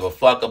 I don't give a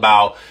fuck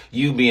about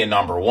you being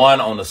number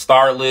 1 on the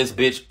star list,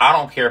 bitch. I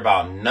don't care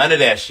about none of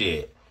that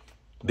shit.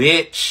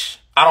 Bitch,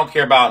 I don't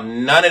care about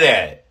none of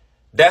that.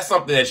 That's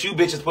something that you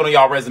bitches put on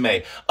y'all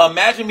resume.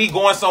 Imagine me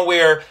going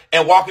somewhere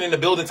and walking in the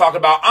building talking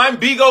about, I'm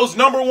Bigo's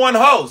number 1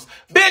 host.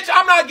 Bitch,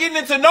 I'm not getting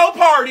into no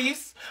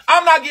parties.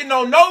 I'm not getting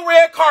on no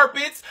red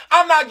carpets.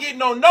 I'm not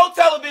getting on no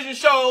television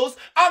shows.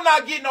 I'm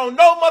not getting on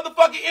no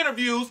motherfucking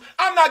interviews.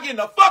 I'm not getting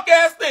a fuck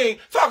ass thing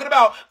talking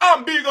about,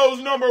 I'm Bigo's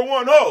number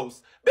 1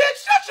 host.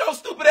 Bitch, shut your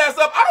stupid ass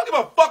up. I don't give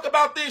a fuck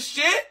about this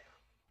shit.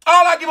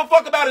 All I give a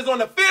fuck about is on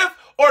the 5th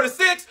or the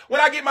 6th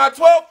when I get my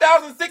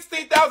 12,000,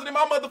 16,000 in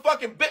my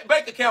motherfucking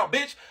bank account,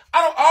 bitch.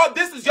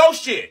 This is your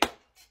shit.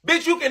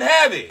 Bitch, you can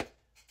have it.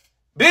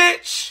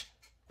 Bitch,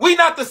 we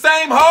not the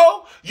same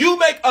hoe. You're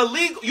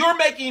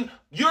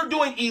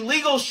doing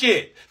illegal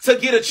shit to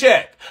get a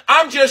check.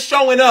 I'm just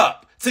showing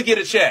up to get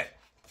a check.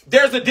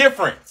 There's a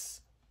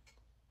difference.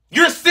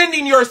 You're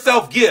sending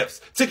yourself gifts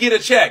to get a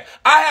check.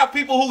 I have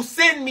people who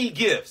send me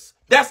gifts.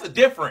 That's the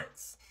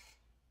difference.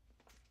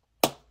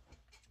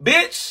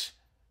 Bitch,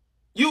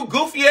 you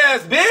goofy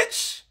ass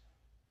bitch.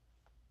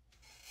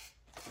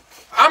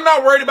 I'm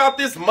not worried about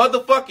this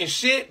motherfucking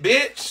shit,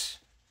 bitch.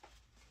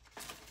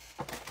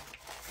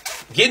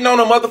 Getting on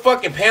a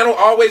motherfucking panel,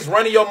 always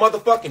running your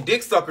motherfucking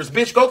dick suckers.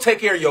 Bitch, go take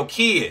care of your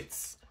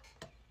kids.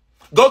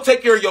 Go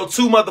take care of your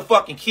 2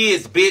 motherfucking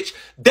kids, bitch.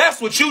 That's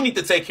what you need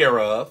to take care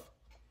of.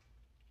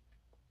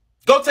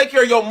 Go take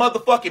care of your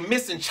motherfucking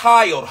missing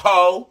child,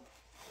 hoe.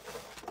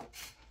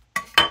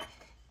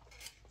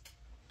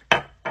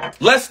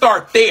 Let's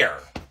start there.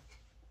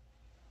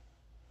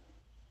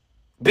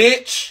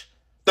 Bitch,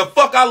 the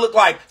fuck I look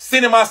like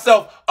sending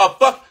myself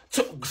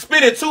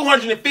spending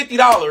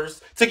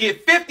 $250 to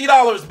get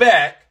 $50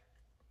 back,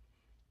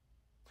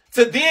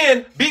 to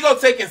then Bigo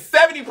taking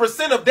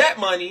 70% of that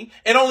money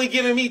and only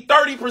giving me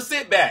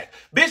 30% back.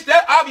 Bitch,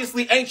 that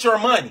obviously ain't your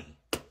money.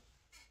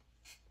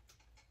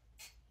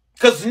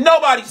 Because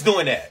nobody's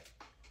doing that.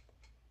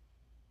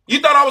 You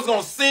thought I was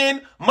going to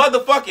send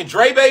motherfucking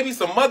Drebaby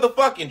some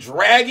motherfucking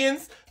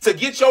dragons to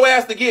get your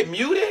ass to get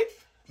muted?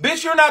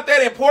 Bitch, you're not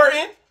that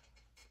important.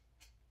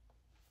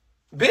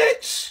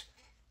 Bitch.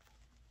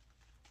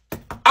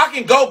 I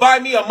can go buy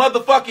me a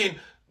motherfucking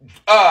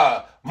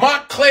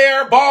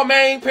Montclair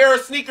Balmain pair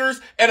of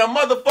sneakers and a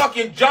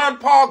motherfucking John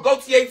Paul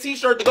Gaultier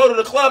t-shirt to go to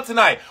the club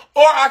tonight.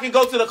 Or I can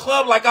go to the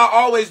club like I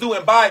always do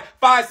and buy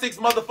 5-6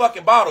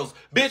 motherfucking bottles.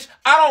 Bitch,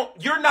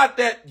 you're not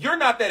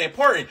that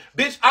important.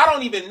 Bitch, I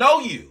don't even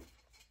know you.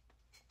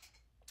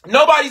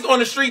 Nobody's on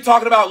the street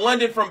talking about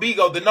London from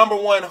Bigo, the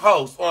 #1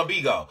 host on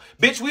Bigo.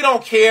 Bitch, we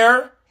don't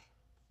care.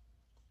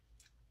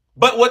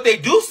 But what they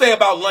do say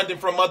about London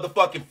from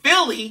motherfucking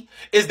Philly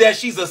is that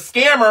she's a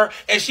scammer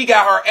and she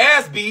got her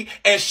ass beat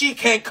and she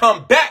can't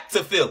come back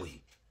to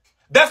Philly.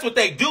 That's what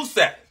they do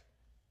say.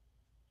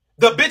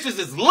 The bitches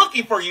is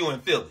looking for you in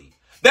Philly.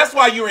 That's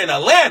why you're in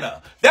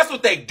Atlanta. That's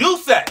what they do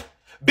say.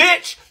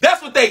 Bitch,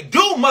 that's what they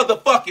do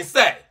motherfucking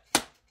say.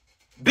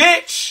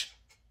 Bitch,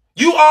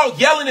 you all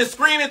yelling and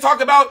screaming,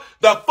 talking about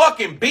the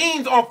fucking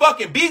beans on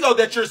fucking Bigo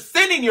that you're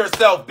sending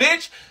yourself,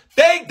 bitch.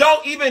 They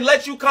don't even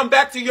let you come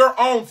back to your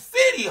own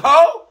city,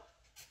 ho.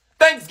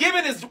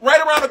 Thanksgiving is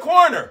right around the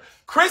corner.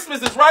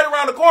 Christmas is right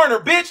around the corner,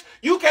 bitch.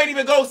 You can't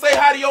even go say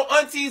hi to your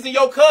aunties and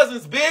your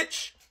cousins,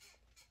 bitch.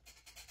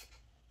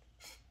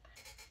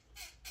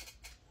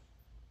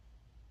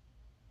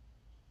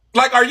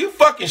 Like, are you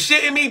fucking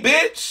shitting me,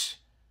 bitch?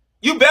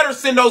 You better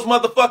send those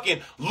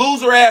motherfucking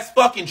loser-ass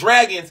fucking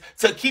dragons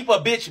to keep a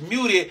bitch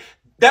muted.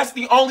 That's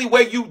the only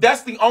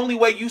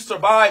way you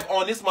survive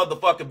on this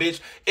motherfucker, bitch,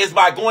 is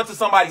by going to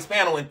somebody's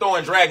panel and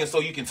throwing dragons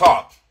so you can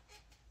talk.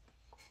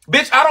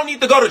 Bitch, I don't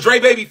need to go to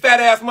Drebaby fat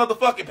ass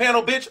motherfucking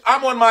panel, bitch.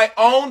 I'm on my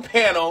own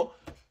panel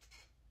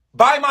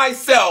by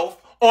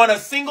myself on a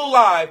single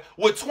live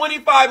with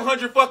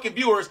 2,500 fucking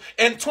viewers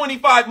and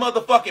 25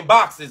 motherfucking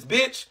boxes,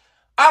 bitch.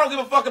 I don't give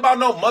a fuck about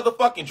no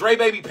motherfucking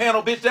Drebaby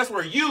panel, bitch. That's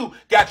where you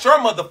got your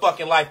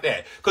motherfucking life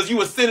at. Because you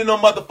was sending them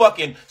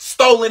motherfucking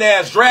stolen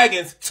ass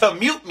dragons to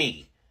mute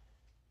me.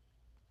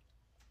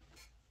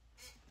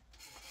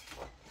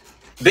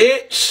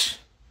 Bitch.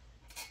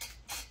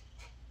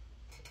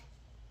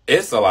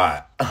 It's a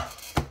lot.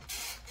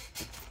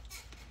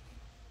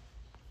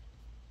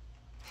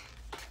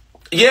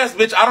 Yes,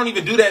 bitch, I don't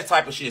even do that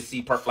type of shit,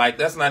 C-Perk. Like,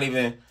 that's not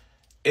even...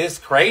 It's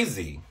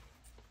crazy.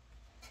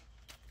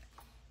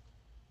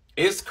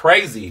 It's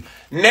crazy.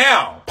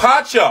 Now,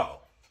 Pacho.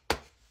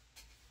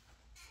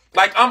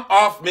 Like, I'm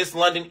off Miss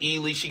London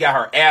Ely. She got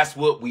her ass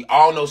whooped. We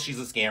all know she's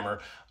a scammer.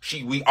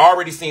 We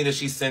already seen that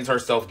she sends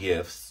herself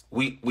gifts.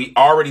 We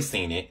already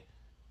seen it.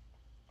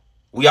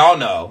 We all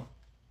know.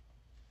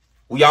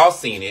 We all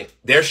seen it.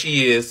 There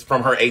she is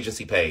from her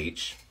agency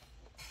page.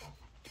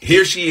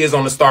 Here she is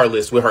on the star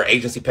list with her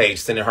agency page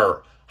sending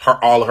her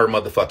all of her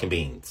motherfucking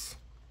beans.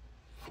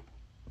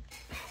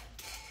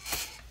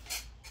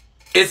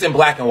 It's in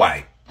black and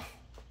white.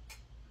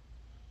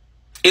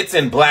 It's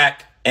in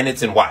black and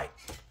it's in white.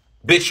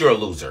 Bitch, you're a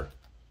loser.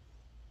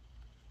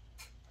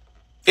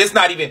 It's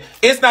not even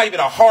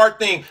a hard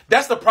thing.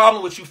 That's the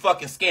problem with you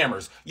fucking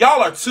scammers.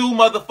 Y'all are too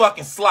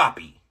motherfucking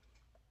sloppy.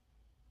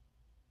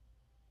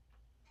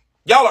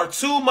 Y'all are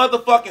too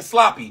motherfucking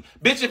sloppy.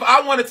 Bitch, if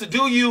I wanted to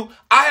do you,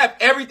 I have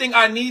everything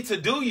I need to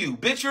do you.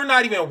 Bitch, you're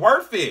not even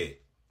worth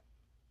it.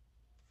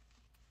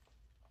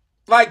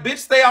 Like, bitch,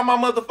 stay out my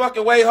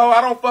motherfucking way, ho.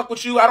 I don't fuck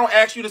with you. I don't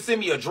ask you to send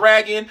me a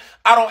dragon.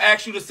 I don't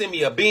ask you to send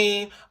me a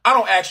bean. I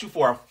don't ask you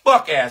for a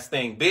fuck-ass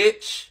thing,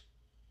 bitch.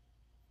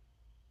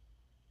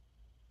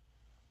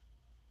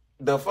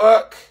 The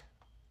fuck?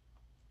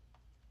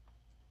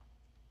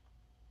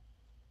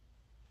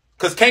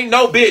 Because can't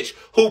no bitch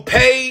who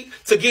paid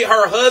to get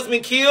her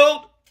husband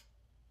killed,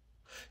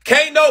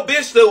 can't no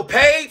bitch who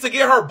paid to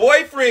get her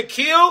boyfriend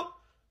killed,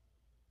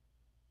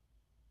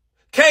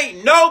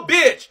 can't no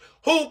bitch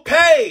who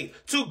paid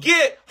to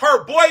get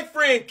her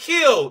boyfriend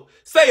killed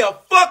say a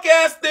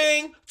fuck-ass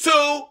thing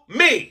to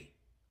me.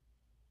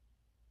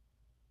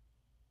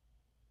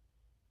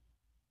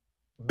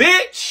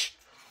 Bitch,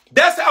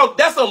 that's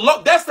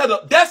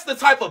the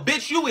type of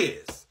bitch you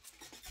is.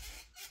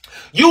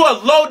 You a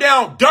low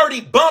down,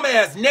 dirty, bum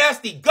ass,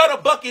 nasty,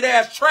 gutter bucket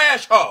ass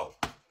trash hoe.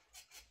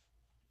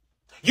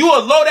 You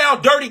a low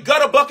down, dirty,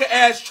 gutter bucket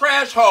ass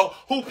trash hoe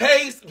who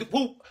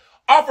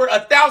offered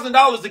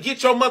 $1,000 to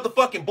get your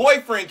motherfucking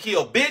boyfriend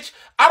killed, bitch.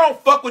 I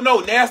don't fuck with no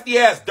nasty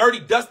ass,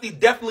 dirty, dusty,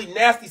 definitely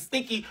nasty,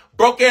 stinky,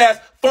 broke ass,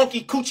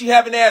 funky, coochie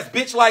having ass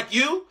bitch like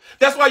you.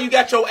 That's why you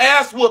got your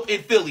ass whooped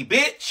in Philly,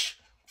 bitch.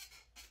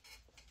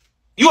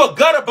 You a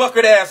gutter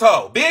bucket ass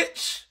hoe,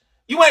 bitch.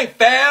 You ain't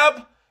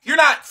Fab. You're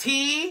not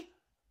T.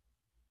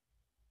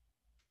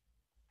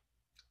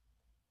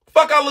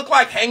 Fuck I look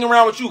like hanging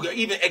around with you,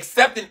 even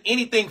accepting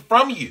anything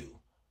from you.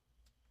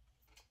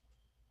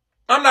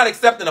 I'm not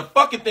accepting a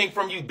fucking thing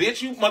from you,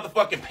 bitch. You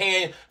motherfucking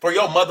paying for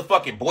your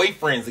motherfucking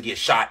boyfriends to get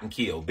shot and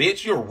killed,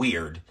 bitch. You're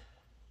weird.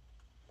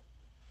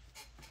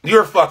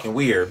 You're fucking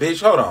weird,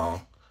 bitch. Hold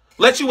on.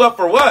 Let you up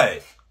for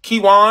what?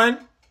 Kiwan?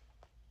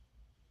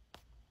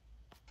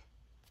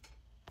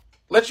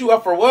 Let you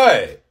up for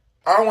what?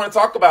 I don't want to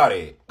talk about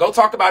it. Go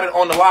talk about it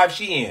on the live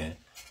she in.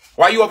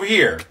 Why you over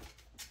here?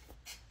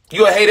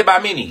 You are hated by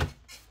many.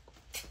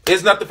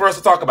 There's nothing for us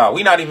to talk about.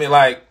 We not even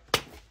like,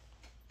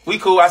 we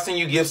cool. I send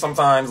you gifts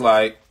sometimes.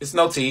 Like, it's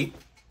no tea.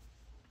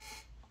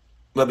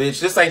 But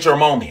bitch, this ain't your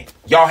moment.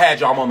 Y'all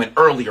had y'all moment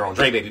earlier on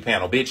Drebaby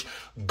panel, bitch.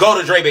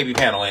 Go to Drebaby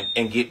panel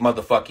and get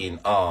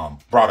motherfucking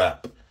brought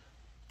up.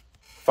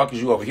 Fuck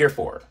is you over here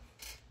for?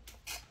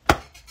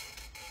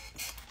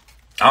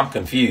 I'm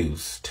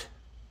confused.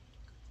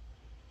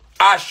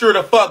 I sure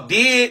the fuck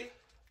did.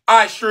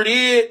 I sure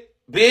did,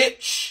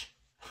 bitch.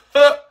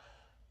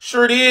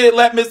 Sure did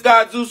let Miss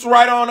God Zeus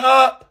right on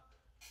up.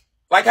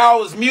 Like how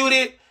I was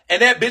muted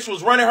and that bitch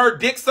was running her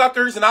dick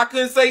suckers and I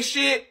couldn't say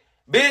shit.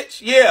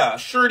 Bitch, yeah,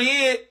 sure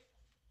did.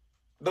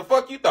 The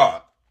fuck you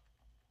thought?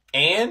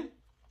 And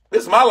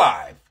this is my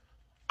live.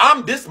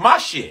 This my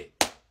shit.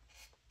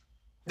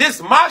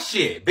 This my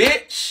shit,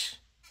 bitch.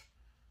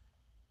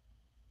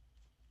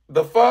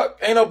 The fuck?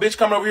 Ain't no bitch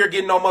coming over here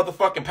getting no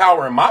motherfucking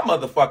power in my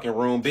motherfucking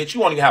room, bitch.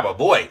 You won't even have a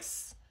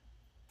voice.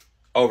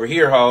 Over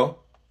here, ho.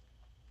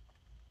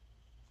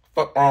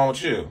 Fuck wrong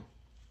with you?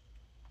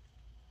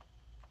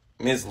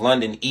 Miss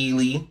London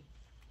Ely.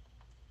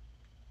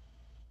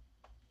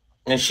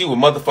 And she would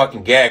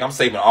motherfucking gag. I'm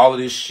saving all of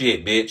this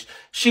shit, bitch.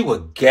 She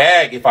would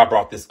gag if I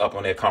brought this up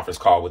on that conference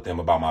call with them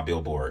about my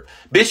billboard.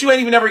 Bitch, you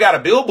ain't even ever got a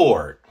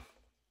billboard.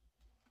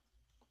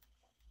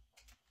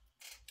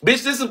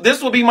 Bitch,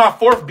 this will be my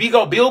 4th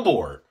Bigo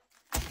billboard.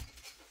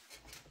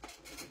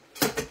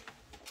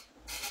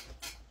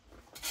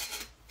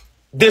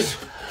 This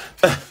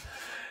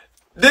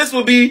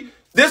will be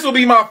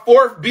my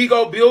 4th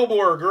Bigo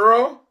billboard,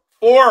 girl.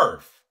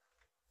 4th.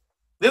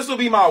 This will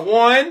be my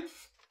 1,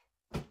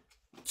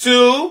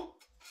 2,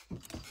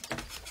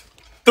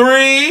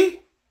 3,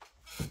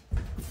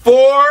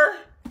 4,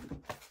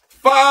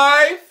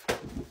 5,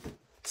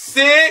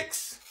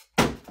 6,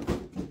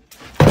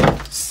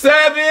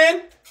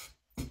 7,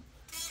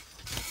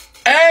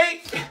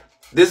 8.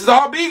 This is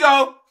all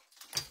Bigo.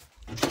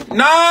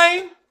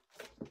 9.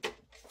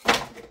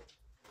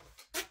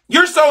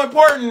 You're so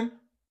important.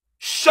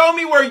 Show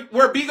me where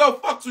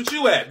Bigo fucks with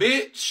you at,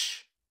 bitch.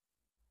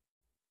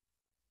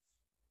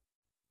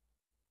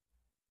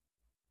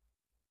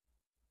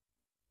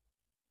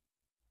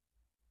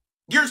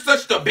 You're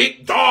such the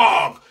big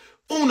dog.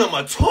 Una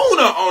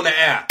Matuna on the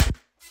app.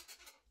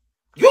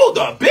 You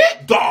the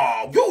big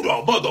dog. You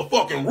the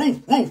motherfucking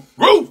roof,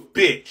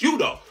 bitch. You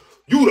the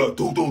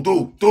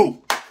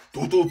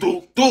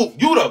do.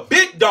 You the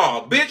big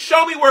dog, bitch.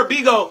 Show me where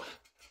Bigo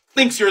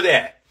thinks you're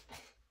that.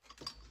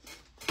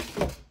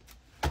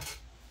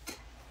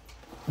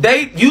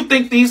 You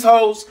think these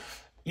hoes,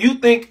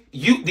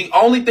 the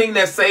only thing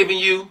that's saving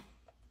you,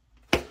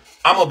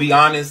 I'm gonna be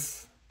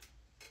honest.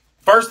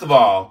 First of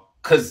all,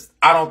 because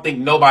I don't think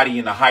nobody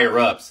in the higher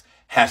ups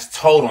has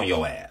told on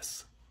your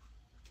ass.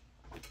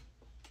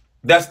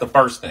 That's the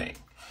first thing.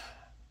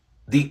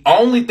 The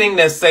only thing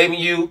that's saving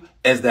you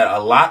is that a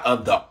lot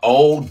of the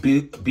old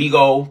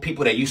Bigo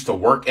people that used to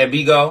work at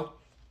Bigo,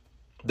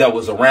 that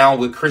was around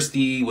with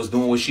Christy, was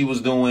doing what she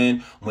was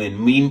doing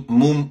when Mimi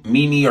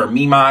or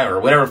Mimai or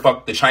whatever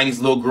fuck the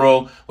Chinese little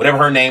girl, whatever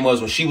her name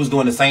was, when she was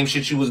doing the same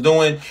shit she was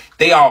doing,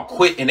 they all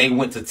quit and they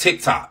went to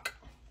TikTok.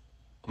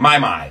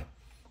 My.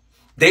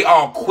 They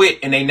all quit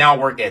and they now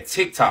work at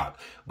TikTok.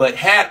 But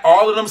had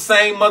all of them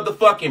same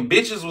motherfucking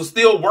bitches was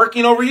still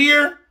working over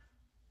here,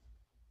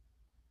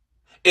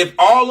 if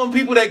all them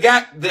people that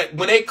got that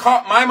when they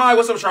caught my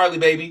what's up, Charlie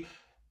baby?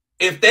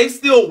 If they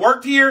still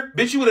worked here,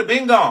 bitch, you would have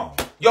been gone.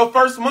 Your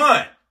first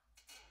month.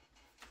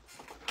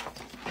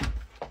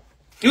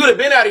 You would have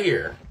been out of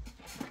here.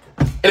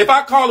 And if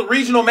I call the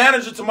regional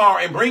manager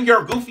tomorrow and bring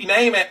your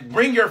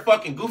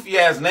fucking goofy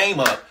ass name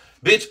up,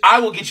 bitch, I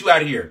will get you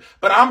out of here.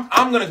 But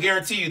I'm gonna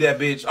guarantee you that,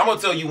 bitch. I'm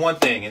gonna tell you one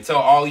thing and tell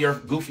all your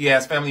goofy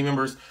ass family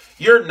members,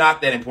 you're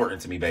not that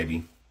important to me,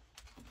 baby.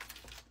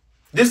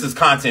 This is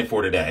content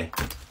for today.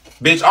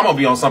 Bitch, I'm gonna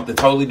be on something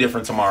totally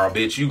different tomorrow,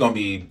 bitch. You gonna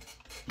be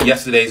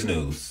yesterday's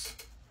news.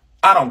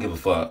 I don't give a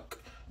fuck.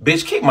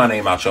 Bitch, keep my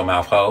name out your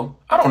mouth, ho.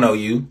 I don't know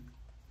you.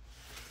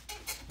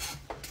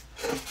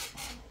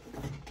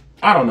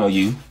 I don't know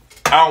you.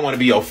 I don't want to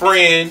be your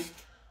friend.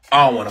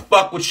 I don't want to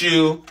fuck with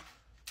you.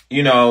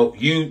 You know,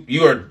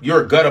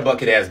 you're a gutter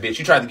bucket ass bitch.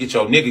 You tried to get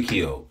your nigga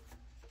killed.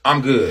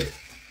 I'm good.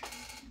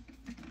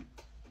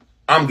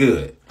 I'm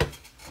good.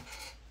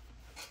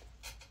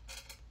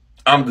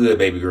 I'm good,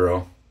 baby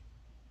girl.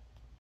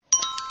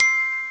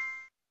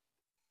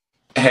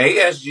 Hey,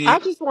 SG. I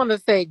just want to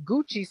say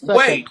Gucci's such a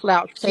Wait,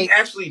 clout he case.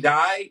 actually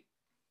died?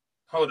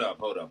 Hold up.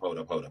 Hold on.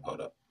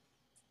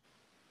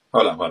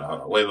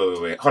 Wait.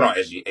 Hold on,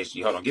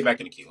 SG. Hold on. Get back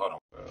in the queue. Hold on.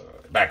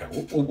 Back up.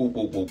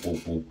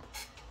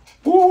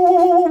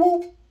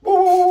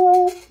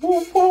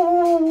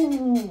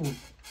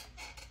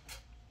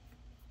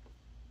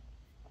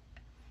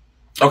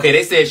 Okay,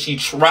 they said she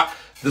tried.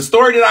 The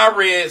story that I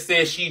read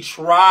says she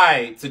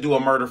tried to do a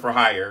murder for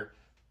hire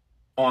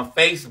on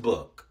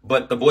Facebook,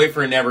 but the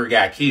boyfriend never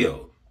got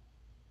killed.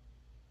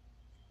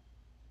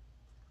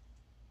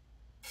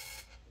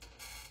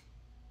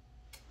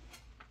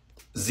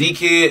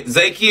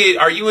 Z-Kid,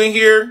 are you in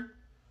here?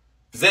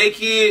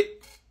 Z-Kid,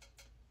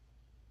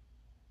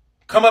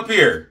 come up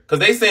here, because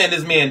they saying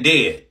this man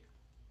dead.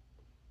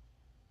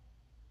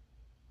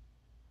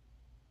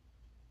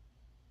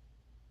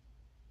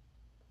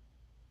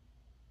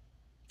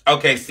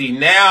 Okay, see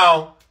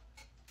now.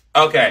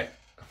 Okay.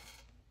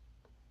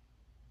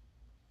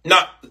 No.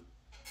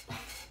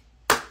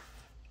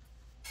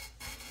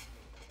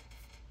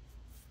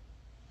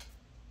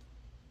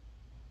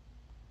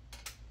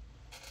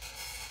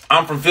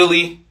 I'm from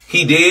Philly.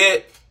 He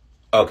did?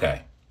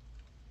 Okay.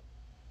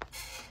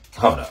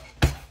 Hold up.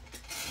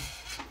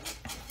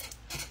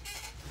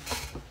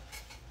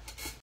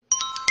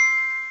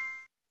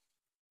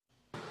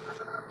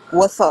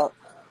 What's up?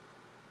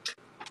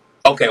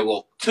 Okay,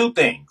 well, two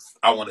things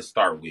I want to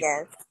start with.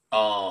 Yes.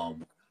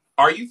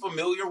 Are you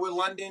familiar with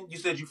London? You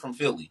said you're from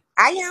Philly.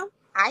 I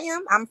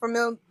am. I'm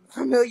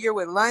familiar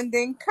with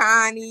London,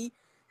 Connie,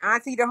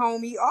 Auntie the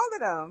homie, all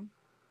of them.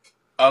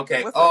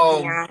 Okay. What's up,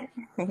 Dion?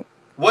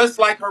 What's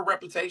like her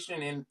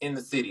reputation in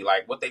the city?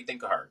 Like what they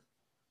think of her?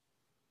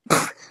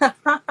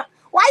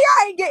 Why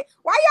y'all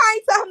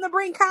ain't tell him to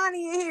bring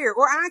Connie in here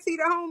or Auntie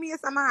the homie or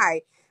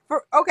somebody?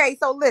 Okay,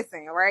 so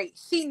listen, right?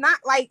 She not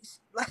like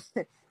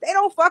they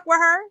don't fuck with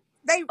her.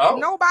 Oh.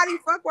 Nobody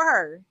fuck with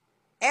her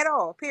at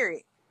all.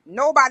 Period.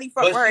 Nobody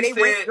fuck But with her. she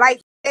said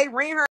They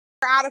ran her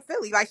out of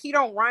Philly. Like she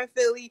don't run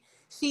Philly.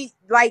 She's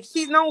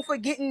known for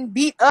getting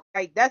beat up.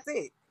 Like that's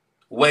it.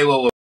 wait.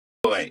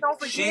 She's known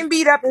for getting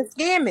beat up and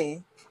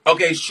scamming.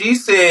 Okay, she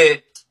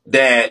said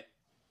that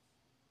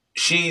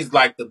she's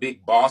like the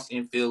big boss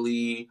in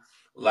Philly.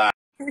 Like,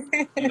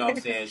 you know what I'm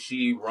saying?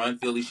 She run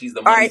Philly. She's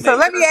the All money right, so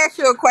let me maker. ask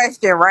you a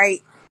question,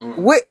 right? Mm.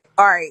 What?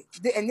 All right,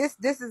 and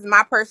this is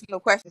my personal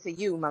question to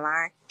you,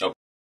 Milan. Okay.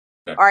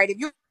 All right, if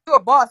you're a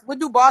boss, what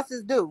do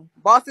bosses do?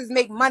 Bosses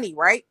make money,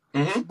 right?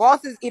 Mm-hmm.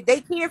 Bosses, if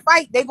they can't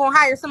fight, they gonna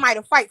hire somebody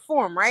to fight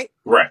for them, right?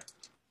 Right.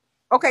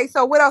 Okay,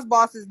 so what else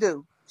bosses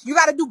do? You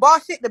got to do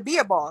boss shit to be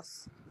a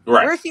boss.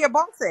 Right. Where's she a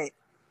boss at?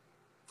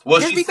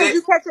 Well, Just she because said.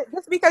 you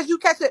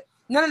catch it.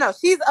 No.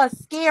 She's a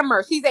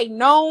scammer. She's a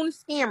known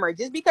scammer.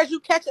 Just because you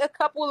catch a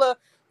couple of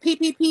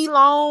PPP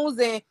loans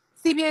and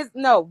CBS,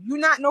 no, you're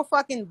not no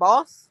fucking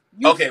boss.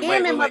 You Okay,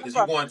 wait, scamming because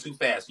you're motherfuckers. going too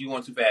fast. You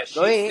going too fast.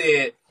 Go She ahead.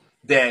 said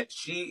that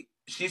she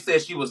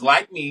said she was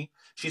like me.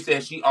 She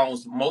said she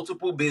owns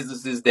multiple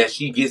businesses that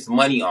she gets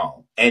money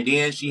on, and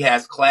then she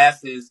has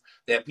classes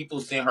that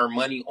people send her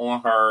money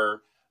on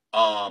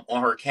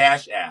her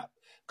Cash App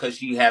because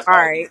she has All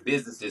all right. these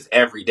businesses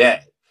every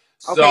day.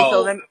 Okay,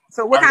 So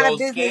so what are kind of those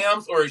business?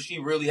 scams, or she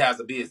really has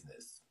a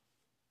business?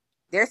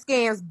 They're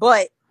scams,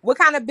 but what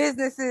kind of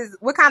businesses?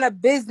 What kind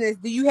of business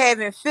do you have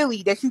in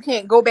Philly that you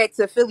can't go back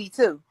to Philly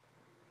to?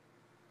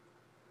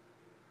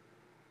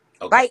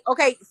 Okay, Like,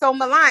 okay, so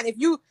Milan,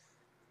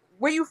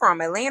 where you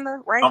from?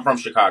 Atlanta, right? I'm from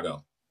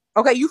Chicago.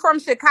 Okay, you from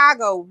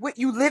Chicago.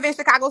 You live in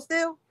Chicago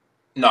still?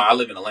 No, I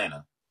live in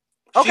Atlanta.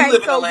 She Okay,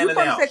 live in so you Atlanta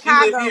from now. She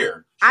live Chicago.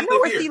 here. I She know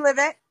live where she here. live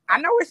at. I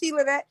know where she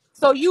live at.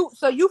 So you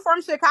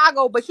from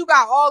Chicago, but you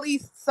got all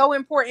these so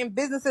important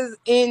businesses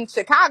in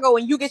Chicago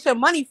and you get your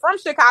money from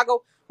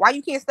Chicago. Why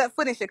you can't step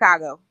foot in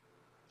Chicago?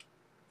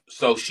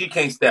 So she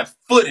can't step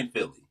foot in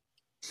Philly.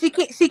 She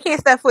can't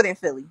step foot in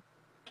Philly.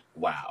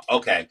 Wow.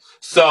 Okay.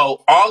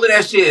 So all of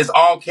that shit is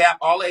all cap.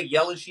 All that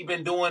yelling she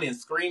been doing and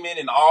screaming,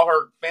 and all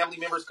her family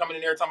members coming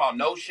in there talking about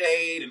no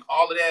shade and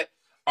all of that.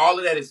 All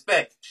of that is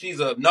fake. She's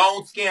a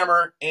known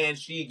scammer and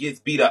she gets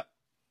beat up.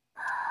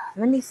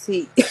 Let me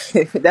see.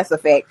 That's a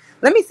fact.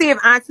 Let me see if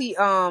Auntie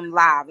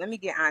live. Let me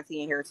get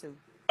Auntie in here too.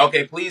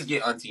 Okay, please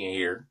get Auntie in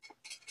here.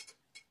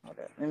 Hold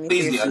up. Let me see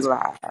Please if get she Auntie.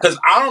 live. Because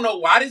I don't know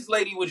why this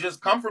lady would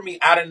just come for me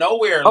out of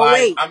nowhere. Oh Like,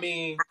 wait, I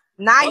mean,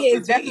 Naya what's the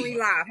is definitely tea?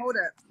 live. Hold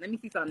up. Let me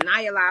see something.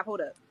 Naya live.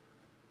 Hold up.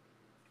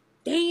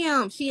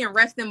 Damn, she in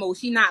resting mode.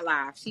 She not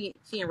live. She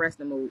in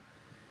resting mode.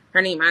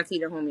 Her name Auntie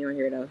the homie on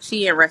here though.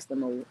 She in resting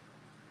mode.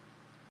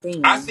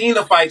 I Damn. seen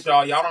the fight,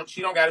 y'all. Y'all don't.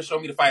 She don't got to show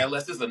me the fight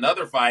unless it's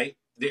another fight.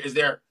 Is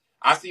there?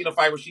 I seen a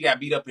fight where she got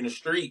beat up in the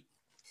street.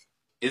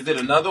 Is it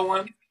another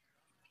one?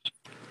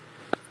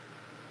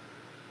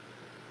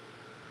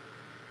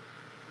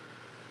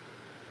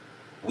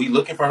 We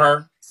looking for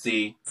her.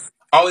 See.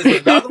 Oh, is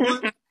it another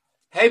one?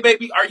 Hey,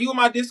 baby, are you in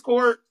my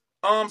Discord?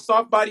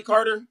 Soft Body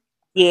Carter.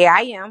 Yeah,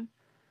 I am.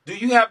 Do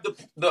you have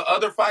the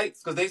other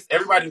fights? Because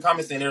everybody in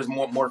comments saying there's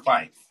more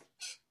fights.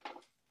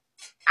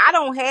 I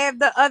don't have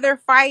the other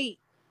fight.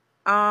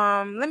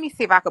 Let me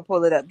see if I can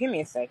pull it up. Give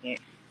me a second.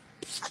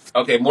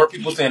 Okay, more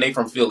people saying they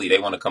from Philly. They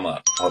want to come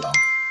up. Hold on.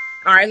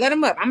 All right, let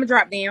them up. I'm gonna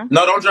drop down.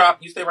 No, don't drop.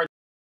 You stay right.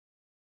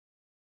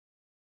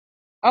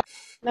 Oh,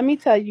 let me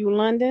tell you,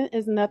 London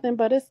is nothing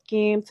but a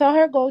scam. Tell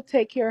her go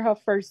take care of her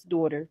first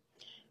daughter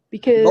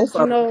Both because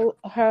of them.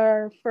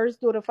 her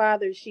first daughter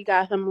father, she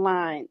got him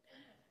lying,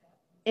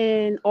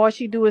 and all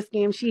she do is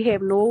scam. She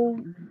have no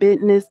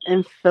business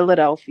in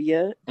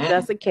Philadelphia. Mm.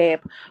 That's a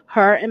cap.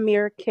 Her and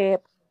Mira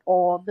cap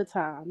all the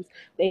times.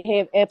 They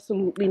have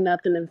absolutely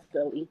nothing in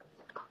Philly.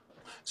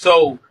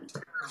 So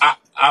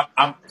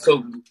I'm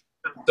so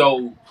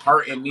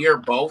her and Mir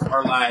both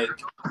are like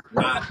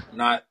not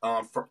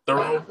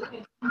thorough.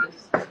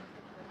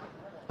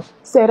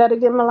 Say that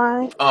again,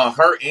 Malai.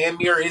 Her and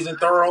Mir isn't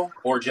thorough,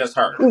 or just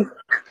her.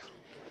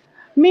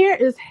 Mir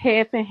is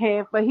half and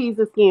half, but he's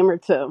a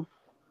scammer too.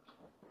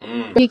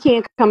 Mm. He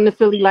can't come to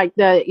Philly like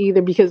that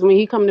either because when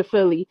he come to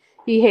Philly,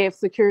 He have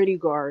security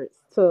guards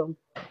too.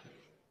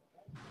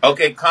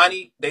 Okay,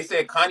 Connie. They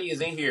said Connie is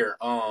in here.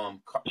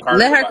 Carter,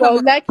 Let if her I come Well,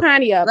 up. let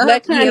Connie up. Let her,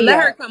 Let yeah, Connie let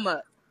her up. come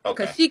up. Cause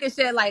okay, she can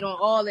shed light on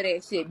all of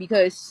that shit.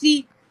 Because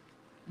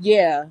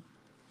yeah,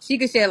 she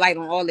can shed light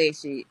on all that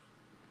shit.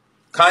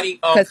 Connie.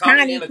 Cause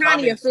Comment in the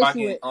Connie comments so I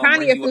official, can Connie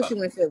bring you up.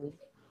 official in Philly.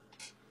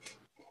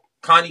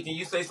 Connie, can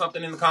you say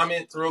something in the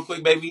comments real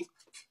quick, baby?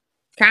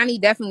 Connie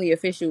definitely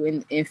official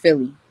in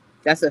Philly.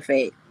 That's a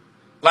fact.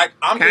 Like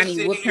I'm just Connie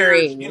sitting whooped her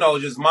here,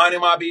 ass. just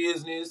minding my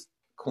business.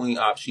 Queen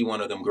Op, she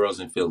one of them girls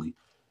in Philly.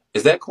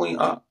 Is that Queen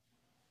Op?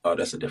 Oh,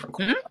 that's a different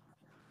Queen. Hmm?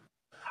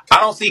 I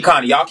don't see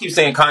Connie. Y'all keep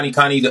saying Connie,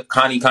 Connie,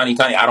 Connie, Connie,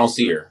 Connie. I don't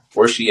see her.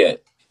 Where's she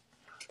at?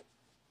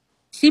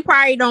 She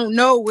probably don't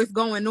know what's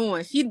going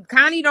on.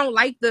 Connie don't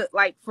like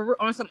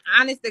on some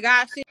honest to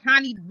God shit.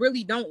 Connie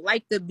really don't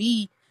like to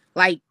be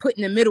like put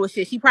in the middle of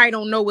shit. She probably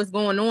don't know what's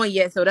going on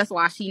yet, so that's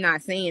why she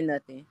not saying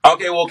nothing.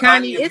 Okay, well,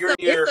 Connie, Connie, if you're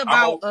it's here,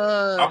 about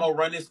I'm gonna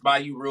run this by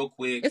you real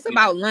quick. it's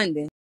about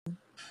London.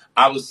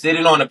 I was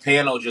sitting on a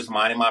panel just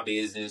minding my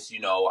business.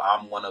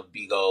 I'm one of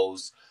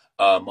Bigo's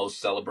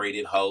most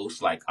celebrated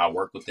hosts. Like I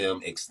work with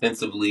them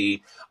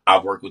extensively.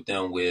 I've worked with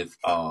them with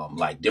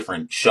like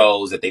different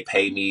shows that they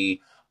pay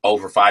me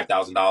over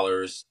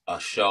 $5,000 a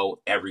show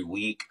every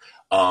week.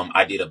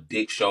 I did a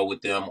big show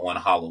with them on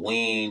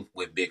Halloween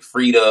with Big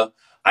Frida.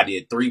 I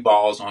did 3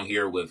 balls on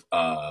here with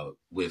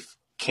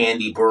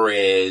Candy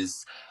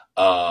Burez,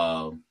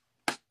 uh,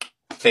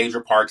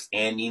 Phaedra Parks,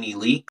 and Nene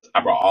Leak.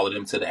 I brought all of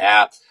them to the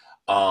app.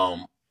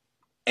 Um,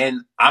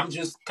 and I'm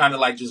just kind of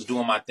like just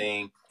doing my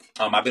thing.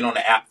 I've been on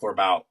the app for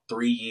about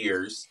 3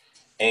 years,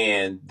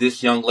 and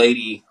this young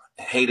lady,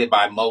 hated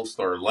by most,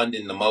 or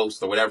London the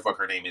most, or whatever fuck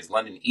her name is,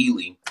 London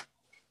Ely,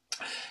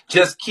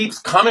 just keeps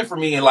coming for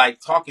me and like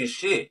talking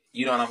shit.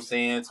 You know what I'm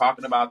saying?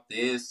 Talking about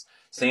this,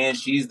 saying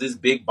she's this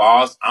big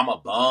boss. I'm a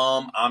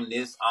bum. I'm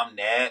this. I'm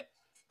that.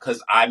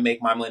 Because I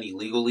make my money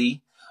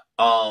legally.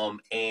 And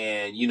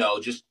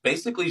just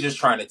basically just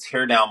trying to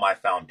tear down my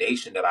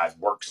foundation that I've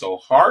worked so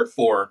hard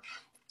for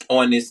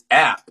on this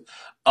app.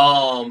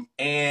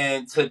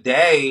 And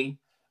today,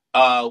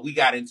 we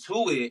got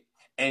into it,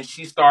 and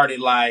she started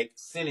like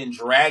sending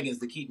dragons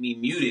to keep me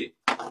muted,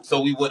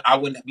 so I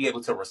wouldn't be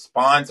able to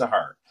respond to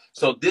her.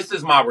 So this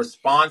is my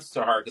response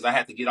to her, because I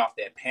had to get off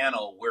that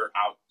panel where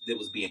it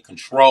was being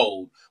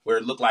controlled, where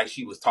it looked like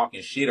she was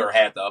talking shit or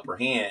had the upper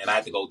hand, and I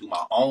had to go do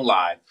my own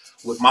live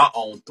with my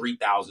own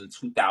 3,000,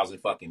 2,000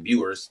 fucking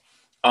viewers.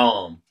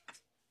 To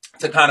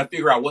kind of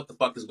figure out what the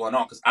fuck is going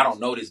on, because I don't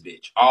know this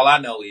bitch. All I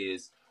know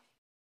is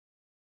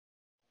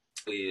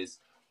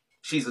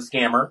she's a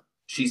scammer.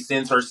 She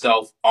sends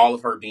herself all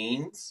of her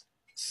beans.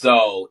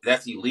 So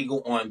that's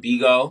illegal on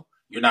Bigo.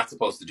 You're not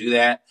supposed to do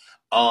that.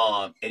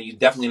 And you're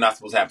definitely not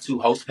supposed to have 2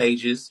 host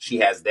pages. She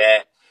has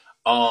that.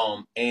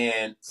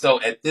 And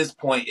so at this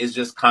point, it's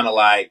just kind of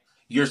like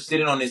you're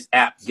sitting on this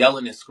app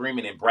yelling and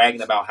screaming and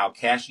bragging about how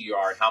cashy you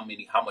are and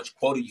how much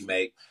quota you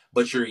make,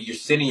 but you're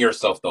sending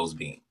yourself those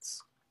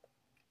beans.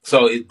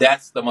 So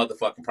that's the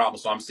motherfucking problem.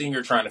 So I'm sitting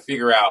here trying to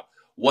figure out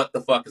what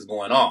the fuck is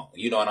going on.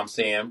 You know what I'm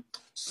saying?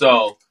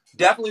 So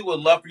definitely would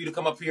love for you to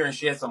come up here and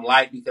shed some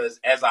light, because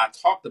as I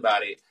talked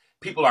about it,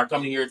 people are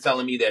coming here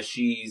telling me that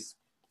she's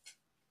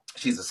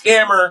a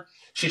scammer.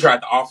 She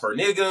tried to off her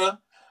nigga.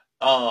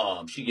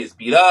 She gets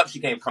beat up. She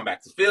can't come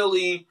back to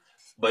Philly.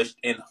 But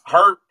in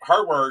her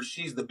words,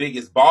 she's the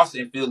biggest boss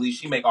in Philly.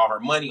 She make all her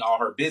money, all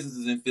her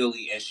businesses in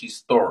Philly, and she's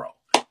thorough.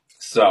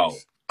 So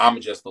I'm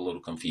just a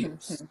little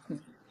confused.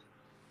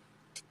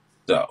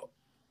 So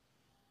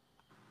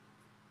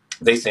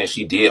they saying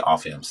she did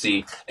off him.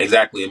 See,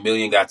 exactly, $1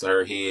 million got to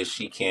her head.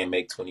 She can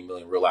make 20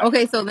 million real life.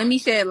 Okay, so let me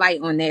shed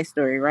light on that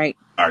story, right?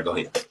 All right, go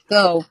ahead.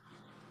 So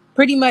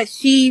pretty much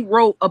she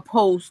wrote a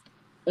post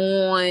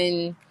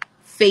on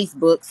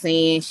Facebook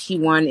saying she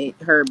wanted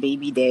her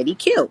baby daddy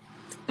killed.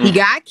 He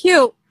got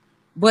killed,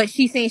 but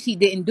she's saying she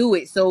didn't do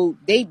it. So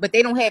they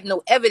don't have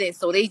no evidence.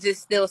 So they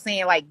just still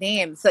saying like,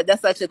 damn, so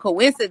that's such a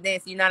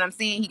coincidence. You know what I'm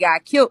saying? He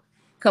got killed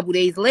a couple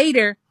days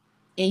later,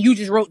 and you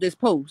just wrote this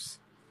post.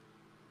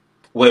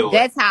 Wait.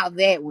 That's how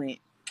that went.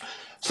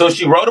 So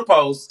she wrote a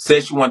post,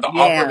 said she wanted to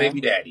offer Yeah. baby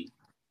daddy.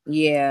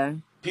 Yeah.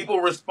 People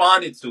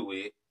responded to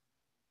it,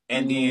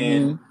 and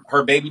then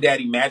her baby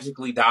daddy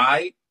magically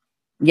died.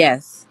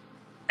 Yes.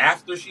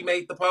 After she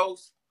made the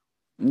post.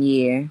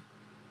 Yeah.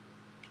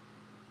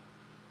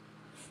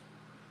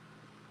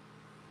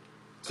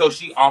 So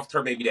she offed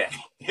her baby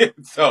daddy.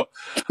 So,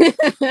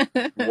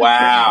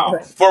 wow.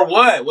 For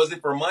what? Was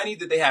it for money?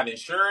 Did they have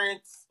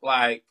insurance?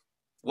 Like,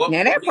 what Now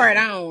was the that part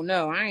reason? I don't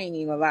know. I ain't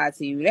even gonna lie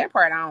to you. That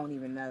part I don't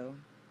even know.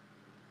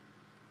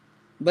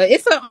 But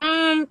it's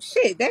a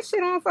shit. That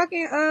shit on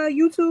fucking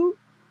YouTube.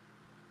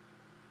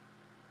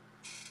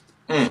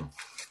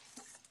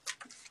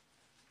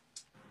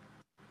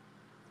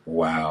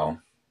 Wow.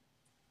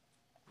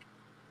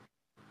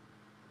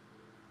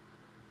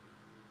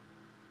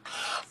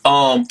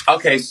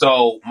 Okay,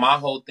 so my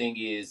whole thing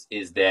is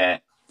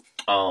that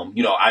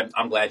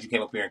I'm glad you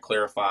came up here and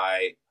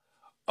clarified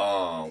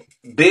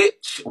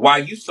Bitch, why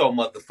you so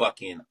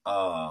motherfucking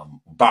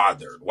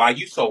bothered? Why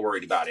you so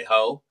worried about it,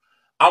 ho?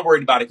 I'm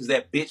worried about it because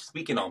that bitch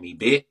speaking on me,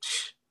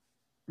 bitch.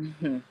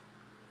 Mm-hmm.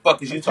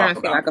 Fuck is you I'm trying to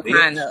talking see if I about, can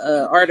find bitch?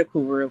 the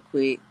article real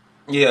quick.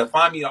 Yeah,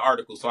 find me an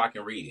article so I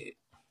can read it.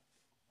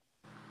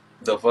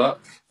 The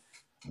fuck?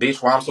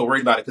 Bitch, why I'm so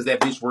worried about it? Because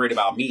that bitch worried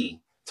about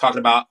me. Talking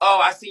about,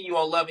 oh, I seen you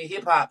on Love and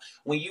Hip Hop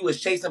when you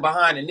was chasing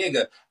behind a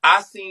nigga.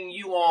 I seen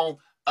you on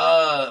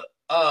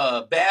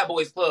Bad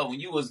Boys Club when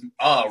you was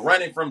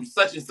running from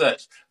such and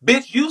such.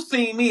 Bitch, you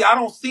seen me. I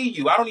don't see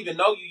you. I don't even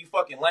know you, you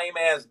fucking lame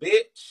ass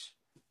bitch.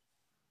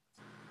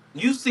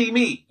 You see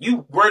me.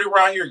 You worried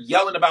around here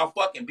yelling about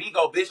fucking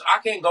Bigo, bitch. I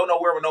can't go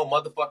nowhere with no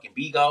motherfucking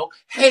Bigo.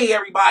 Hey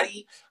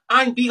everybody,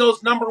 I'm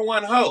Bigo's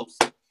 #1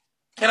 host.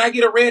 Can I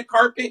get a red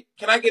carpet?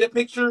 Can I get a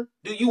picture?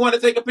 Do you want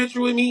to take a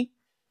picture with me?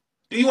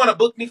 Do you want to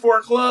book me for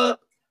a club?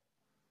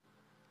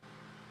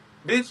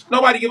 Bitch,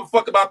 nobody give a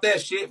fuck about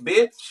that shit,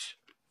 bitch.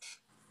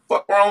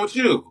 Fuck wrong with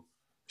you?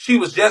 She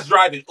was just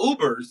driving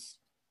Ubers.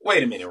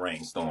 Wait a minute,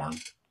 Rainstorm.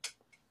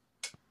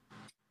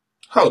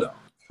 Hold on.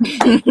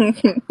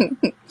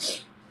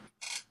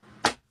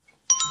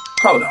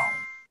 Hold on.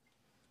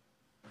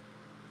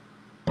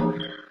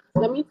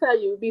 Let me tell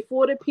you,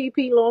 before the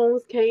PP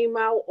loans came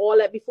out, all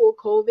that before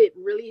COVID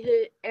really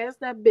hit, ask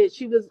that bitch.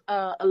 She was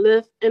a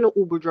Lyft and an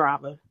Uber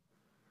driver.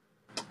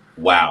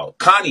 Wow.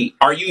 Connie,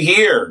 are you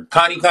here?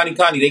 Connie.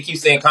 They keep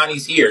saying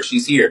Connie's here.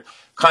 She's here.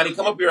 Connie,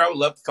 come up here. I would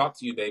love to talk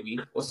to you, baby.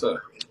 What's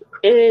up?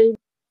 And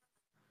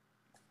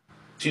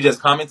She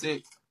just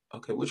commented.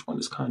 Okay, which one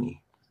is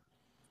Connie?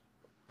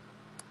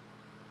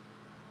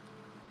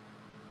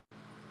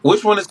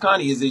 Which one is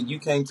Connie? Is it you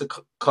came to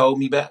call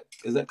me back?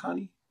 Is that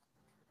Connie?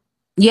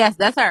 Yes,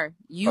 that's her.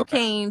 You Okay.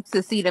 came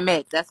to see the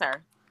Mac. That's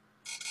her.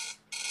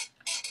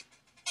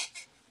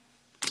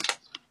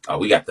 Oh,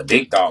 we got the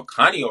big dog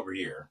Connie over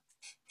here.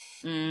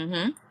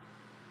 Mm-hmm.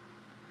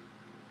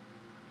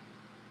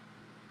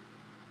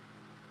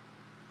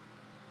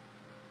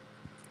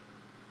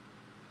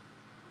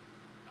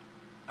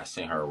 I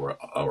sent her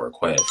a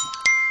request.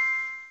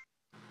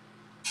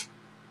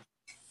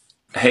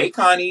 Hey,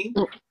 Connie.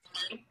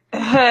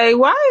 Hey,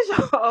 why is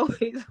y'all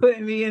always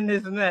putting me in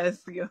this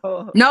mess,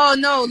 yo?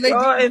 No, legit.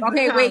 Y'all in the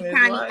Okay, wait, comments,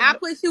 Connie. why? I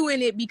put you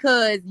in it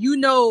because you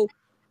know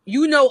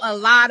a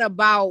lot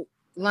about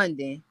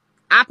London.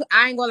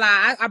 I ain't gonna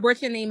lie. I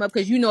brought your name up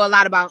because you know a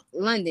lot about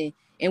London,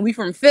 and we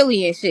from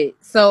Philly and shit.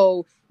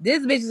 So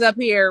this bitch is up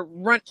here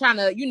trying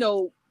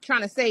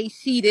to say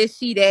she this,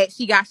 she that.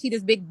 She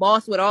this big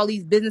boss with all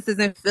these businesses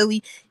in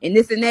Philly and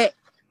this and that.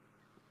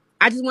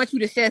 I just want you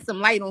to shed some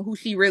light on who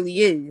she really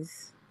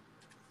is.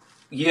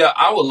 Yeah,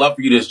 I would love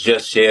for you to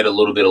just shed a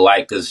little bit of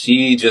light because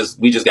we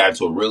just got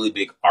into a really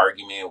big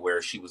argument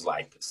where she was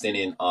like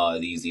sending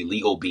these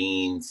illegal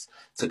beans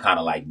to kind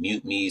of like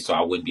mute me so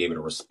I wouldn't be able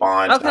to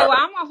respond to Okay, well, her.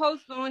 I'm a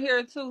host on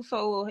here too,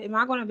 so am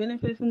I going to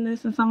benefit from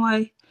this in some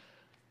way?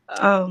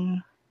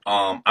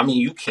 I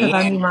mean you Because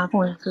I can. need my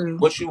point too.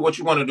 What you want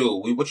to do?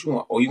 What you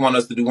want? Or you want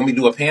us to do? Want me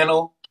to do a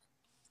panel?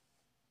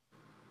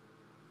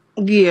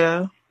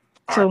 Yeah,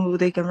 All right. so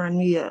they can run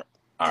me up.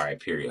 All right.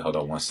 Period. Hold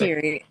on 1 second.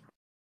 Period.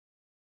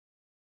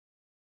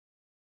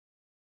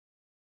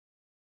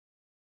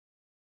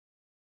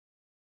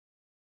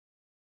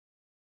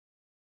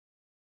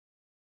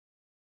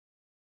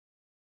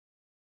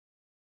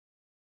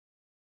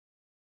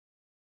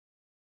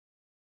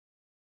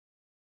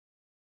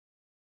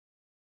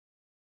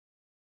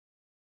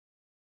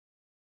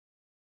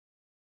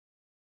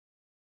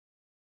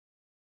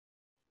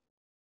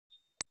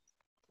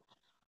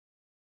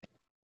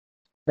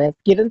 let's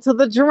get into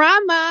the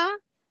drama.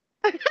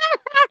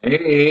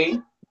 Hey.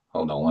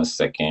 Hold on 1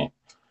 second.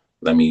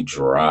 Let me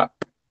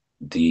drop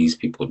these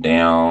people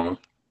down.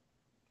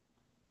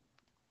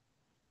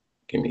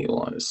 Give me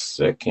 1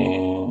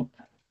 second.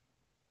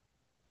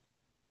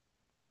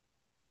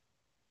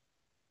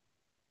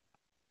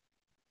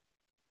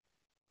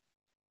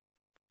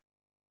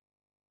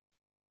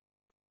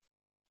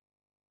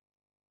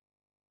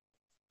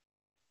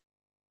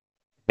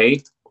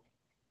 Hey.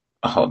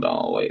 Hold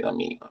on. Wait. Let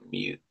me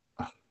unmute.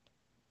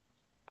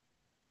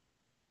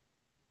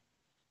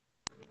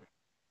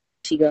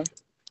 She go.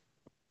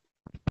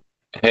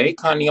 Hey,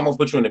 Connie. I'm gonna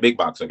put you in the big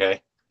box.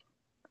 Okay.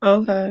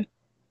 Okay.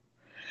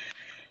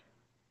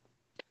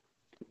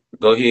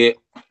 Go ahead.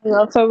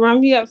 Yeah, so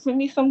run me up. Send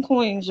me some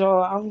coins,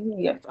 y'all.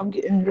 I'm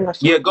getting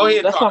dressed Yeah. right Go now.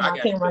 ahead and That's talk. why I my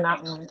got you, camera baby.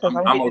 not on because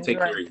I'm I'm gonna getting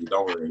take care dressed. of you.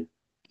 Don't worry.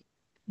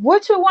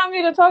 What you want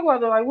me to talk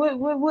about though? Like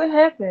what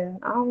happened?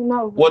 I don't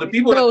know. Well, the Like,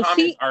 people in the So comments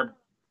she are.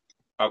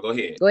 Oh, go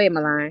ahead. Go ahead,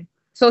 Milan.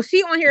 So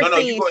she on here No,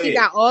 you saying go she ahead.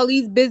 got all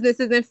these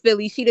businesses in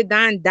Philly. She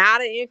done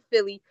data in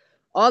Philly,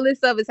 all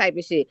this other type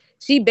of shit.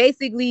 She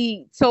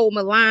basically told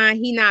Milan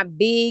he not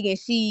big, and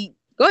she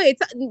go ahead.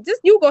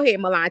 Just you go ahead,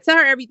 Milan. Tell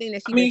her everything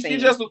that she I been mean, she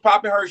saying. just was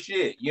popping her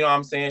shit. You know what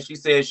I'm saying? She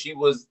said she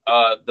was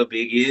the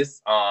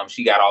biggest.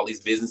 She got all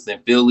these businesses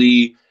in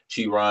Philly.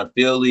 She run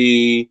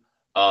Philly.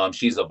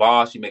 She's a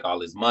boss. She make all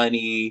this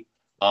money.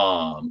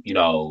 You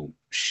know,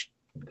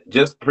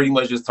 just pretty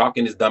much just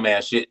talking this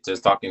dumbass shit.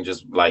 Just talking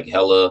just like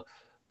hella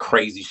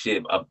crazy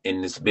shit up,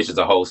 and this bitch is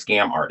a whole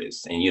scam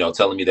artist, and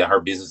telling me that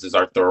her businesses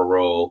are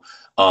thorough.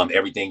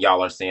 Everything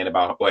y'all are saying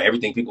about, or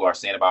everything people are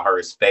saying about her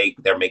is fake.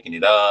 They're making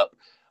it up.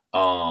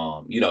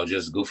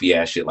 Just goofy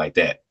ass shit like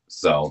that.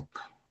 So,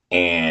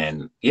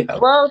 and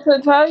yeah. Well,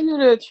 to tell you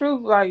the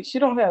truth, like she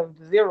don't have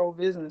zero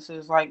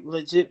businesses, like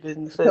legit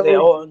businesses at So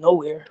all,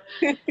 nowhere.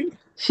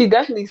 She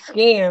definitely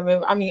scam,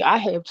 and I mean, I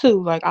have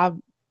too. Like I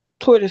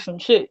toured her some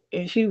shit,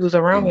 and she was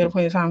around me at a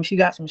point in time. She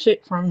got some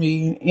shit from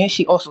me, and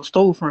she also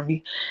stole from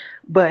me.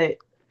 But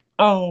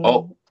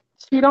Oh,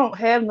 she don't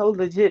have no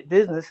legit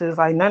businesses.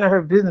 Like none of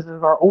her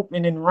businesses are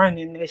open and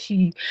running that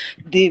she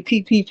did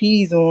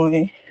PPPs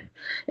on.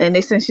 And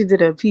they said she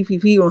did a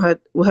PPP on her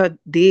with her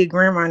dead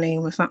grandma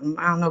name or something.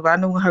 I don't know, but I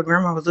know when her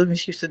grandma was living,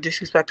 she used to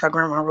disrespect her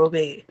grandma real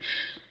bad.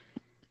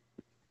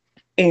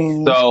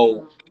 And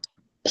so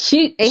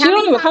she hey, how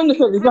don't many even come times to you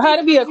Philly. how For many her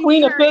to be a times you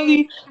queen beat of her ass?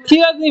 Philly, she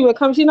doesn't even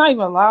come. She's not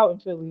even allowed in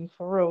Philly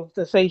for real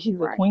to say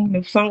she's a Right. queen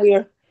of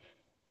somewhere.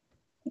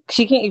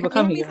 She can't even Connie,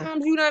 come how many here.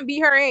 times you done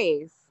beat her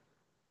ass?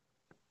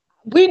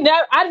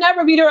 I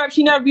never beat her up.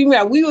 She never beat me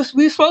up. We were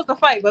supposed to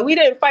fight, but we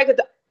didn't fight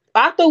because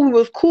I thought we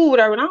was cool with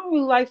her, and I don't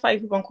really like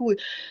fighting people I'm cool with.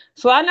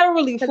 So I never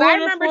really Because I fought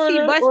her remember for she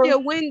her bust or your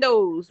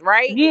windows,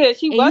 right? yeah,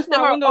 she And you bust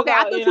fought my her. windows Okay,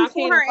 I out, thought and you I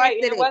fought came to her fight, after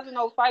and it that. wasn't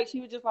no fight.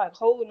 She was just like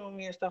holding on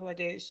me and stuff like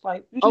that. It's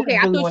like she Okay,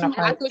 didn't really want to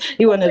I fight. thought you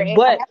He fought her. wanted,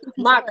 but I thought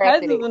you my fought her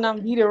after cousins that. and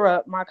them beat her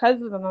up. My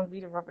cousins and them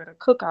beat her up at a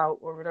cookout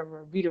or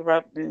whatever. Beat her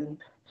up and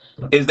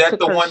is that took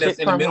the her one that's shit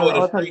in the from middle her. of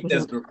the All types street of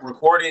that's shit.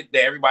 recorded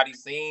that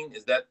everybody's seen?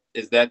 Is that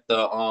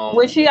the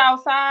When she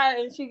outside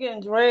and she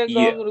getting dragged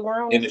all yeah, over the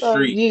ground in and the stuff,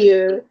 street?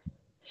 yeah.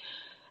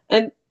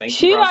 And Thank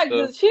you, she like Rasta.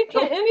 this. She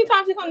can't.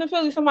 Anytime she come to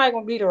Philly, somebody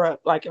gonna beat her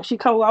up. Like if she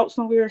go out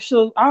somewhere,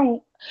 she'll. I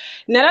don't.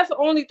 Now that's the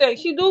only thing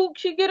she do.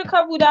 She get a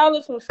couple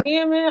dollars from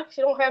scamming.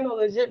 She don't have no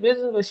legit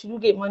business, but she do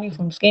get money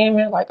from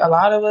scamming, like a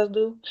lot of us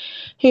do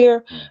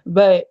here.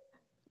 But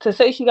to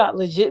say she got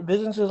legit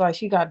businesses, like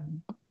she got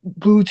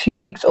boutiques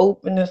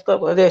open and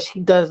stuff like that,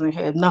 she doesn't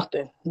have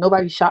nothing.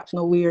 Nobody shops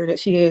nowhere that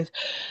she has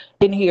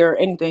in here or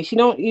anything. She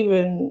don't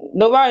even.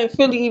 Nobody in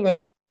Philly even.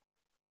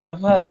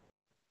 Her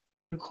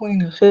the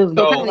queen of Philly.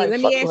 So So Connie, Nobody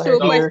let me fuck with ask you her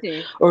a so here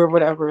question. or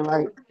whatever.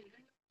 Like.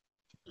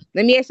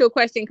 Let me ask you a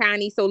question,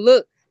 Connie. So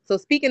look, so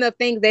speaking of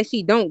things that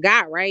she don't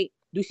got, right?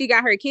 Do she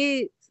got her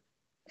kids?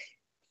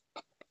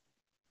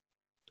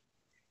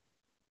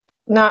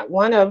 Not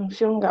one of them.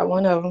 She don't got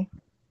one of them.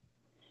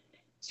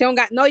 She don't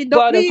got no.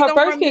 Don't Well, please her don't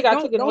first run kid me. got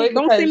taken away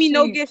Don't send me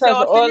no gifts,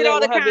 because of y'all. Send all it that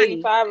all to with her baby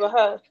Connie.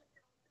 father.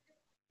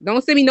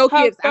 Don't send me no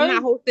Her gifts. I'm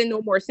not first hosting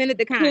no more. Send it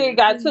to kid Connie.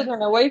 got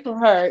taken away from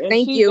her, and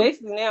Thank she you.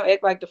 basically now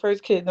act like the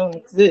first kid don't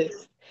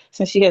exist.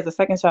 Since she has a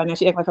second child now,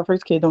 she act like her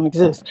first kid don't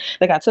exist.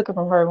 They got taken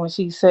from her when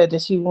she said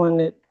that she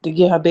wanted to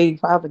get her baby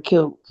father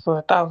killed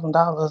for $1,000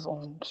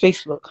 on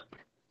Facebook.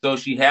 so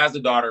she has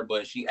a daughter,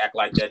 but she act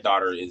like that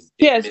daughter is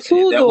She is has missing.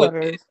 Is two that what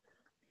daughters.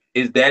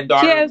 is that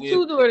She daughter has with?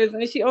 two daughters,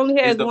 and she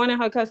only Is has the one in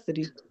her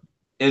custody.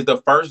 is the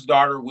first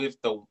daughter with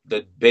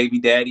the baby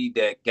daddy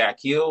that got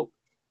killed?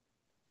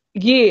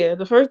 Yeah,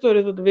 the first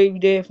daughter's with the baby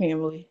dad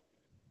family.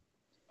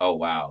 Oh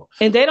wow.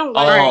 And they don't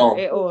All like right. her Um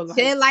at all. Like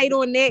Shed light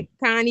on that,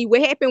 Connie.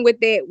 What happened with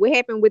that? What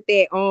happened with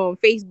that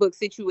Facebook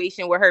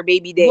situation with her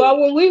baby well,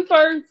 daddy? when we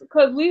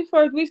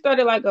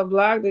started like a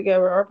blog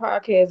together, our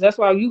podcast. That's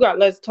why you got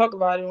Let's Talk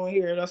About It on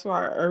here. That's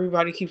why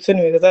everybody keeps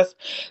sending it because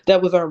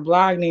that was our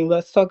blog name.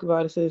 Let's Talk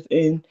About It. Sis.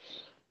 And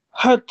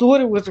her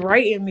daughter was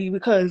writing me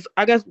because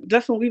I guess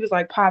that's when we was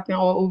like popping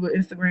all over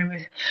Instagram.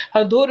 And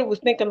her daughter was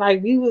thinking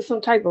like we was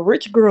some type of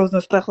rich girls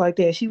and stuff like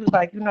that. She was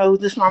like,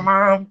 this my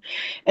mom,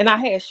 and I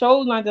had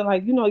showed London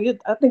like,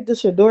 I think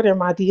this your daughter in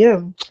my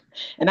DM.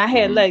 And I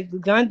had mhm. like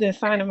London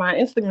signing my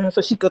Instagram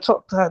so she could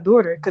talk to her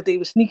daughter because they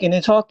were sneaking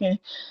and talking.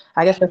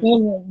 I guess the family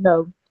didn't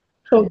know.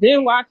 So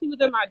then while she was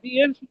in my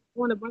DM, she was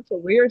doing a bunch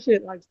of weird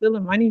shit like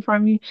stealing money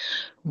from me,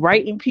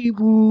 writing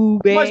people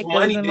How much back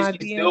that was money in did my she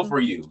steal DM. for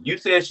you? You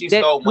said she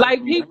That stole money like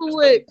from you. How much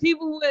money?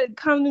 people would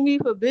come to me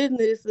for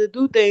business to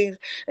do things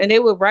and they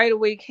would right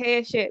away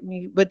cash at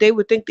me, but they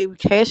would think they would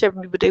cash at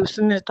me, but they would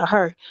send it to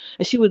her.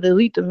 And she would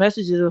delete the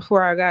messages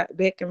before I got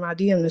back in my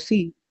DM to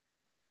see.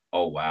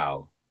 Oh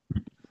wow.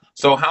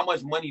 So how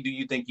much money do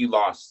you think you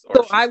lost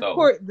or So she I stole?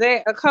 report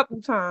that a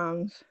couple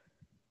times.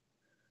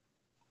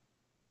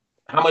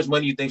 How much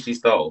money you think she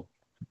stole?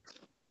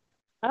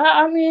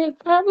 I mean,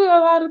 probably a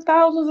lot of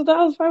thousands of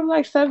dollars, probably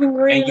like seven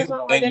And grand or you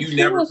something like and that. you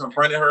She never was,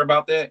 confronted her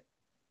about that?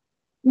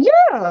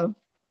 yeah.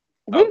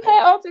 We've Okay.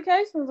 had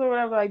altercations or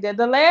whatever like that.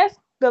 The last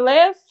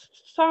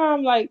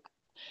time, like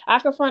I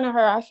confronted her,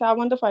 I said I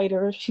wanted to fight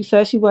her. She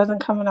said she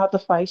wasn't coming out to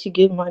fight. She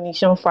give money,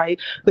 she don't fight.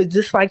 But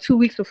just like 2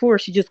 weeks before,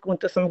 she just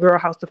went to some girl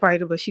house to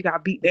fight her, but she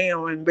got beat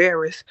down and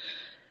embarrassed.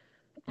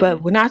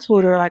 But Mhm. when I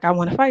told her like I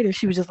want to fight her,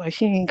 she was just like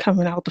she ain't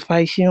coming out to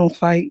fight. She don't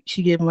fight.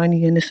 She get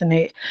money and this and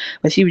that.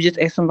 But she was just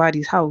at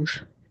somebody's house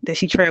that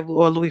she traveled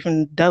all the way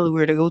from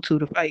Delaware to go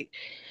to fight.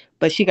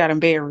 But she got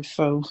embarrassed,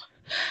 so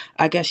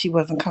I guess she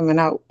wasn't coming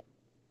out.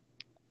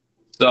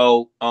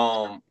 So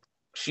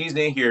she's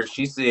in here.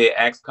 She said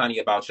ask Connie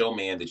about your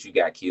man that you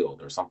got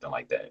killed or something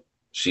like that.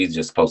 She's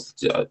just supposed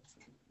to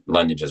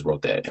London just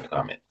wrote that in the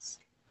comments.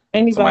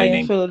 Somebody Anybody in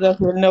named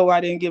Philadelphia know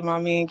I didn't get my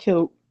man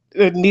killed.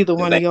 Neither his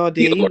one of name y'all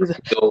did. He was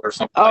Quill or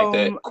something like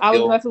that. I was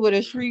Quill. messing with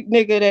a street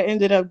nigga that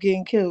ended up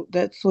getting killed.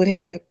 That's what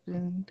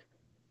happened.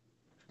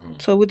 Mm.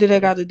 So what did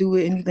that got to do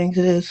with anything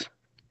to this?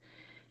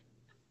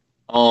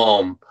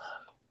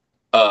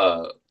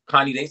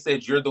 Connie, they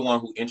said you're the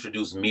one who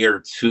introduced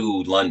Mir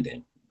to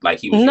London. Like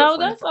he was your No, friend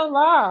that's from. a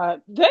lie.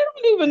 They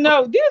don't even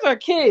know. These are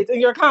kids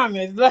in your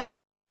comments. Like,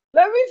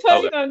 let me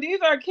tell you Okay. something.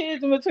 These are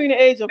kids in between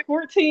the age of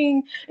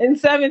 14 and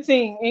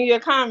 17 in your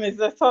comments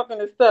that's talking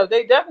this stuff.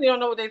 They definitely don't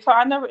know what they talk.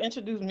 I never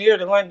introduced Mir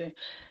to London.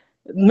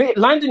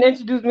 London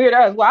introduced Mir to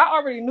us. Well, I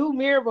already knew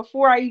Mir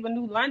before I even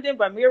knew London,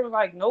 but Mir was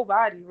like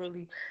nobody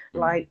really.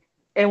 Like,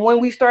 and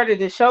when we started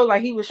the show,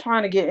 like he was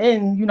trying to get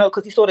in, you know,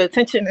 because he saw the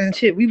attention and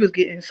shit we was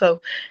getting.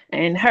 So,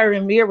 and her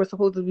and Mir were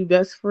supposed to be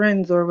best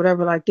friends or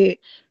whatever like that.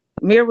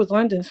 Mir was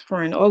London's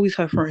friend, always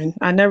her friend.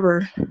 I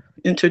never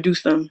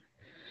introduced them.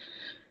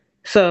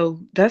 So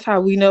that's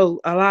how we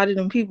know a lot of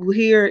them people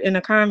here in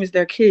the comments,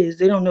 they're kids.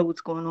 They don't know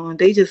what's going on.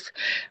 They just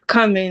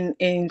come in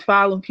and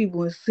following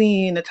people and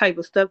seeing the type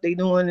of stuff they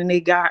doing and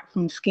they got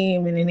from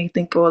scamming and they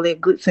think all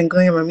that glitz and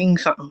glamour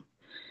means something.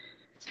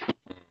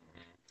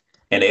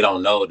 And they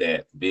don't know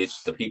that,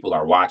 bitch, the people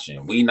are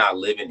watching. We not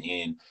living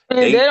in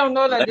And they don't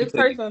know that let me this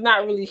tell you. person's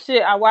not really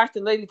shit. I watched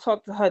the lady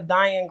talk to her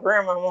dying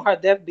grandma on her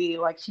deathbed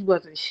like she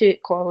wasn't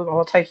shit, calling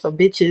all types of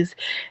bitches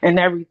and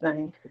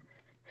everything.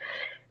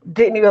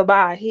 Didn't even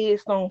buy a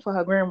headstone for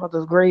her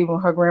grandmother's grave when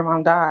her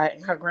grandma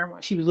died.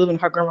 And she was living in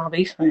her grandma's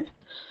basement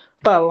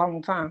for a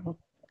long time.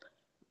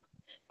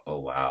 Oh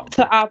wow.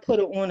 So I put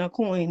it on a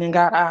coin and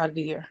got out of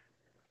there.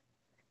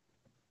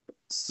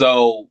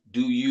 So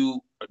do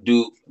you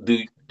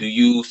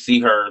see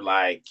her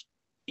like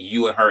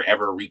you and her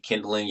ever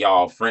rekindling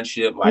y'all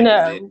friendship? Like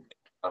is it No,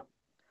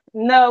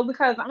 no,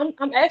 because I'm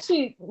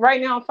actually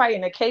right now I'm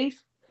fighting a case.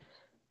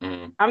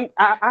 mm-hmm,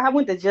 I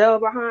went to jail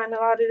behind a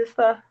lot of this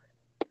stuff.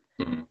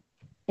 mm-hmm,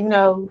 You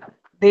know,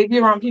 they be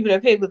around people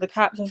that pay with the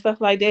cops and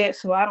stuff like that.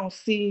 So I don't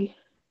see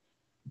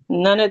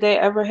none of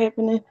that ever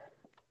happening.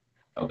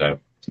 okay.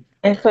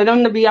 And for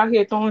them to be out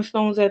here throwing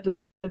stones at the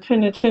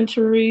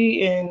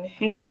penitentiary and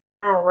hanging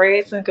around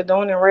rats and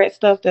condoning rat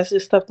stuff, that's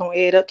just stuff don't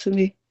add up to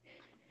me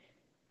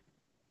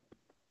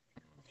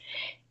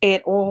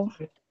at all.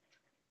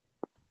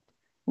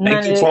 Thank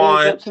None of you, that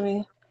adds up Twan. to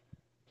me.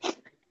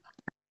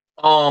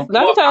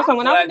 Let me Well, tell you I'm something.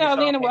 When I went glad that down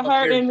y'all Atlanta came with up her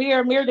here. and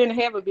Mir didn't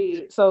have a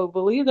bed. So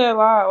believe that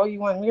lie all you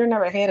want. Mir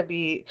never had a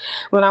bed.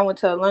 When I went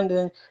to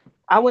London,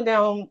 I went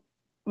down.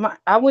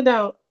 I went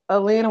down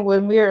Atlanta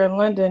with Mir and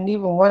London.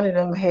 Neither one of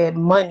them had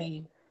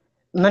money.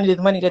 None of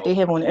the money that they Oh,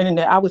 have on the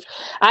internet.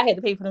 I had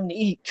to pay for them to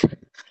eat.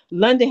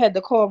 London had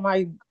to call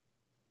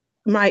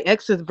my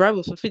ex's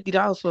brother for $50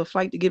 for a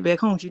flight to get back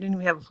home. She didn't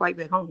even have a flight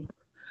back home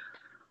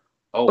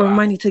oh or wow.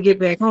 money to get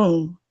back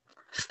home.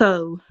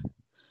 So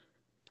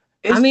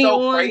I It's mean, so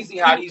on crazy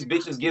how these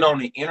bitches get on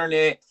the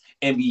internet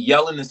and be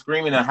yelling and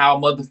screaming at how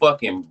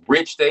motherfucking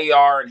rich they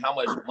are and how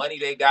much money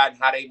they got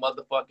and how they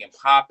motherfucking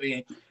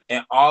popping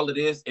and all of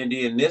this. And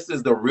then this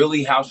is the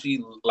really how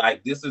she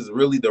like this is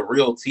really the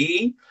real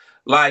tea.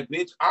 Like,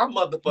 bitch, I'm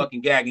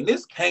motherfucking gagging.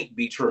 This can't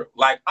be true.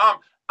 Like,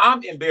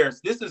 I'm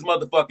embarrassed. This is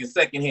motherfucking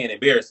secondhand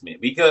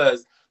embarrassment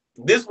because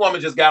this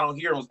woman just got on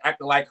here and was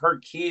acting like her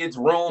kid's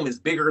room is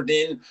bigger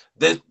than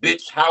this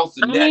bitch house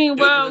I and that. mean,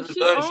 well,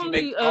 And she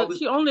makes all this.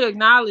 she only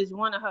acknowledged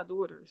one of her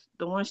daughters,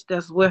 the one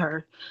that's with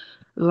her.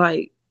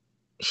 Like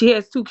she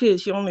has two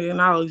kids, she only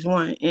acknowledged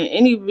one. And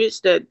any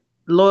bitch that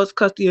lost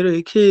custody of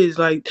their kids,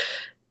 like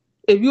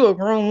if you're a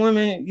grown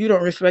woman, you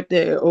don't respect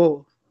that at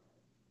all.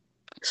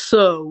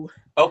 So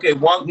Okay,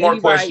 one more anybody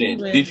question.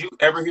 Did even you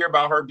ever hear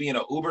about her being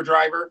an Uber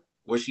driver?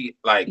 Was she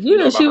like, you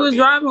know yeah, about she her was being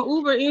driving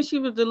Uber and she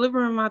was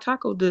delivering my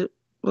taco dip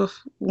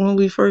when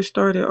we first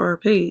started our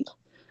page.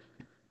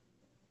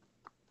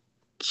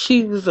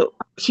 She was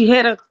she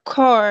had a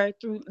car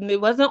through and it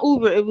wasn't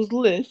Uber, it was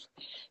Lyft.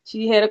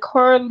 She had a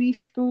car leased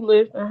through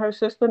Lyft in her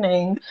sister's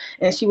name,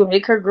 and she would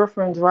make her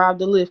girlfriend drive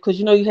the Lyft because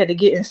you know you had to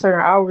get in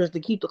certain hours to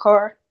keep the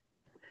car.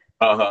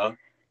 uh-huh.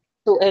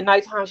 So at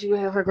nighttime, she would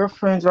have her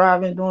girlfriend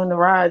driving, doing the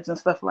rides and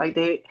stuff like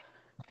that.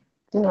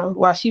 You know,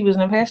 while she was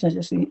in the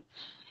passenger seat,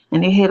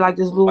 and they had like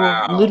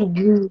Wow.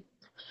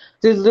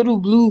 this little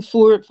blue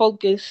Ford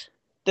Focus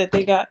that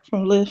they got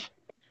from Lyft.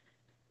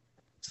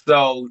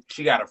 So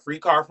she got a free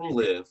car from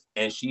Liv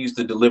and she used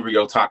to deliver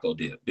your taco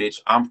dip.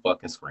 Bitch, I'm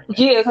fucking screaming.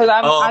 Yeah, because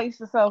I Um, used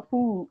to sell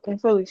food in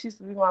Philly. She used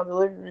to be my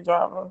delivery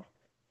driver.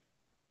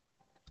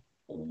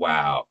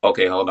 wow.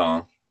 Okay, hold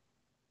on.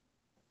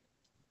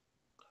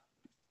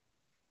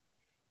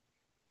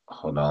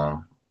 Hold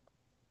on.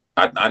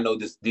 I know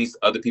these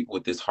other people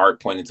with this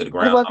heart pointing to the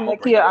It ground. I'm wasn't a gonna bring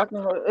Kia you up.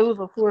 Optima. It was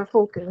a Ford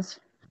Focus.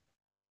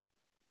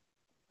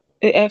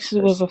 It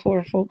actually was Let's a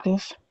Ford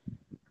Focus.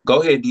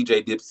 go ahead,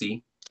 DJ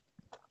Dipsy.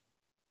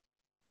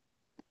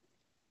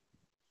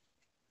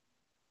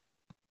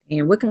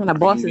 And what kind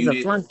of Are you boss is a muted?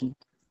 flunky?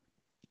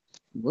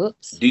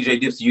 Whoops.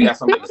 DJ Dipsy, you got She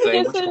something to was say?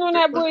 just What you sitting want on to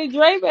that boy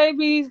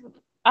Drebaby's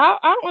I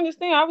don't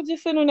understand. I was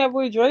just sitting on that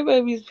boy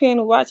Drebaby's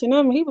panel watching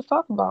him, and he was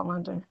talking about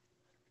London.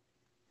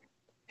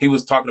 He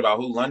was talking about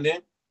who?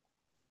 London?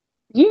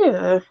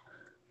 Yeah.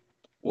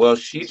 Well,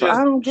 So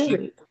I don't get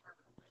it.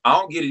 I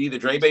don't get it either.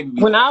 Drebaby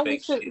be When doing I fake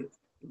was sitting, shit.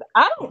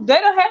 they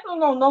don't have them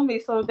don't know me,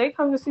 so if they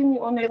come to see me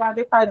on their live,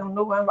 they probably don't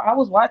know him. I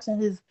was watching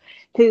his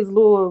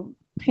little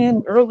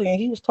panel earlier, and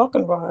he was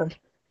talking about her.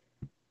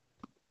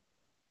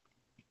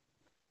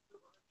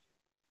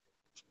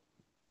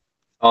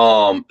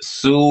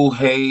 Sue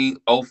Hay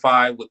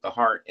 05 with the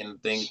heart and the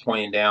thing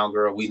pointing down,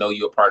 girl. We know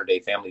you're a part of their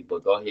family,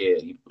 but go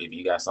ahead if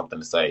you got something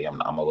to say. I'm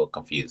a little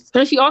confused.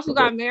 And she also Go.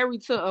 got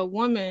married to a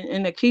woman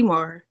in the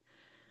Kmart.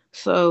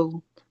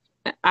 So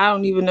I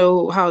don't even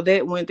know how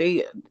that went.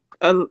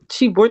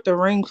 She bought the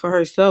ring for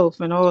herself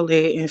and all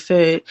that, and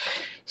said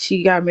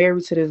she got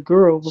married to this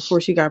girl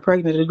before she got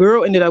pregnant. The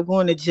girl ended up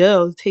going to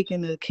jail,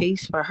 taking the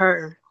case for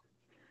her.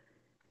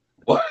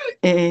 What?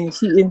 And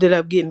she ended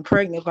up getting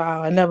pregnant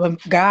by another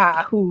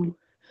guy who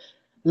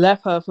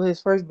left her for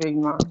his first baby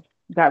mom.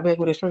 Got back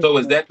with his first So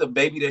is baby. that the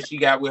baby that she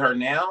got with her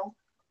now?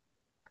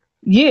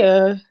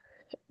 Yeah.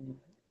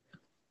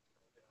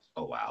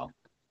 Oh wow.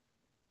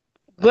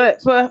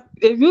 But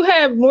if you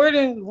have more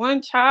than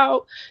one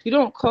child, you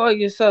don't call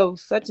yourself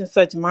such and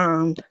such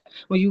mom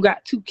when you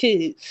got two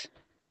kids.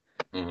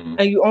 Mm-hmm.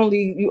 And you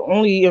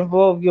only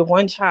involve your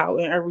one child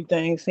in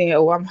everything, saying,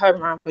 "Oh, I'm her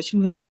mom," but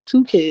you have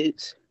two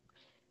kids.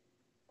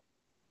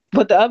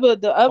 But the other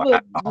Wow.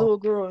 little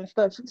girl and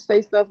stuff, she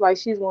say stuff like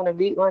she's gonna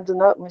beat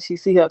London up when she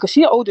see her, cause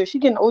she older. She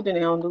getting older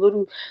now.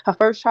 Her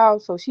first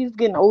child, so she's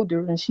getting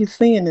older and she's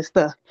seeing this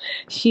stuff.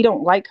 She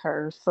don't like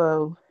her,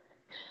 so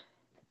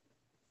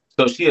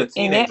So she a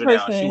and that teenager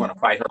now and she person, wanna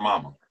fight her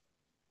mama.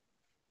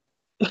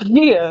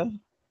 yeah.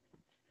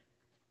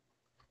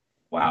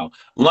 Wow,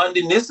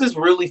 London, this is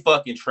really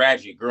fucking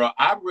tragic, girl.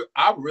 I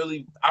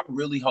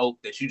really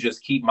hope that you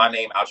just keep my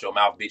name out your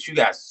mouth, bitch. You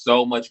got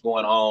so much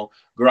going on,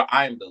 girl.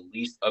 I am the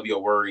least of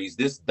your worries.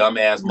 This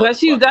dumbass But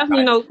she's motherfucker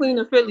definitely got no queen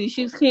of Philly.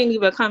 She can't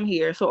even come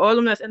here. So all of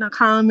them that's in the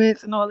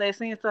comments and all that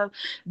saying stuff,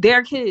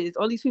 they're kids.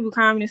 All these people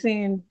commenting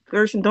saying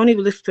Gershon, don't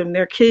even listen to them.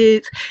 They're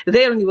kids.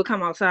 They don't even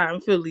come outside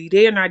in Philly.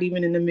 They're not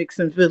even in the mix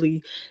in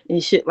Philly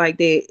and shit like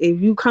that.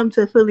 If you come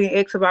to Philly and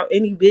ask about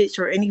any bitch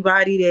or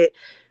anybody that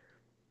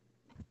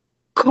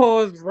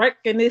caused wreck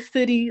in this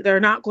city, they're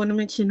not going to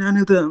mention none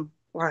of them.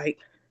 Like,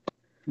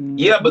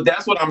 Yeah, but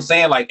that's what I'm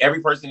saying. Like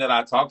every person that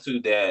I talk to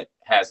that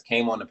has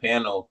came on the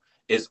panel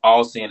is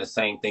all saying the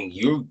same thing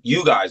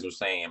you guys are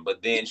saying.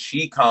 But then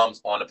she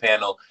comes on the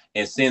panel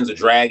and sends a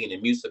dragon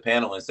and mutes the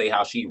panel and say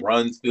how she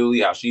runs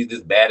Philly, how she's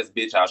this baddest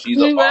bitch, how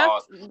she's a yeah, but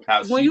boss,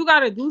 how when she. you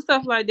gotta do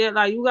stuff like that,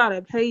 like you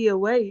gotta pay your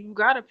way. You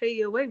gotta pay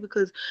your way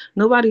because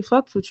nobody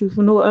fucks with you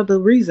for no other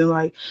reason.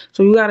 Like,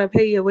 so you gotta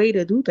pay your way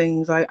to do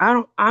things. Like,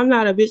 I'm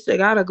not a bitch that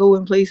gotta go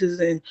in places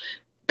and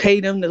pay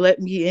them to let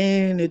me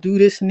in to do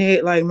this and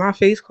that. Like, my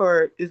face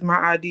card is my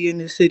ID in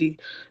the city.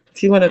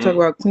 If you want to talk Mm,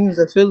 about Queens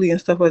of Philly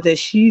and stuff like that,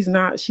 she's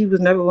not. She was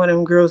never one of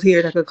them girls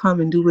here that could come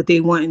and do what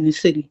they want in the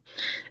city.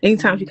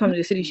 Anytime she comes to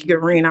the city, she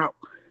get ran out.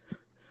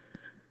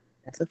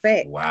 That's a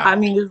fact. I wow.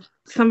 mean,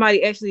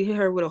 somebody actually hit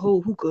her with a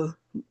whole hookah.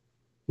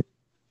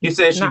 He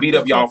said she Knocked beat the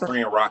up y'all fuck up.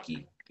 friend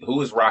Rocky.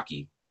 Who is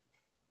Rocky?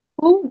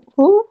 Who?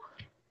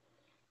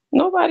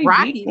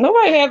 Rocky.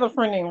 Nobody has a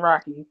friend named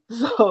Rocky.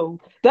 So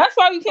that's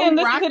why you I know can't who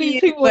listen to Rocky these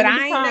is, people but in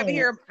these I ain't never comments.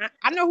 hear.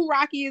 I know who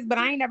Rocky is, but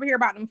I ain't never hear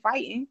about them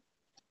fighting.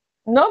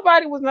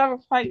 Nobody was never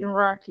fighting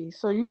Rocky.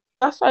 So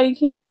that's why you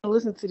can't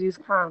listen to these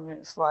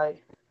comments.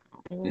 Like,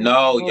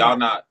 No, y'all whatever.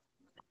 not.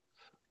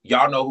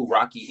 Y'all know who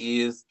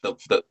Rocky is? The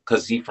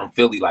because he from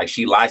Philly. Like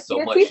she lies so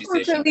Yeah, much. she's She from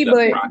said she Philly, beat up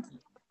but Rocky.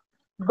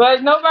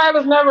 But nobody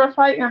was never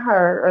fighting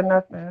her or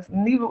nothing.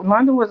 Neither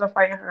London wasn't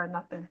fighting her or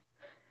nothing.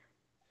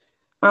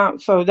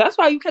 So that's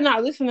why you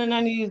cannot listen to none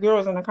of these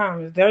girls in the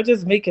comments. They're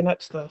just making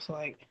up stuff.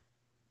 Like,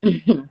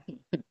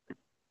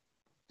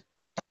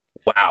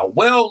 Wow.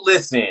 Well,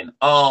 listen.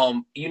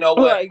 You know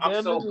what? I'm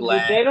so they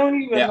glad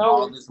don't even that know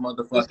all this this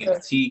motherfucking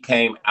stuff. tea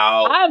came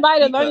out I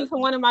invited London because. to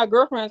one of my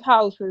girlfriend's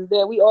houses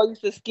that we all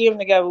used to scam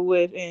together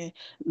with, and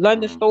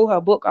London Mhm. stole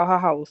her book out her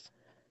house.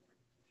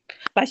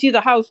 Like, she's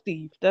a house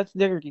thief. That's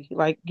dirty.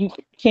 Like, you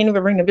can't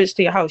even bring the bitch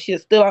to your house. She'll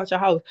steal out your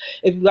house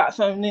if you got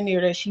something in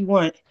there that she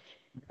want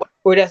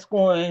or that's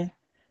going to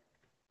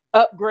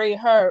upgrade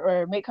her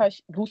or make her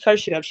boost her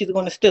shit up. She's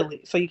going to steal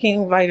it. So you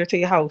can't invite her to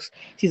your house.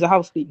 She's a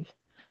house thief.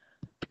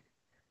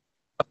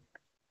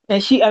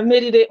 And she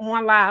admitted it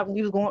on live when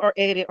we was going at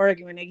it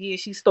arguing that yeah,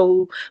 she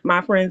stole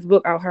my friend's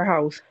book out her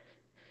house.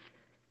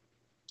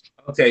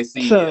 Okay.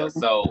 See, yeah. So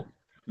So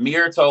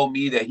Mir told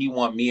me that he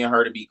want me and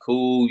her to be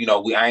cool. You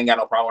know, I ain't got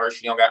no problem with her.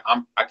 She don't got.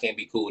 I can't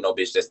be cool with no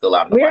bitch that's still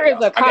out of Mir nobody is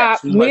else. a I got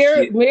cop. too much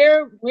shit.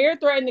 Mir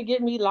threatened to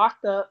get me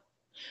locked up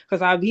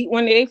because I beat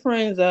one of their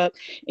friends up,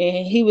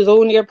 and he was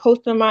on there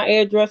posting my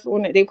address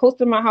on it. They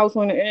posted my house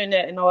on the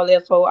internet and all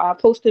that. So I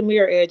posted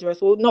Mir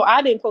address. Well, no,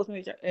 I didn't post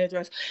Mir's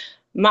address.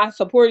 My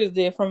supporters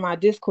did from my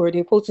Discord.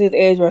 They posted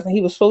his address, and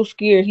he was so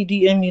scared. He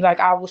DM'd me like,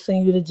 "I will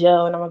send you to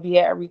jail, and I'm gonna be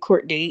at every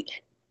court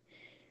date."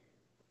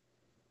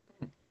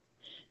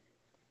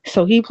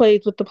 So he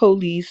plays with the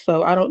police,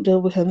 so I don't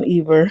deal with him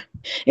either.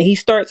 And he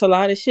starts a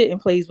lot of shit and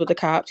plays with the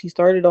cops. He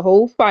started a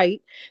whole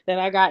fight that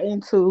I got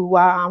into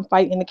while I'm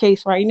fighting the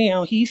case right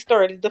now. He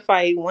started the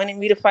fight, wanted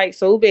me to fight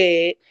so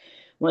bad,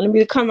 wanted me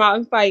to come out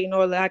and fight and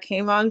all that. I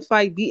came out and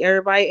fight, beat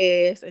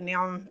everybody's ass, and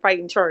now I'm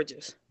fighting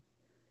charges.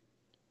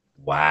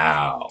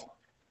 Wow.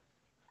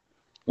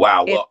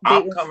 Wow. Well,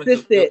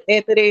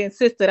 After they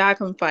insisted I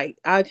come fight,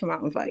 I come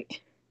out and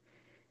fight.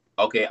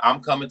 Okay, I'm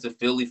coming to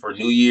Philly for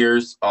New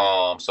Year's.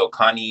 So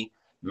Connie,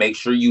 make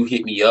sure you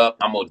hit me up.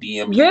 I'm gonna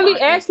DM you Really,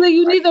 my actually, info.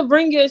 you need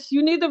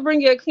to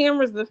bring your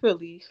cameras to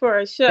Philly for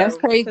a That's show. Because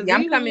crazy.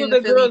 I'm these coming are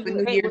to the Philly girls for who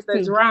New hate Year's with the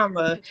too.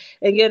 drama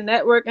and your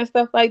network and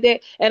stuff like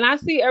that. And I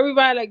see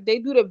everybody like they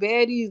do the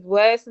baddies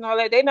West and all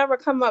that. They never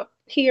come up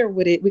here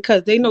with it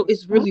because they know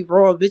it's really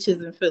raw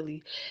bitches in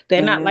Philly.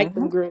 They're not like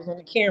them girls on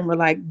the camera.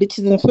 Like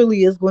bitches in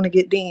Philly is going to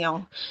get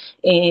down,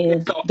 Okay,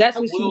 and so that's I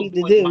what you will need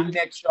do to it. do. My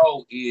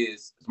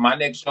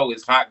next show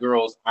is Hot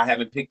Girls. I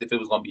haven't picked if it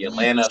was gonna be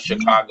Atlanta,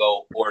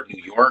 Chicago, or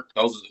New York.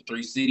 Those are the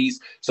 3 cities.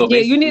 So Yeah,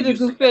 you basically, need to you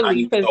do saying I Philly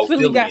need to because throw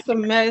Philly Philly in got some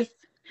there. mess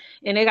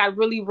and they got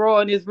really raw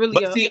and it's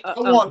really But see, I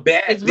want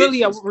it's bad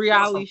really a bitches. I want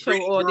reality some show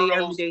pretty all day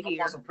every girls. day I want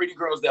here. some pretty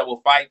girls that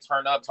will fight,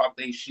 turn up, talk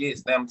they shit,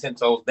 stand 10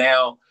 toes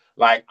down.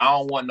 Like I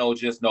don't want no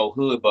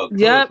hood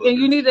Yep, and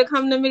you boogers. need to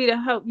come to me to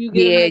help you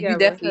get them Yeah, you together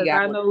definitely because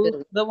got I one know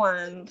Philly. the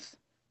ones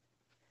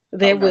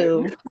that Okay.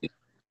 will.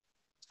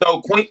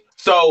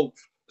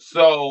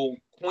 So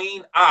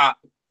Queen Op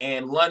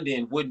and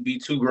London wouldn't be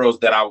 2 girls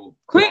that I would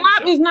put Queen on the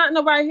Op show. is not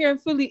nobody here in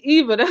Philly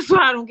either. That's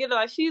why I don't get it.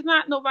 Like she's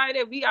not nobody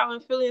that be out in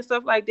Philly and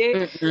stuff like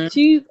that. Mm-mm.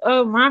 She's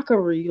a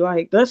mockery.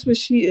 Like that's what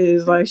she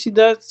is. Like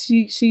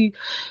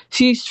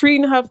she's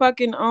treating her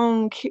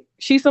fucking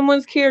she's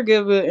someone's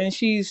caregiver and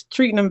she's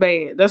treating them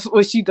bad. That's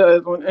what she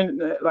does on the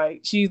internet.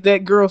 Like she's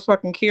that girl's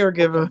fucking I'm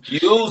caregiver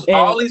confused. and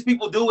All these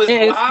people do is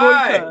exploits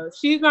lie. her.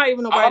 She's not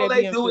even nobody All that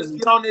be they in do is Philly.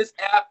 get on this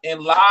app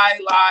and lie,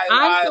 lie,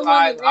 I'm lie, someone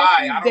lie, that lie.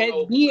 actually I don't know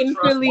that who be to in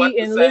trust, what Philly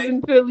to and live say.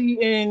 in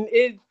Philly and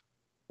is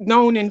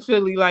known in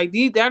Philly. Like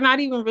they're not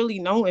even really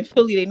known in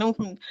Philly. They know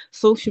from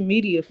social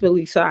media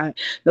Philly side.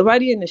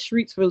 Nobody in the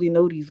streets really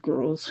know these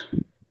girls.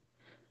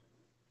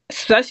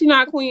 Especially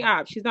not Queen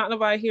Op. She's not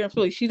nobody here in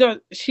Philly. She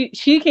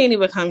can't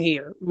even come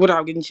here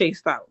without getting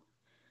chased out.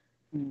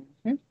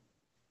 Mm-hmm.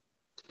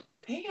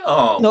 Damn,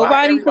 why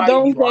Nobody everybody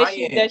be condones that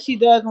shit lying? that she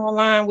does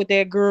online with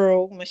that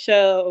girl,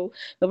 Michelle.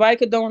 Nobody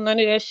condone none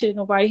of that shit.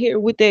 Nobody here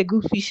with that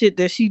goofy shit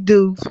that she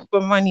do for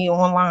money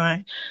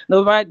online.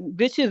 Nobody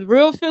bitches,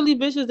 real Philly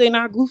bitches, they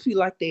not goofy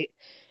like that.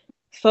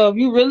 So if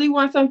you really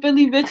want some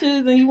Philly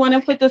bitches and you want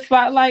to put the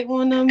spotlight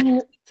on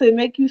them to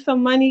make you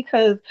some money,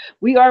 because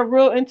we are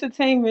real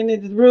entertainment,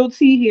 it's real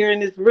tea here,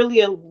 and it's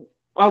really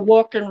a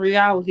walking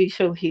reality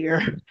show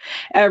here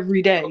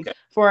every day. Okay.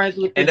 As far as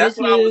with the And that's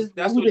what I was. bitches,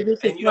 That's who what. the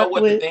bitches And you know slept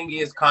what the with. thing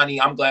is, Connie.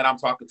 I'm glad I'm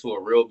talking to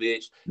a real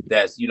bitch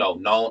that's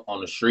known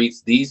on the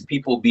streets. These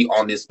people be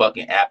on this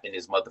fucking app in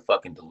this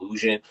motherfucking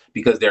delusion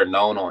because they're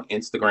known on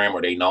Instagram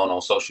or they known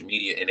on social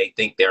media and they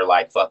think they're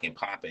like fucking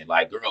popping.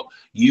 Like, girl,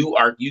 you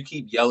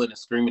keep yelling and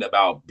screaming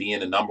about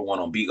being the number one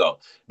on Bigo,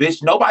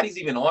 bitch. Nobody's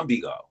even on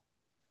Bigo.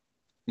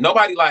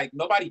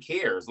 Nobody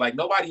cares. Like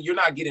you're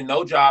not getting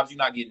no jobs, you're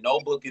not getting no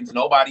bookings,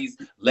 nobody's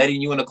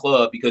letting you in the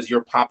club because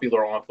you're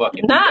popular on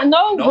fucking Not Bigo.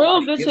 no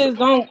real Nobody gives a bitches fuck.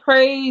 don't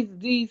praise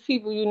these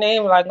people you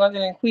name like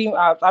London and Queen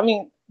Ops. I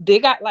mean, they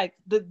got like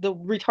the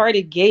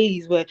retarded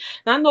gays, but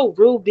not no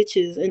real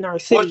bitches in our Well,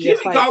 city she that's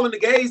be like calling the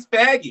gays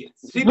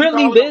faggots. She be really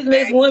calling them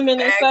business faggots,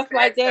 women and fags, stuff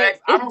like fags, that. fags.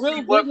 I It's don't see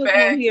real what businesswomen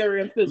fags here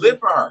in live Philly.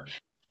 for her.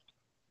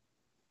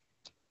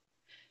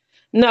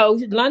 No,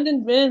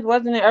 London Benz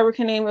wasn't an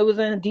Erica name. It was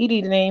an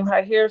Didi name,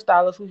 her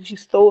hairstylist, who she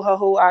stole her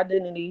whole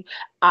identity.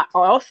 I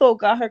also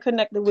got her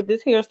connected with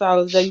this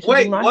hairstylist that used to do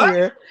Wait, my what?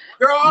 hair.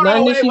 Girl, hold on,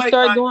 London, wait, she wait,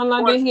 started Connie, doing you're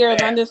going London too hair.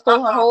 fast. London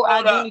stole her whole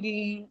Hold up.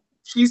 identity.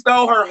 She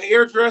stole her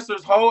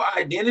hairdresser's whole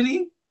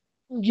identity?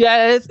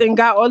 Yes, and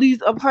got all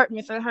these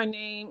apartments in her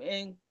name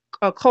and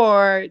a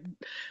card.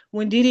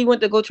 When Didi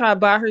went to go try to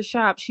buy her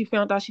shop, she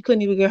found out she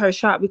couldn't even get her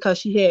shop because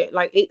she had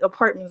like 8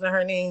 apartments in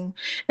her name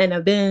and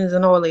a Benz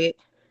and all that.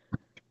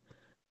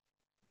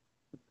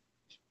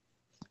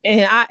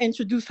 And I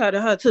introduced her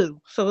to her too.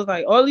 So it's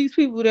like all these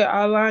people that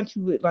I aligned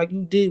you with, like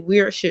you did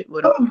weird shit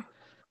with them.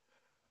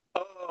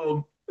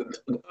 Um,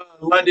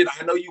 London,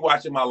 I know you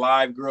watching my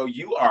live, girl.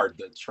 You are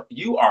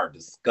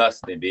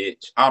disgusting,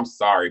 bitch. I'm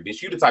sorry,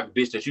 bitch. You the type of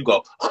bitch that you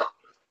go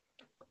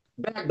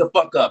back the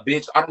fuck up,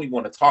 bitch. I don't even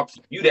want to talk to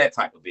you. You that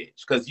type of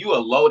bitch because you a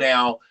low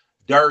down,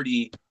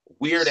 dirty,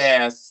 weird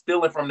ass,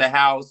 stealing from the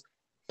house,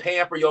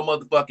 paying for your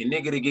motherfucking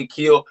nigga to get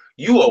killed.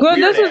 You a Girl, weird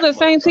this is ass the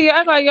same to motherfucker. you.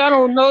 Act like y'all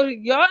don't know.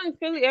 Y'all in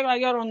Philly act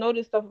like y'all don't know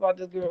this stuff about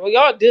this girl. Well,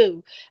 y'all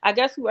do. I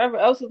guess whoever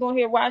else is on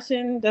here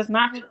watching that's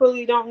not from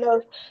Philly don't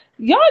know.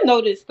 Y'all know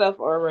this stuff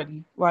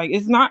already. Like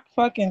it's not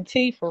fucking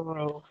tea for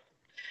real.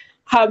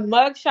 Her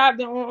mugshot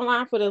been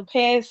online for the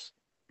past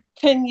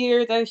 10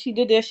 years that she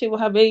did that shit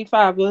with her baby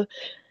father.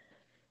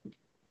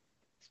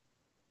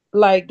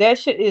 Like that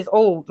shit is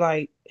old.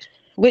 Like,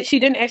 which she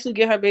didn't actually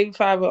get her baby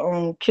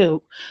father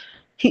killed.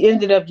 he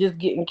ended up just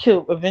getting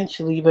killed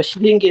eventually, but she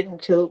didn't get him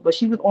killed. But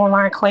she was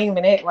online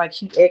claiming it like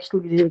she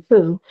actually did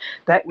too.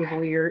 That was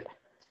weird.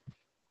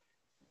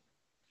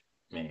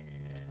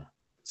 Man.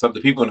 So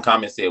the people in the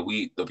comments said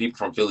the people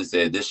from Philly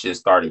said this shit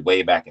started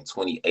way back in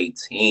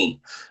 2018.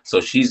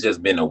 So she's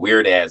just been a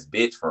weird ass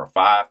bitch for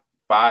five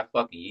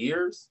fucking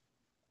years.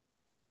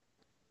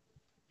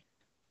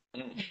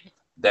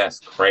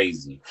 That's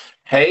crazy.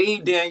 Hey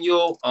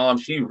Daniel,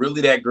 she really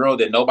that girl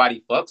that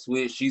nobody fucks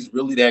with. She's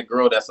really that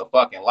girl that's a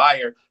fucking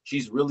liar.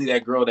 She's really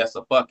that girl that's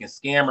a fucking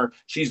scammer.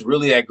 She's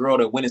really that girl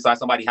that went inside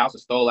somebody's house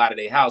and stole out of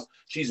their house.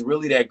 She's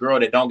really that girl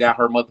that don't got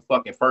her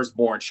motherfucking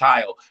firstborn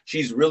child.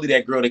 She's really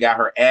that girl that got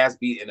her ass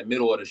beat in the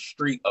middle of the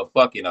street of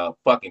fucking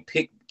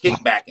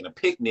kickback in a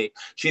picnic.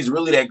 She's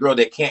really that girl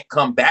that can't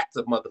come back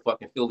to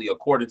motherfucking Philly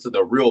according to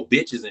the real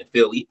bitches in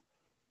Philly.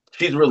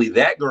 She's really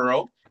that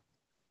girl.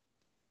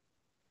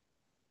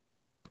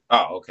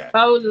 Oh, okay.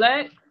 Oh,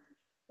 Lex.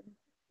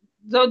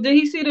 So did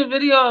he see the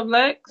video of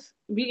Lex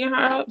beating her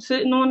up,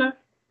 sitting on her?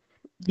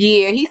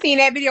 Yeah, he seen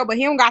that video, but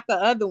he don't got the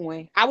other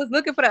one. I was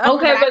looking for the other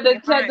one. Okay,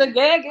 but the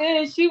gag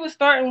is she was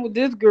starting with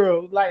this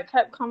girl. Like,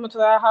 kept coming to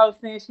our house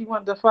saying she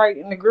wanted to fight,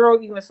 and the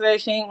girl even said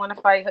she ain't want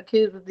to fight. Her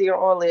kids was there,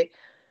 all that.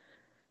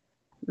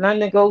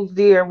 London goes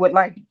there with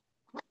like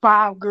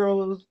 5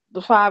 girls.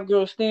 The 5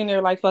 girls standing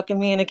there like fucking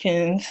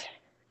mannequins.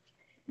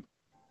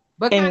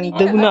 But and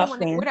Connie, do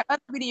nothing. Where the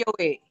other video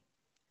at?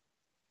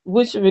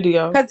 Which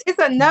video? Because it's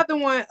another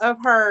one of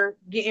her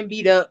getting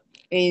beat up,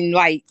 and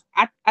like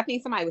I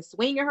think somebody was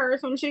swinging her or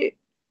some shit.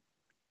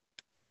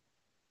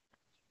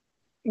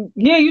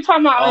 Yeah, you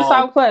talking about in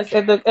Southwest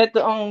at the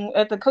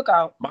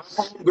cookout. My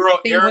homegirl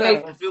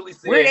Erica from Philly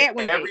said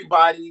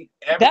everybody.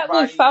 That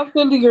was South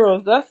Philly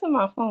girls. That's in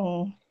my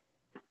phone.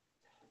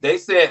 They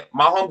said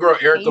my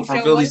homegirl Erica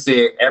from Philly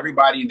said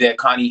everybody that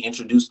Connie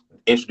introduced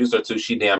her to, she damn